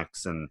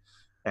Miramax and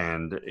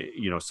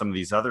some of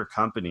these other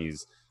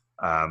companies.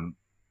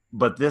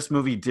 But this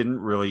movie didn't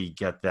really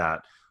get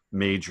that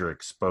major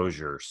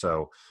exposure.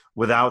 So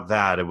without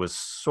that, it was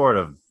sort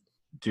of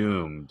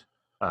doomed.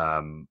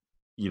 It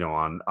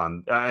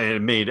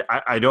made,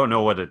 I don't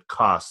know what it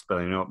cost, but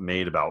I know it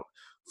made about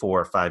 $4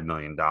 or $5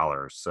 million.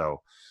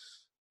 So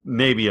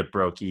maybe it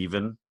broke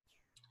even.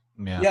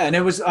 Yeah. And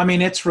it was,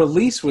 its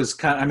release was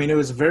it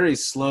was very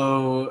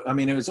slow.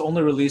 It was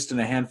only released in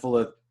a handful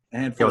of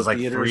it was like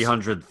theaters.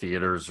 300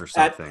 theaters or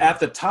something. At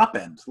the top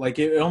end. Like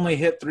it only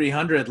hit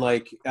 300,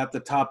 like at the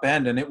top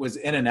end, and it was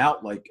in and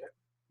out like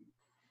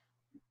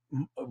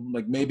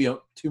maybe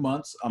 2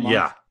 months, a month.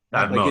 Yeah.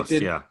 At most,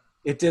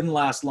 it didn't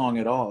last long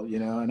at all,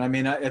 and I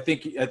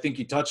think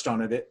you touched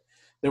on it.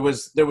 There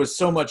was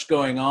so much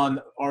going on,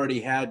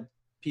 already had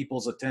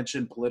people's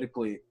attention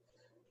politically.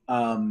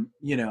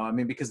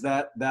 Because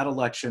that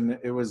election,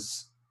 it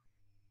was,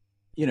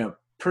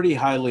 pretty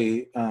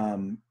highly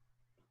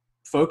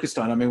focused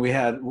on. We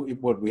had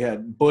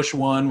Bush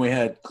won, we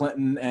had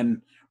Clinton,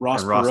 and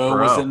Ross Perot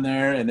was in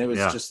there, and it was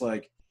just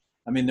like,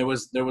 there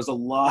was a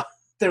lot.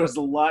 There was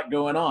a lot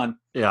going on.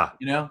 Yeah.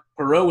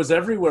 Perot was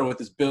everywhere with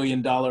his $1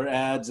 billion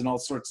ads and all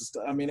sorts of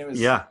stuff. It was.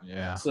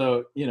 Yeah.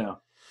 So,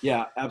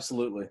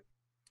 absolutely.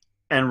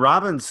 And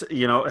Robbins,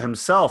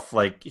 himself,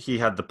 like he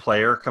had The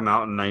Player come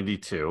out in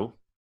 '92.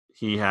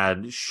 He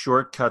had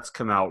Shortcuts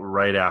come out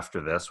right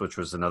after this, which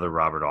was another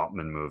Robert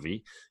Altman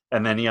movie.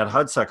 And then he had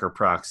Hudsucker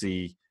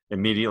Proxy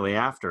immediately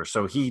after.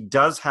 So he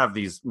does have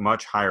these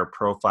much higher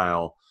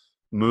profile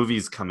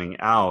movies coming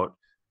out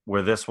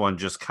where this one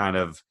just kind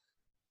of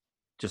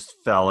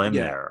fell in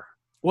there.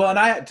 Well,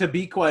 and to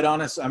be quite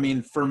honest,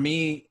 for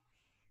me,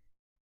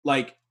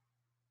 like,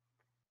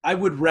 I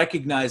would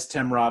recognize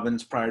Tim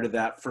Robbins prior to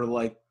that for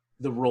like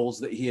the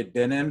roles that he had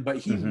been in, but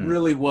he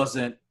really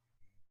wasn't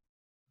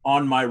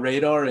on my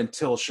radar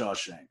until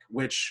Shawshank,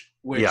 which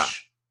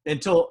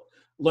until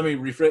let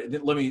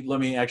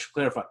me actually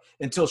clarify,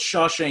 until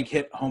Shawshank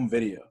hit home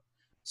video.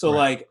 So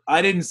like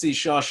I didn't see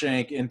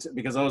Shawshank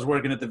because I was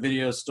working at the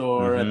video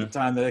store at the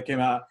time that it came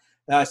out.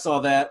 And I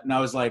saw that and I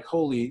was like,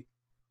 who's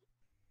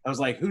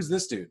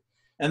this dude?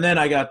 And then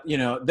I got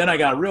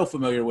real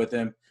familiar with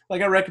him.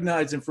 Like I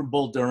recognized him from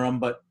Bull Durham,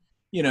 but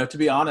to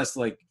be honest,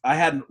 like I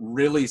hadn't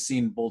really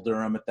seen Bull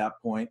Durham at that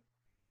point.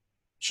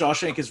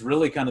 Shawshank is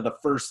really kind of the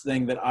first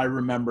thing that I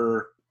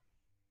remember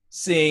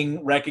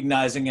seeing,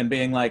 recognizing, and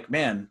being like,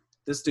 man,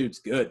 this dude's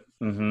good.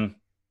 Mm-hmm.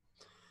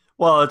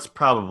 Well, it's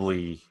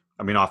probably,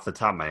 off the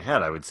top of my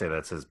head, I would say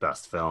that's his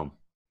best film.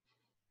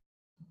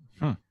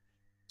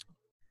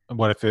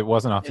 What if it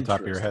wasn't off the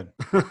top of your head?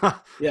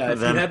 Yeah,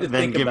 then, you had to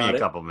think give about me a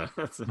couple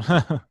minutes.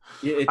 I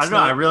don't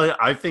know.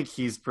 I think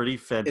he's pretty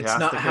fantastic. It's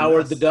not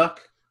Howard the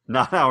Duck.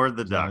 Not Howard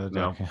the Duck.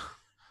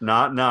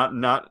 No,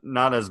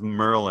 not as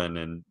Merlin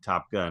in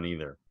Top Gun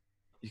either.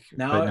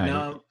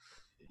 No.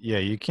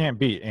 You can't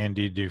beat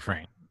Andy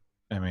Dufresne.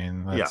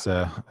 That's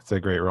a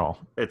great role.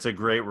 It's a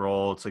great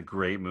role. It's a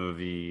great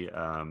movie.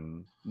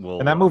 And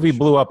that movie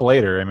blew up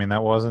later.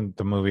 That wasn't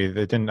the movie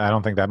that didn't. I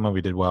don't think that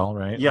movie did well,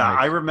 right? Yeah,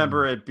 I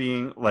remember it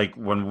being like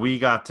when we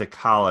got to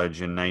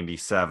college in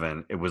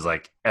 '97. It was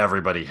like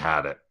everybody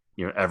had it.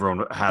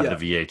 Everyone had the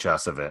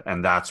VHS of it,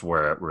 and that's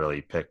where it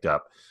really picked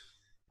up.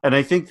 And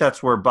I think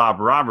that's where Bob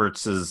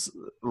Roberts'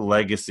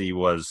 legacy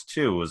was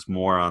too. Was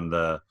more on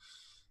the,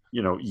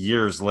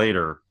 years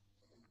later,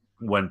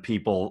 when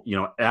people,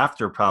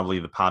 after probably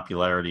the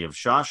popularity of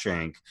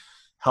Shawshank,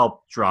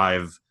 helped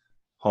drive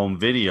home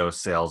video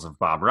sales of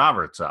Bob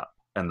Roberts up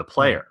and The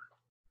Player,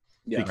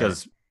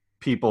 because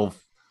people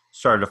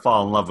started to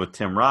fall in love with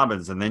Tim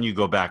Robbins, and then you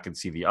go back and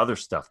see the other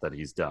stuff that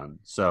he's done.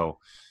 So,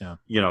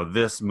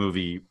 this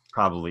movie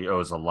probably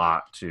owes a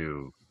lot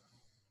to,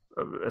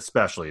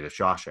 especially to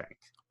Shawshank.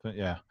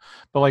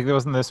 But like there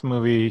wasn't this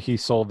movie. He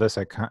sold this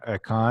at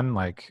Cannes,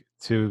 like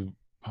to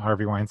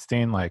Harvey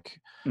Weinstein. Like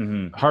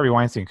Harvey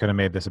Weinstein could have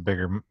made this a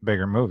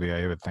bigger movie,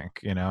 I would think.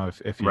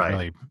 If he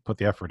really put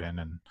the effort in.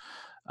 And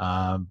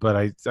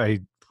but I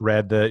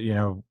read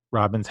that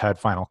Robbins had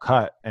final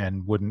cut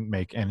and wouldn't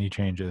make any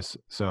changes.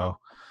 So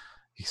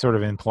he sort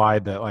of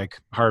implied that like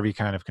Harvey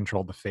kind of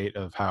controlled the fate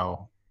of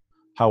how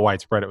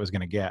widespread it was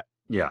going to get.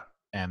 Yeah.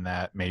 And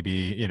that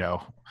maybe,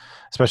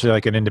 especially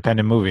like an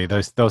independent movie,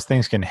 those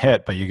things can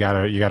hit, but you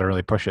gotta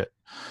really push it.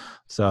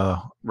 So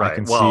I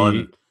can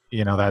see,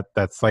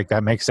 that's like,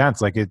 that makes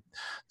sense. Like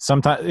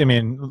sometimes,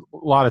 a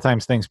lot of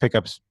times things pick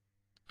up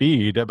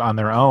speed on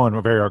their own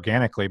or very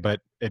organically,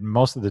 but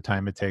most of the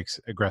time it takes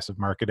aggressive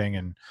marketing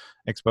and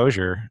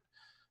exposure.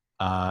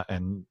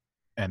 And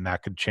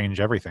that could change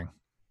everything.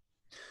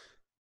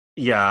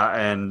 Yeah.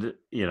 And,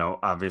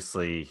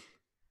 obviously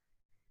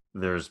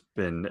there's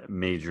been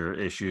major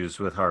issues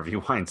with Harvey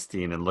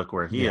Weinstein, and look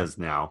where he is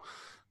now.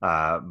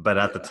 But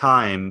at the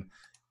time,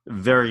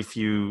 very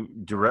few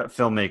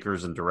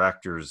filmmakers and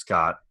directors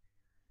got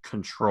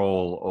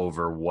control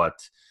over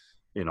what,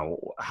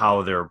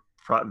 how their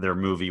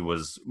movie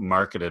was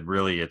marketed.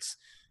 Really,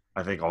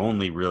 I think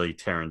only really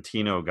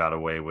Tarantino got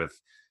away with,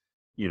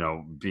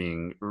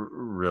 being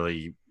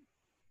really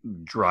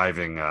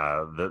driving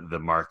the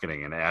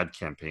marketing and ad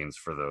campaigns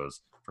for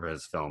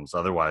his films.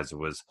 Otherwise, it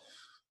was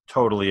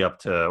totally up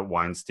to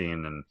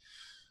Weinstein and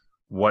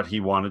what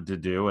he wanted to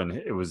do, and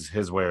it was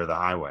his way or the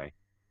highway.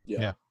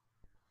 Yeah.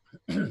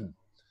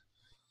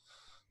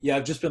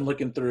 I've just been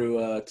looking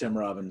through Tim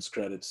Robbins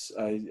credits.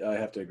 I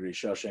have to agree,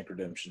 Shawshank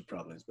Redemption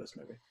probably his best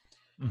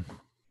movie.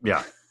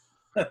 Yeah.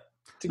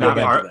 To go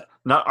back to that.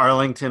 Not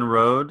Arlington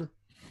Road.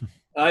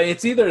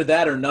 It's either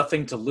that or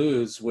Nothing to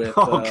Lose with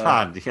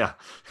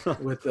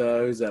with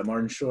who's that?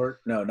 Martin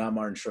Short? No, not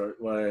Martin Short.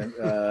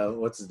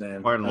 What's his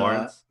name? Martin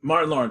Lawrence.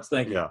 Martin Lawrence.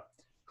 Thank you. Yeah.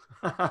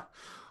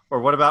 Or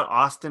what about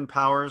Austin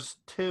Powers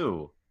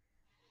 2?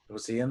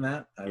 Was he in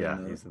that?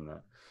 He's in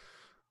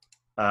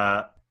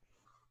that.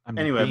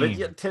 Anyway,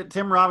 but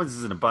Tim Robbins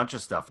is in a bunch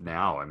of stuff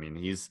now.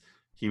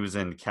 He was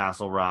in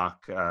Castle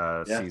Rock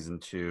season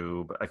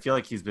 2, but I feel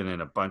like he's been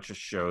in a bunch of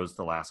shows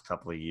the last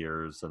couple of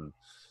years, and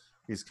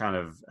he's kind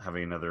of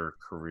having another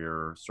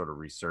career sort of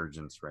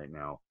resurgence right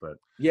now. But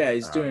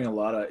he's doing a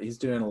lot of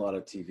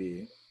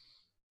TV.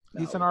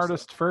 He's an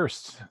artist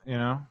first,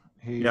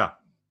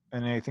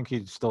 and I think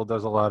he still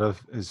does a lot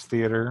of his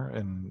theater,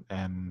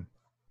 and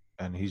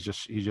he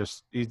just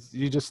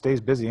stays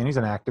busy, and he's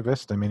an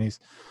activist.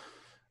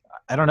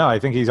 I don't know. I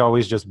think he's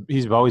always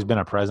been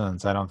a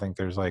presence. I don't think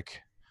there's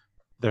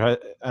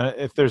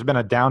if there's been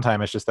a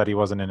downtime, it's just that he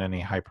wasn't in any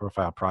high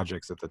profile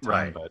projects at the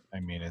time. Right. But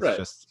it's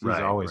just, he's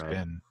always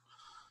been,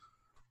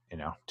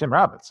 Tim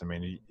Robbins.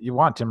 You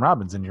want Tim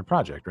Robbins in your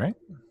project, right?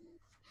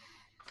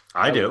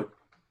 I do.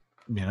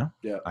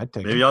 I'd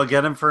take Maybe I'll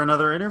get him for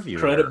another interview.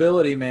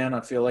 Credibility, man.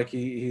 I feel like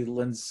he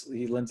lends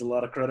a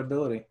lot of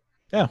credibility.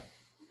 Yeah,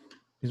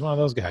 he's one of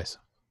those guys.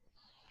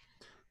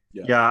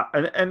 Yeah,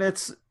 and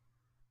it's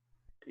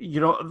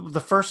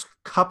the first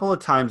couple of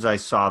times I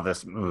saw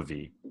this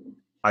movie,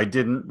 I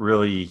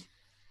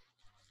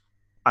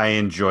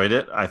enjoyed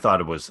it. I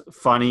thought it was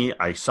funny.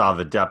 I saw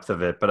the depth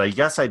of it, but I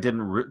guess I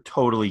didn't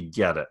totally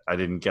get it. I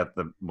didn't get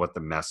what the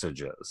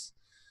message is.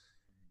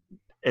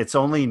 It's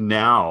only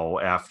now,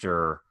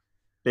 after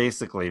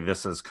basically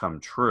this has come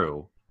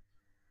true,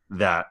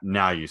 that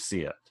now you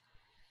see it.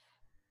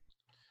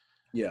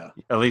 Yeah.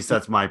 At least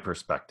that's my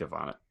perspective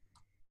on it.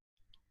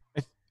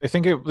 I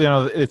think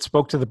it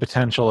spoke to the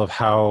potential of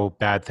how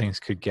bad things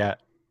could get,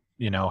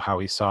 how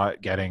he saw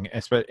it getting,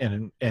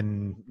 especially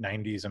in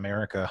 90s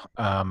America,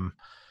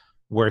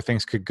 where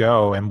things could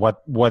go, and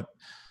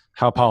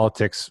how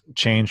politics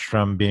changed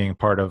from being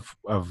part of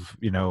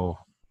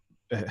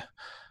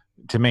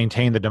to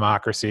maintain the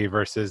democracy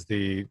versus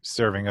the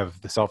serving of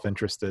the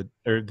self-interested,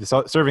 or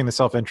serving the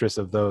self-interest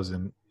of those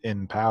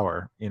in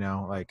power. It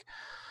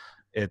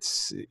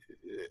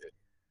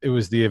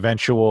was the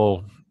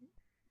eventual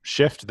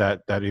shift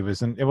that he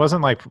was in. It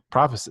wasn't like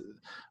prophecy.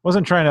 It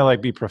wasn't trying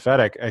to be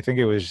prophetic. I think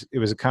it was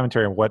a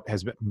commentary on what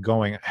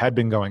had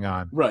been going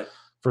on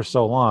for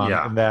so long.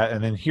 Yeah. And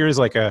then here's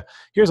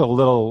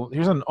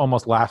an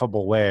almost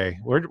laughable way.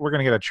 We're going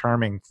to get a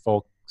charming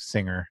folk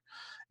singer,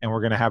 and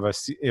we're going to have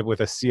with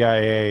a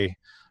CIA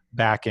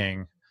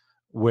backing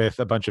with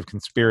a bunch of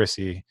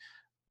conspiracy.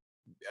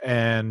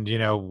 And,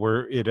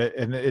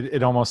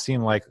 it almost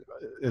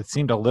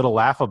seemed a little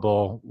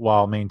laughable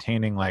while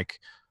maintaining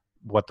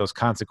what those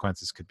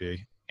consequences could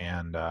be.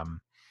 And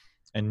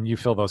you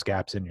fill those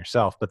gaps in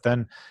yourself. But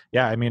then,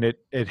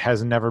 it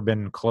has never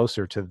been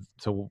closer to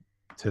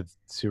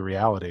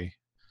reality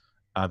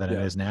than it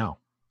is now.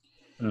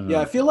 Mm-hmm. Yeah.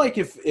 I feel like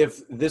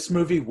if this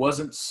movie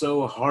wasn't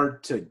so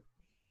hard to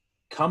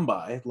come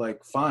by,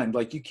 like find.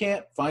 Like you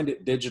can't find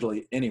it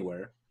digitally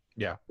anywhere.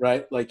 Yeah.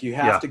 Right? Like you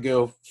have to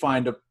go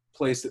find a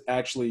place that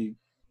actually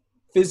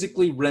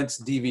physically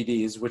rents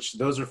DVDs, which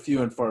those are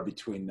few and far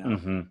between now.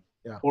 Mm-hmm.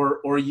 Yeah.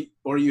 Or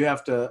you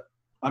have to,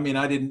 I mean,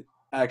 I didn't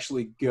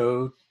actually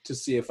go to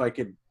see if I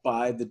could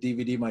buy the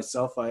DVD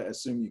myself. I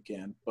assume you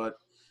can, but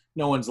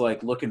no one's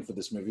like looking for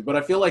this movie. But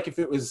I feel like if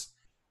it was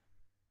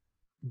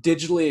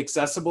digitally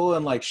accessible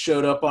and like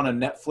showed up on a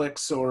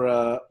Netflix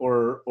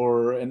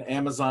or an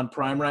Amazon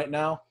Prime right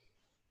now,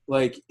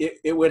 like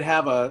it would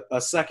have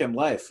a second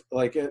life.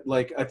 Like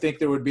I think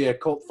there would be a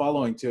cult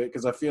following to it,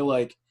 because I feel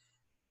like,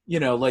 you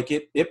know, like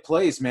it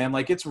plays, man.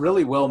 Like it's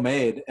really well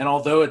made, and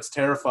although it's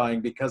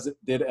terrifying because it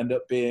did end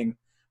up being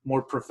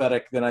more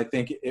prophetic than I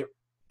think it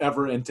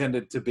ever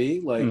intended to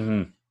be,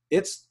 like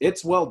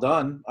it's well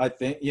done. I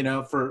think, you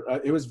know, for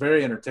it was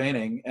very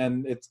entertaining,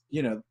 and it's,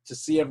 you know, to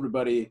see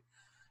everybody,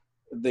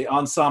 the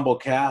ensemble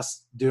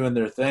cast doing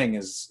their thing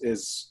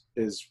is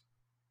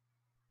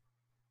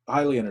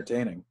highly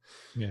entertaining.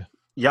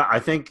 Yeah, I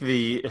think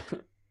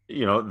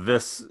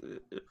this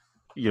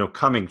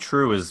coming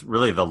true is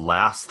really the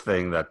last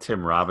thing that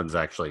Tim Robbins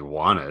actually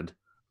wanted.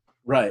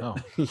 Right.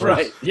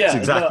 Right. Yeah. It's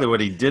exactly what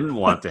he didn't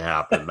want to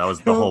happen. That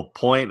was the whole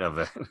point of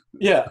it.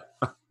 Yeah.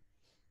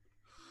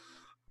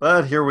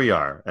 But here we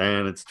are,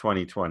 and it's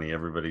 2020,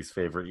 everybody's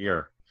favorite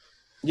year.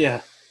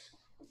 Yeah.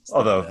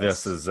 Although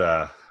this is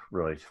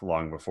really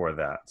long before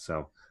that.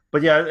 So,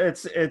 but yeah,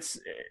 it's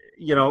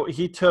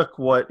he took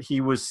what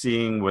he was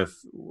seeing with,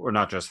 or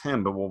not just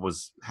him, but what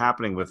was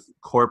happening with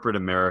corporate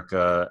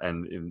America,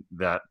 and in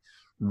that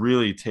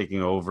really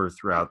taking over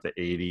throughout the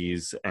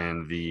 80s,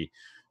 and the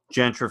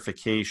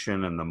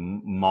gentrification and the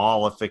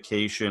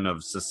mallification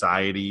of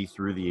society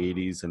through the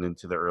 80s and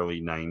into the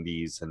early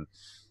 90s. And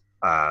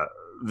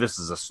this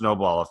is a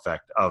snowball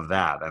effect of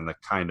that, and the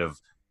kind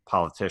of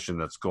politician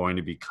that's going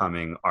to be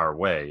coming our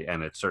way.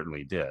 And it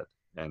certainly did.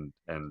 And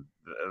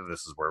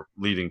this is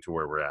leading to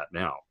where we're at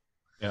now.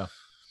 Yeah.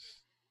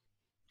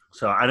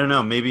 So I don't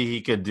know, maybe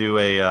he could do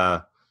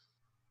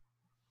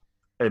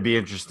it'd be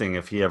interesting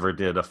if he ever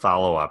did a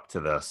follow-up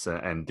to this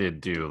and did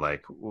do,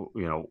 like,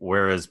 you know,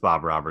 where is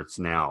Bob Roberts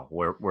now?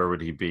 Where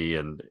would he be?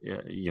 And,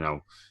 you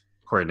know,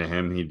 according to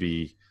him, he'd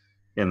be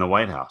in the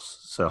White House.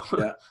 So,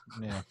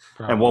 yeah,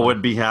 and what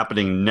would be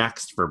happening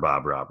next for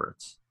Bob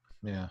Roberts?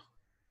 Yeah.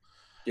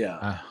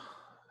 Yeah.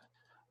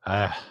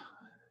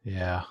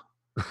 Yeah.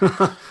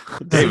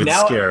 David's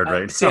scared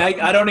right now. See,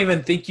 I don't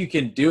even think you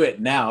can do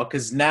it now,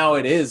 because now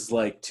it is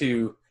like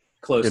too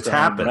close it's to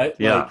happened. home, right?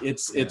 Yeah. Like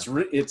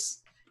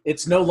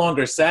it's no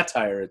longer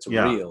satire, it's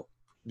real.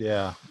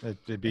 Yeah.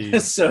 It'd be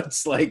so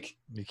it's like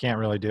you can't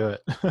really do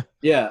it.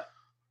 Yeah.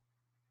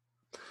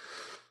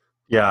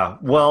 Yeah.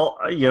 Well,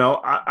 you know,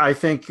 I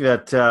think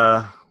that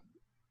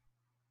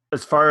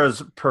as far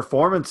as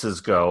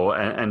performances go,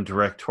 and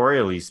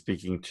directorially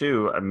speaking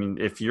too, I mean,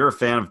 if you're a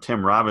fan of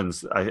Tim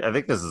Robbins, I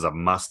think this is a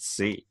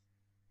must-see.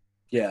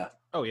 Yeah.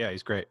 Oh, yeah,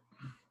 he's great.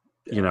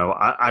 You know,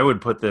 I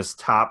would put this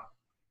top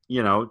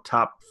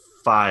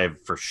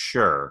 5 for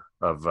sure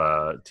of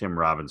Tim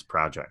Robbins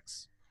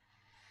projects.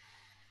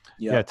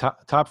 Yeah,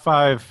 top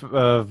 5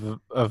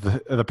 of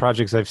the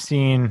projects I've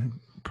seen,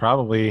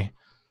 probably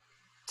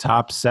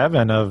top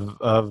 7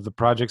 of the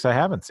projects I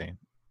haven't seen,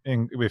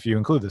 if you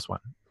include this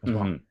one as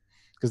well.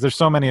 Because there's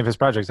so many of his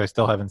projects I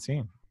still haven't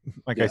seen.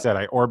 Like I said,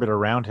 I orbit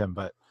around him,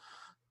 but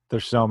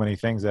there's so many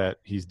things that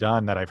he's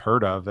done that I've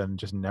heard of and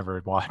just never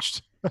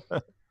watched.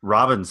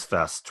 Robbins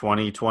Fest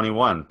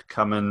 2021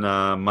 coming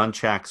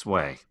Munchak's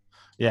way.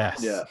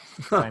 Yes. Yeah.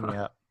 Sign me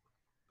up.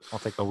 I'll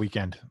take a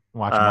weekend.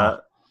 Watch them all.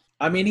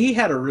 I mean, he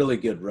had a really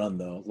good run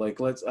though. Like,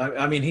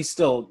 I mean, he's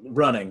still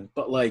running,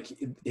 but like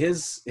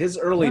his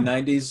early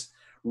 90s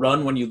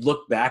run, when you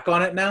look back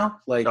on it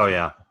now, like, oh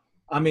yeah.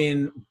 I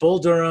mean, Bull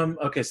Durham,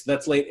 okay, so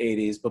that's late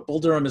 80s, but Bull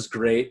Durham is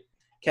great.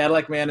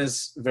 Cadillac Man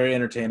is very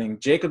entertaining.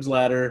 Jacob's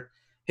Ladder,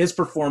 his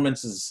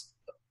performance is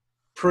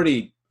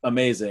pretty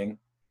amazing.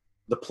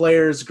 The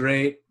Player's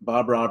great.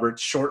 Bob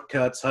Roberts,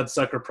 Shortcuts,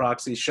 Hudsucker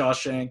Proxy,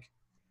 Shawshank.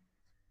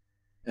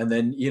 And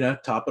then, you know,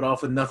 top it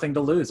off with Nothing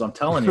to Lose. I'm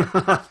telling you.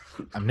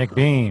 I'm Nick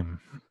Beam.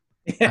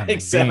 Yeah,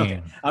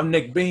 exactly. I'm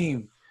Nick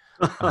Beam.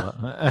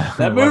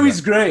 That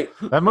movie's great.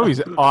 That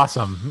movie's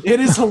awesome. It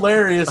is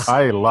hilarious.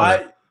 I love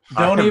it.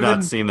 I have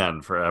not seen that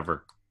in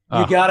forever.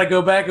 You got to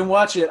go back and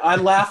watch it. I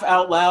laugh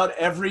out loud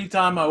every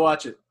time I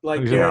watch it. Like,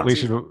 we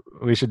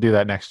should do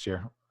that next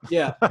year.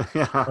 Yeah.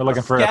 We're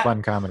looking for a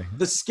fun comedy.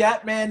 The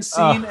Scatman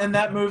scene in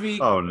that movie.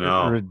 Oh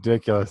no.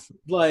 Ridiculous.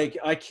 Like,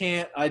 I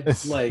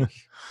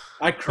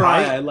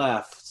cry, I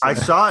laugh. So. I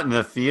saw it in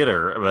the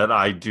theater, but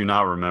I do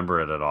not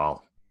remember it at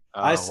all.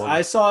 I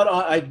saw it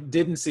I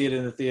didn't see it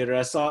in the theater.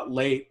 I saw it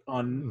late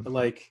on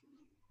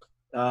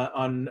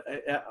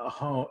at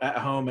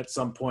home at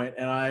some point,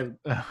 and I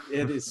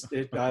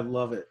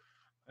love it.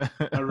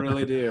 I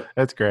really do.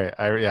 That's great.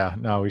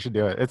 We should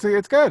do it. It's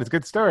good. It's a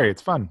good story.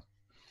 It's fun.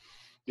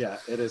 Yeah,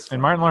 it is fun.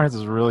 And Martin Lawrence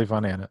is really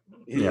funny in it.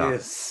 He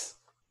is.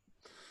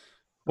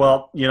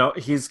 Well, you know,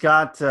 he's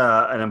got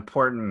an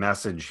important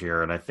message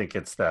here, and I think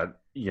it's that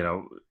you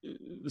know,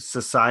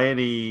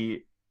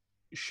 society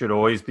should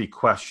always be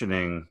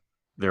questioning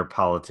their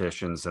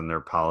politicians and their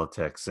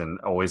politics, and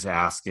always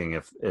asking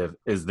if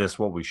is this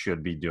what we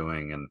should be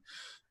doing? And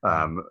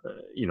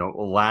you know,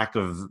 lack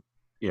of,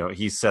 you know,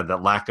 he said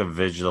that lack of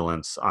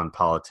vigilance on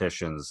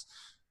politicians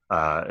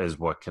is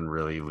what can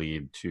really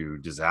lead to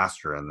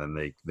disaster. And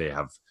then they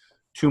have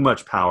too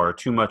much power,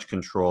 too much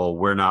control.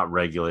 We're not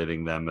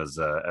regulating them as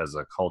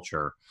a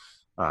culture,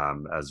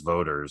 as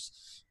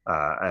voters,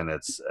 and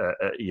it's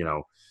you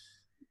know,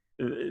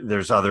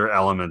 there's other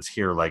elements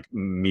here like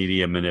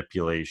media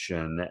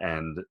manipulation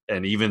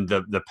and even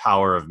the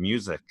power of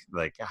music,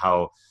 like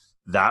how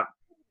that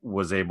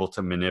was able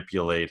to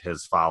manipulate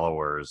his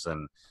followers.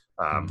 And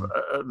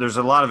there's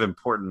a lot of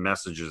important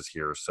messages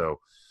here. So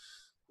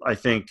I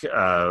think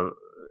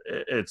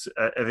it's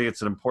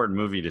an important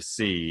movie to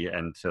see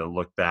and to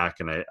look back.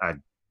 And I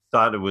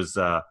thought it was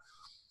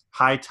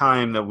high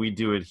time that we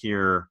do it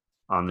here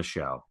on the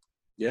show.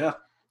 Yeah.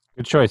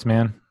 Good choice,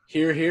 man.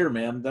 Here,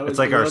 man. That was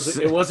like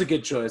it was a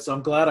good choice.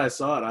 I'm glad I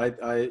saw it.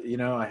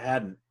 I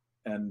hadn't,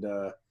 and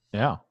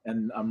yeah,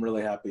 and I'm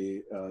really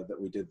happy that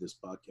we did this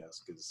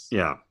podcast because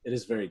it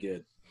is very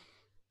good.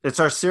 It's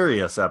our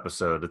serious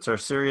episode. It's our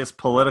serious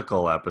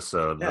political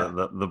episode. Yeah.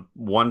 The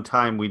one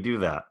time we do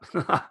that.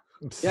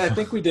 Yeah, I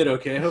think we did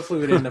okay.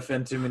 Hopefully, we didn't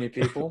offend too many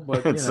people.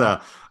 But it's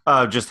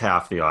just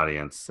half the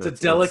audience.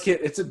 It's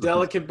a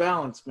delicate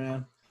balance,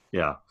 man.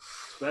 Yeah,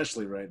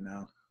 especially right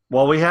now.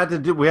 Well, we had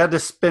to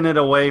spin it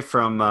away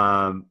from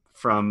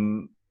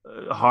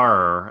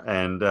horror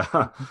and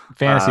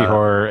fantasy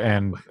horror,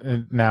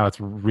 and now it's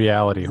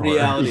reality horror.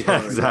 Reality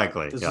horror,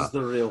 exactly. This is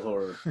the real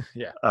horror.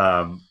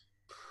 Yeah.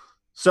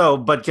 So,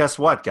 but guess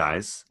what,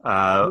 guys?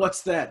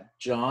 What's that,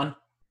 John?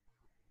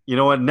 You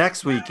know what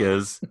next week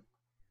is?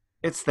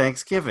 It's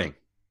Thanksgiving.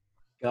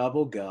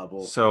 Gobble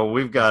gobble. So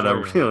we've got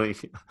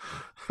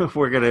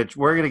we're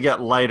gonna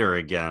get lighter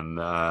again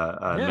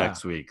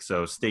next week.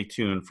 So stay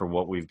tuned for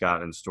what we've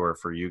got in store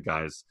for you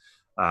guys.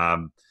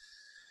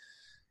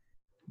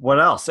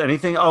 What else?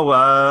 Anything?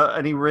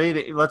 Any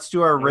rating? Let's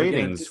do our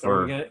ratings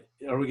Are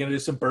we gonna do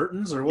some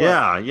Burtons or what?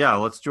 Yeah.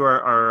 Let's do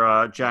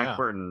our Jack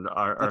Burton.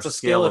 That's a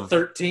scale of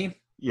 13.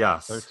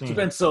 Yes, 13. It's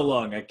been so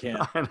long, I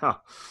can't. I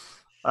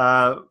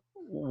know.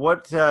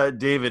 What,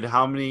 David?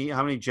 How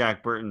many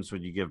Jack Burtons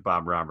would you give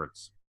Bob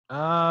Roberts?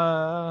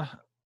 Probably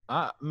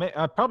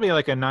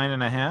like a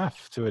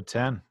 9.5 to a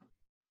 10.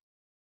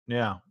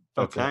 Yeah.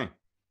 Okay.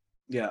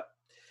 Yeah.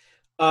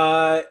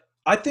 I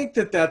think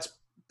that's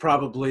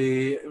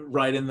probably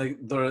right in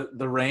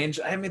the range.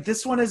 I mean,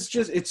 this one is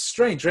it's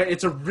strange, right?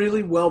 It's a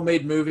really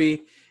well-made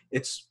movie.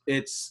 It's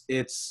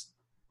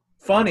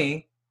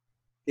funny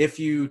if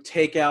you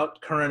take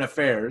out current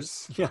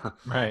affairs. Yeah.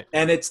 Right.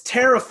 And it's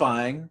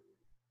terrifying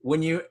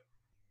when you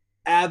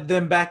add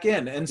them back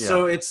in. And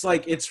so it's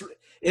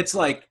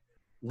like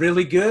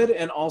really good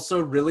and also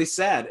really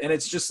sad. And it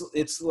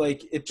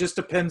just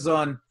depends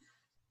on,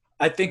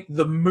 I think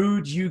the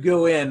mood you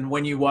go in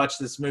when you watch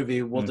this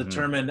movie will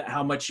determine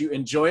how much you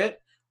enjoy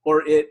it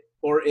or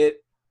it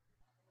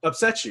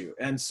upsets you.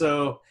 And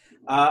so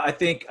I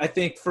think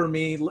for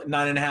me,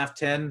 9.5,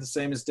 10, the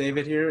same as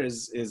David here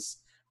is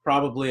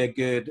probably a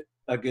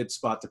good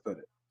spot to put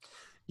it.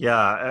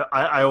 Yeah,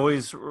 I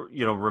always,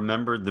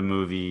 remembered the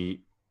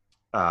movie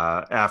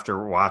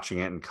after watching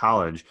it in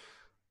college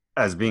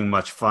as being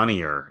much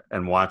funnier,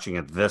 and watching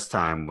it this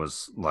time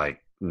was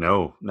like,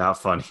 no, not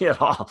funny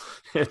at all.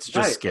 It's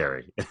just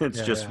scary.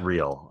 It's just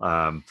real.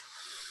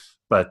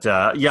 But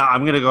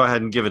I'm going to go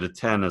ahead and give it a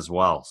 10 as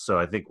well. So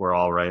I think we're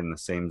all right in the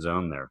same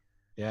zone there.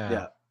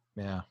 Yeah.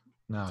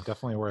 No,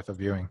 definitely worth a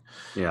viewing.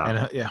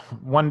 Yeah. And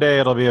one day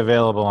it'll be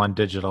available on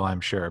digital,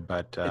 I'm sure,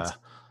 but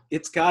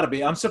it's got to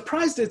be. I'm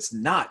surprised it's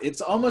not.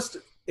 It's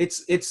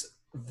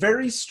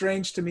very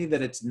strange to me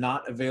that it's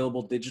not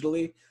available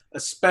digitally,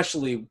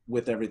 especially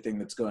with everything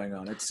that's going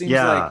on. It seems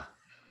like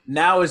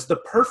now is the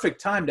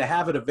perfect time to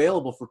have it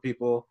available for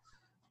people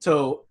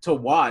to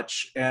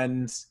watch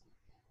and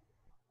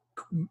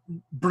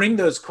bring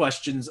those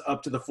questions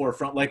up to the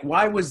forefront. Like,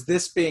 why was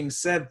this being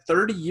said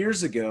 30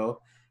 years ago,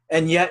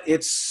 and yet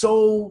it's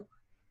so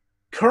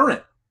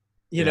current,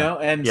 you know?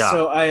 And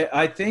so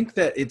I think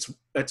that it's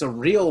a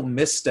real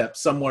misstep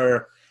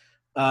somewhere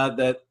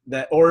that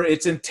or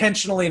it's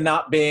intentionally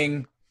not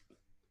being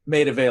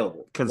made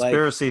available.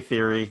 Conspiracy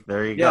theory.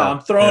 There you go. Yeah,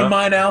 I'm throwing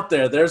mine out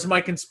there. There's my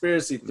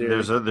conspiracy theory.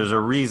 There's a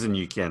reason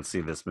you can't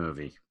see this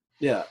movie.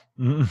 Yeah.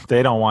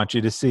 They don't want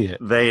you to see it.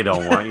 They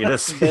don't want you to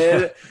see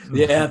it.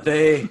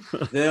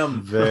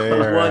 Them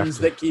the ones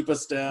that keep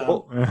us down.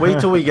 Well, wait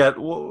till we get.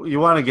 You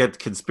want to get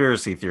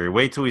conspiracy theory?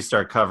 Wait till we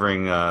start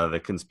covering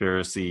the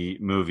conspiracy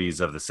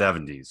movies of the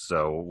 '70s.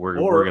 So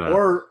we're gonna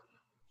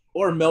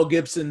or Mel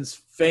Gibson's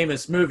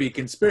famous movie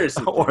Conspiracy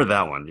Theory. Or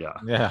that one,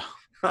 yeah.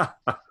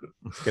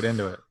 Let's get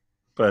into it.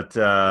 But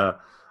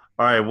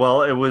all right,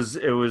 well, it was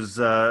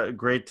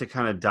great to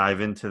kind of dive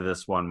into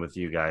this one with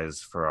you guys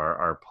for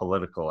our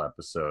political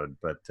episode.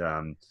 But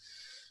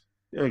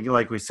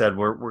like we said,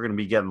 we're going to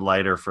be getting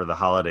lighter for the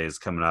holidays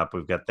coming up.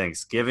 We've got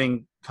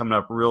Thanksgiving coming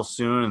up real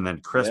soon, and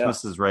then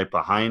Christmas is right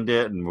behind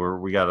it, and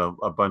we got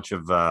a bunch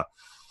of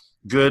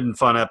good and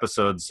fun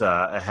episodes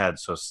ahead.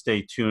 So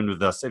stay tuned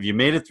with us. If you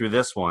made it through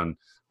this one,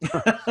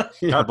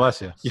 God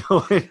bless you.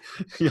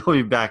 You'll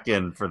be back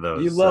in for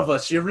those. You love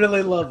us. You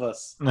really love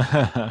us.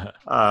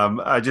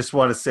 I just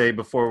want to say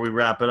before we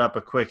wrap it up,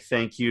 a quick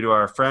thank you to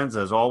our friends,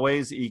 as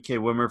always, E.K.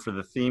 Wimmer for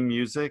the theme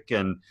music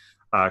and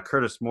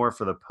Curtis Moore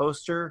for the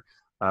poster.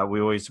 We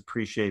always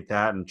appreciate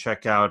that. And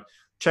check out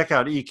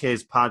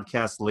EK's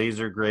podcast,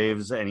 Laser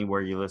Graves,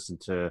 anywhere you listen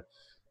to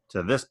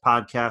this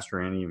podcast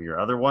or any of your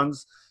other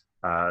ones.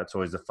 It's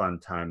always a fun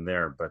time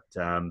there. But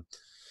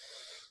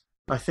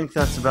I think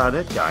that's about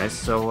it, guys.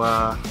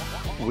 So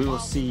we will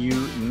see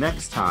you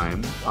next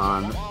time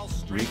on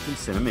Streak and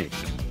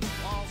Cinemation.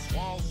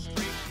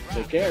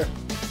 Take care.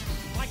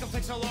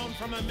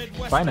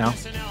 Bye now.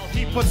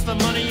 He puts the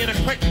money in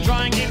a quick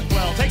drying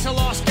inkwell, takes a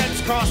loss,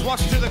 gets cross,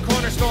 walks to the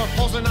corner store,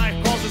 pulls a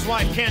knife, calls his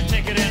wife, can't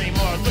take it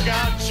anymore. Look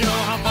out, Joe,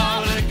 how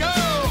far will it go?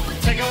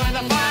 Take away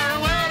the fire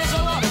and where does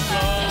the water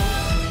flow?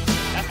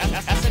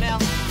 SNL.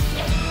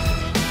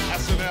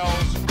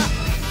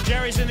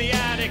 Jerry's in the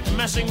attic,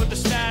 messing with the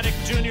static.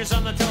 Junior's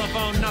on the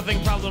telephone,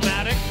 nothing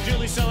problematic.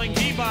 Julie's selling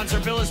D-bonds, her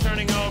bill is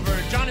turning over.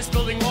 John is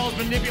building walls,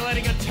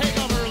 manipulating a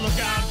takeover. Look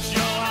out,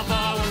 Joe, how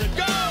far will it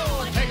go?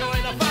 Take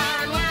away the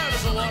fire and where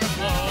does the water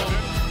flow?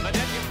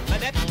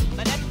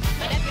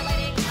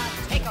 Manipulating a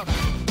takeover.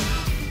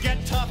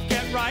 Get tough,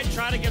 get right,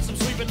 try to get some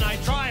sleep at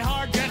night. Try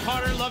hard, get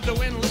harder, love to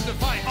win, live to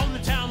fight. Own the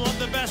town, love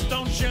the best,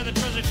 don't share the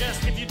treasure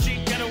chest. If you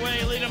cheat, get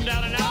away, lead them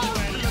down an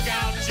alleyway. Look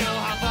out, Joe,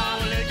 how far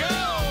will it go?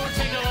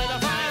 Take away the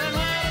fire and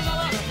where does the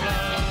water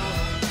flow?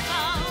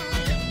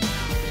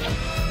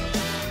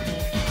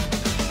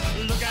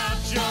 Look out,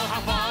 Joe,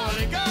 how far will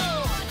it go?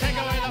 Take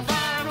away the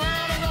fire and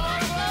where does the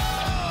water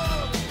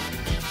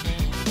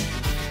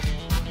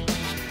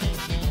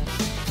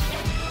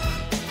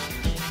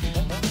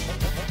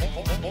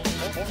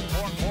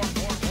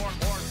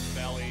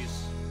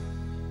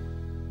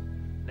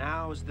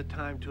Now is the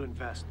time to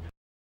invest.